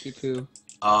Great Mighty Pooh.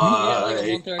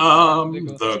 I am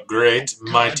the Great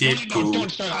Mighty Pooh.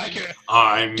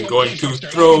 I'm going to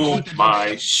throw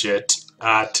my shit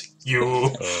at you.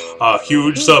 A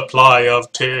huge supply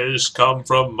of tish come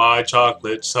from my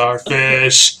chocolate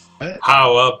starfish.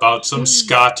 How about some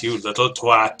Scott, you little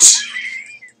twat?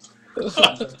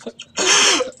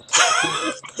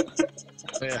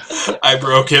 I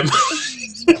broke him.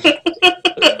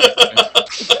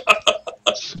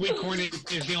 Sweet corn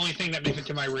is the only thing that makes it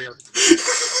to my rear.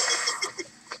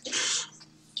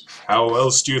 How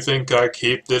else do you think I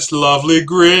keep this lovely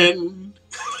grin?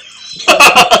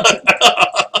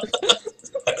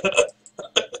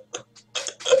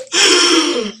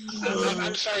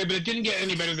 I'm sorry, but it didn't get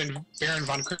any better than Baron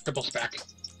von Krippelsback.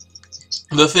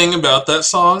 The thing about that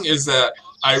song is that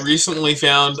I recently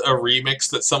found a remix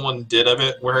that someone did of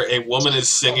it where a woman is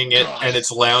singing it and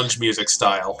it's lounge music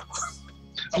style.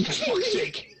 Oh, for fuck's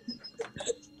sake.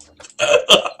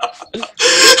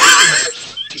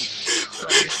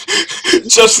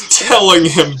 Just telling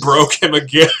him broke him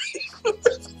again.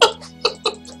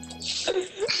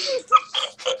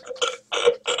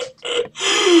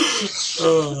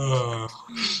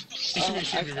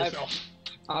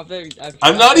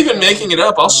 I'm not even making it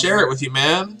up. I'll share it with you,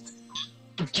 man.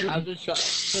 I'll just try.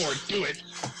 Do it.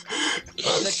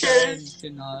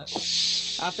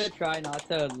 I have to try not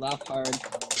to laugh hard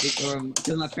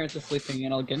because my parents are sleeping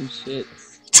and I'll get in shit.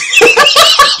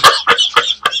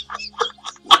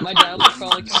 My dad will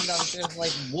probably come downstairs and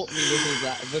like whoop me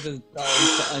with his dog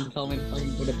and tell me to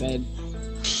fucking go to bed.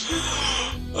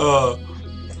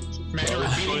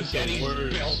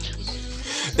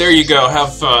 There you go.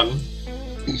 Have fun.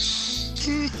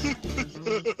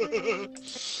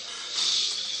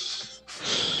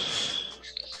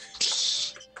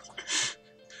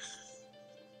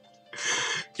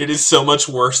 It is so much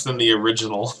worse than the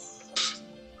original.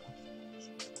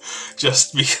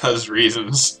 Just because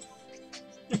reasons.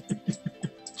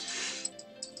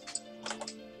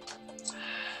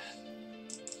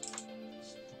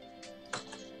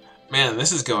 Man,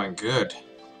 this is going good.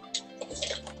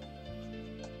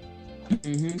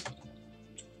 Mm-hmm.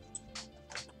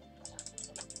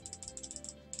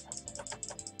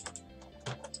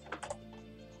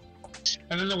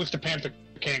 And then there was the Panther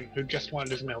King, who just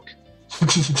wanted his milk.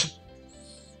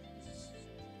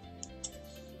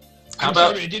 How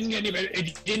about... Sorry, it didn't get any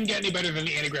better than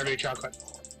the anti-gravity chocolate.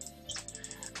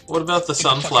 What about the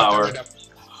sunflower?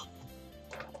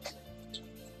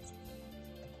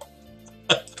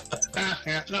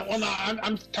 Yeah. No, well, no,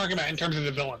 I'm talking about in terms of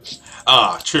the villains.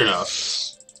 Ah, true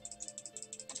enough.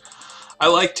 I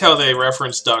liked how they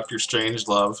referenced Doctor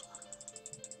Strangelove.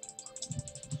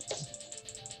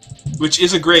 Which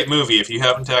is a great movie if you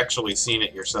haven't actually seen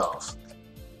it yourself.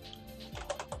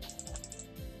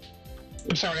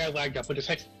 I'm sorry, I lagged up. What did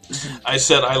you say? I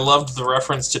said I loved the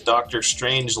reference to Doctor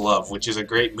Strangelove, which is a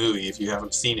great movie if you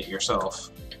haven't seen it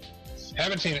yourself.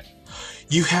 Haven't seen it.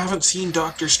 You haven't seen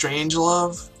Doctor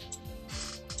Strangelove?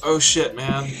 Oh shit,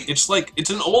 man. It's like, it's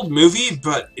an old movie,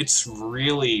 but it's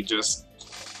really just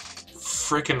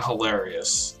frickin'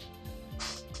 hilarious.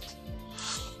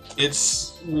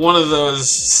 It's one of those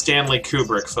Stanley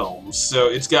Kubrick films, so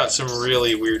it's got some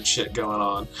really weird shit going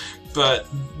on. But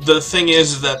the thing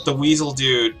is that the Weasel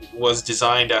dude was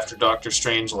designed after Doctor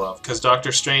Strangelove, because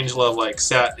Doctor Strangelove, like,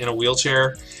 sat in a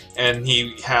wheelchair, and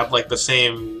he had, like, the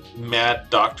same mad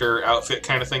doctor outfit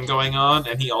kind of thing going on,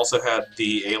 and he also had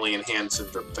the alien hand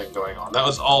syndrome thing going on. That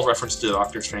was all reference to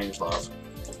Doctor Strangelove.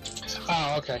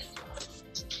 Oh, okay.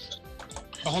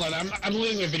 Oh, hold on, I'm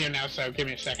leaving the video now, so give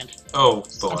me a second. Oh,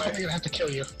 boy. I'm probably gonna have to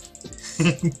kill you.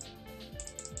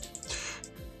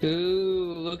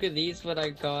 Ooh, look at these, what I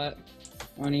got.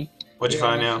 Money. What'd you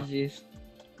find now? These.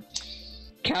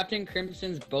 Captain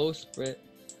Crimson's bowsprit.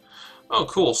 Oh,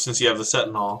 cool, since you have the set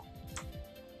and all.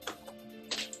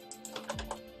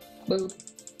 Boop.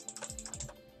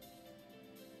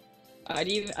 I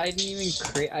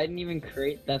didn't even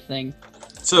create that thing.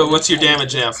 So, what's your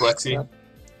damage now, Flexi?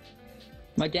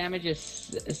 My damage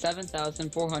is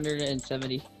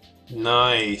 7,470.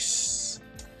 Nice.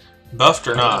 Buffed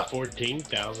or not?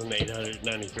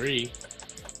 14,893.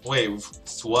 Wait,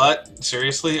 what?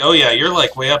 Seriously? Oh yeah, you're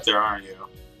like way up there, aren't you?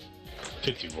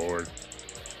 54.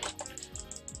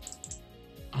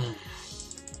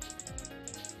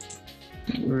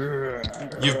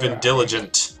 You've been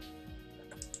diligent.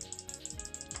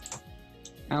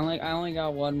 I only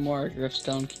got one more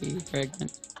Driftstone key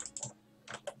fragment.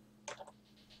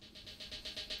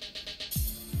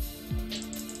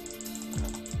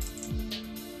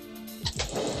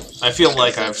 I feel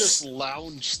like It's not I've... just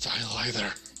lounge style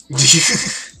either.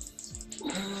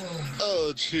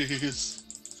 Oh, jeez.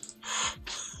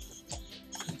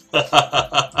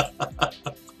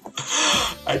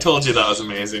 I told you that was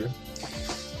amazing.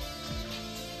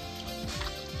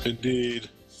 Indeed.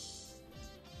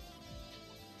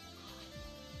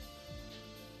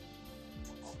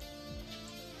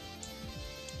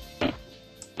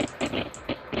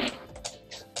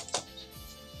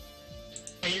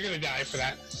 Hey, you're gonna die for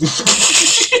that.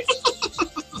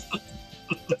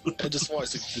 I just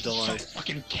want it to die.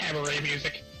 Fucking cabaret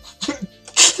music.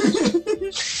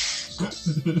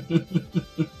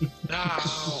 No.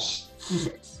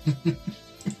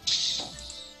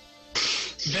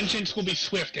 Vengeance will be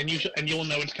swift, and you will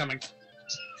know it's coming.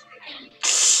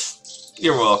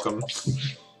 You're welcome.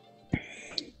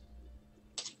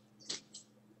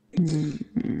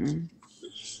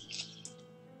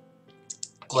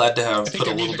 Glad to have put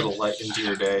a little bit of light into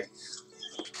your day.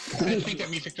 I think that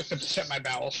music just upset my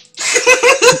bowels.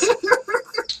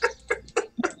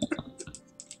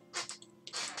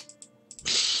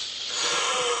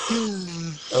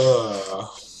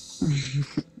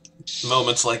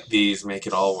 Moments like these make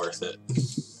it all worth it.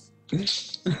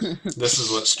 This is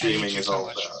what streaming is all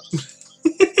about.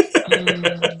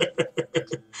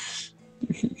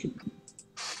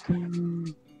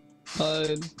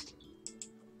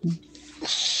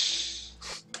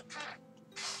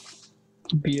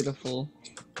 Beautiful.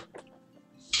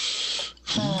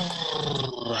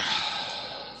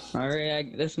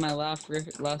 Alright, this is my last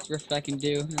rift I can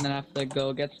do, and then I have to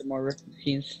go get some more rift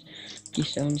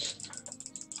keystones.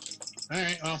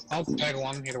 Alright, well, I'll tag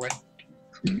along either way.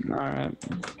 Alright.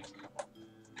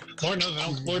 Lord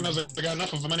knows I got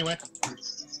enough of them anyway.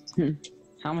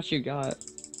 How much you got?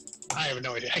 I have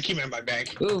no idea. I keep it in my bag.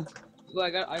 Ooh, I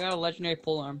got a legendary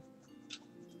polearm.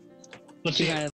 Let's see.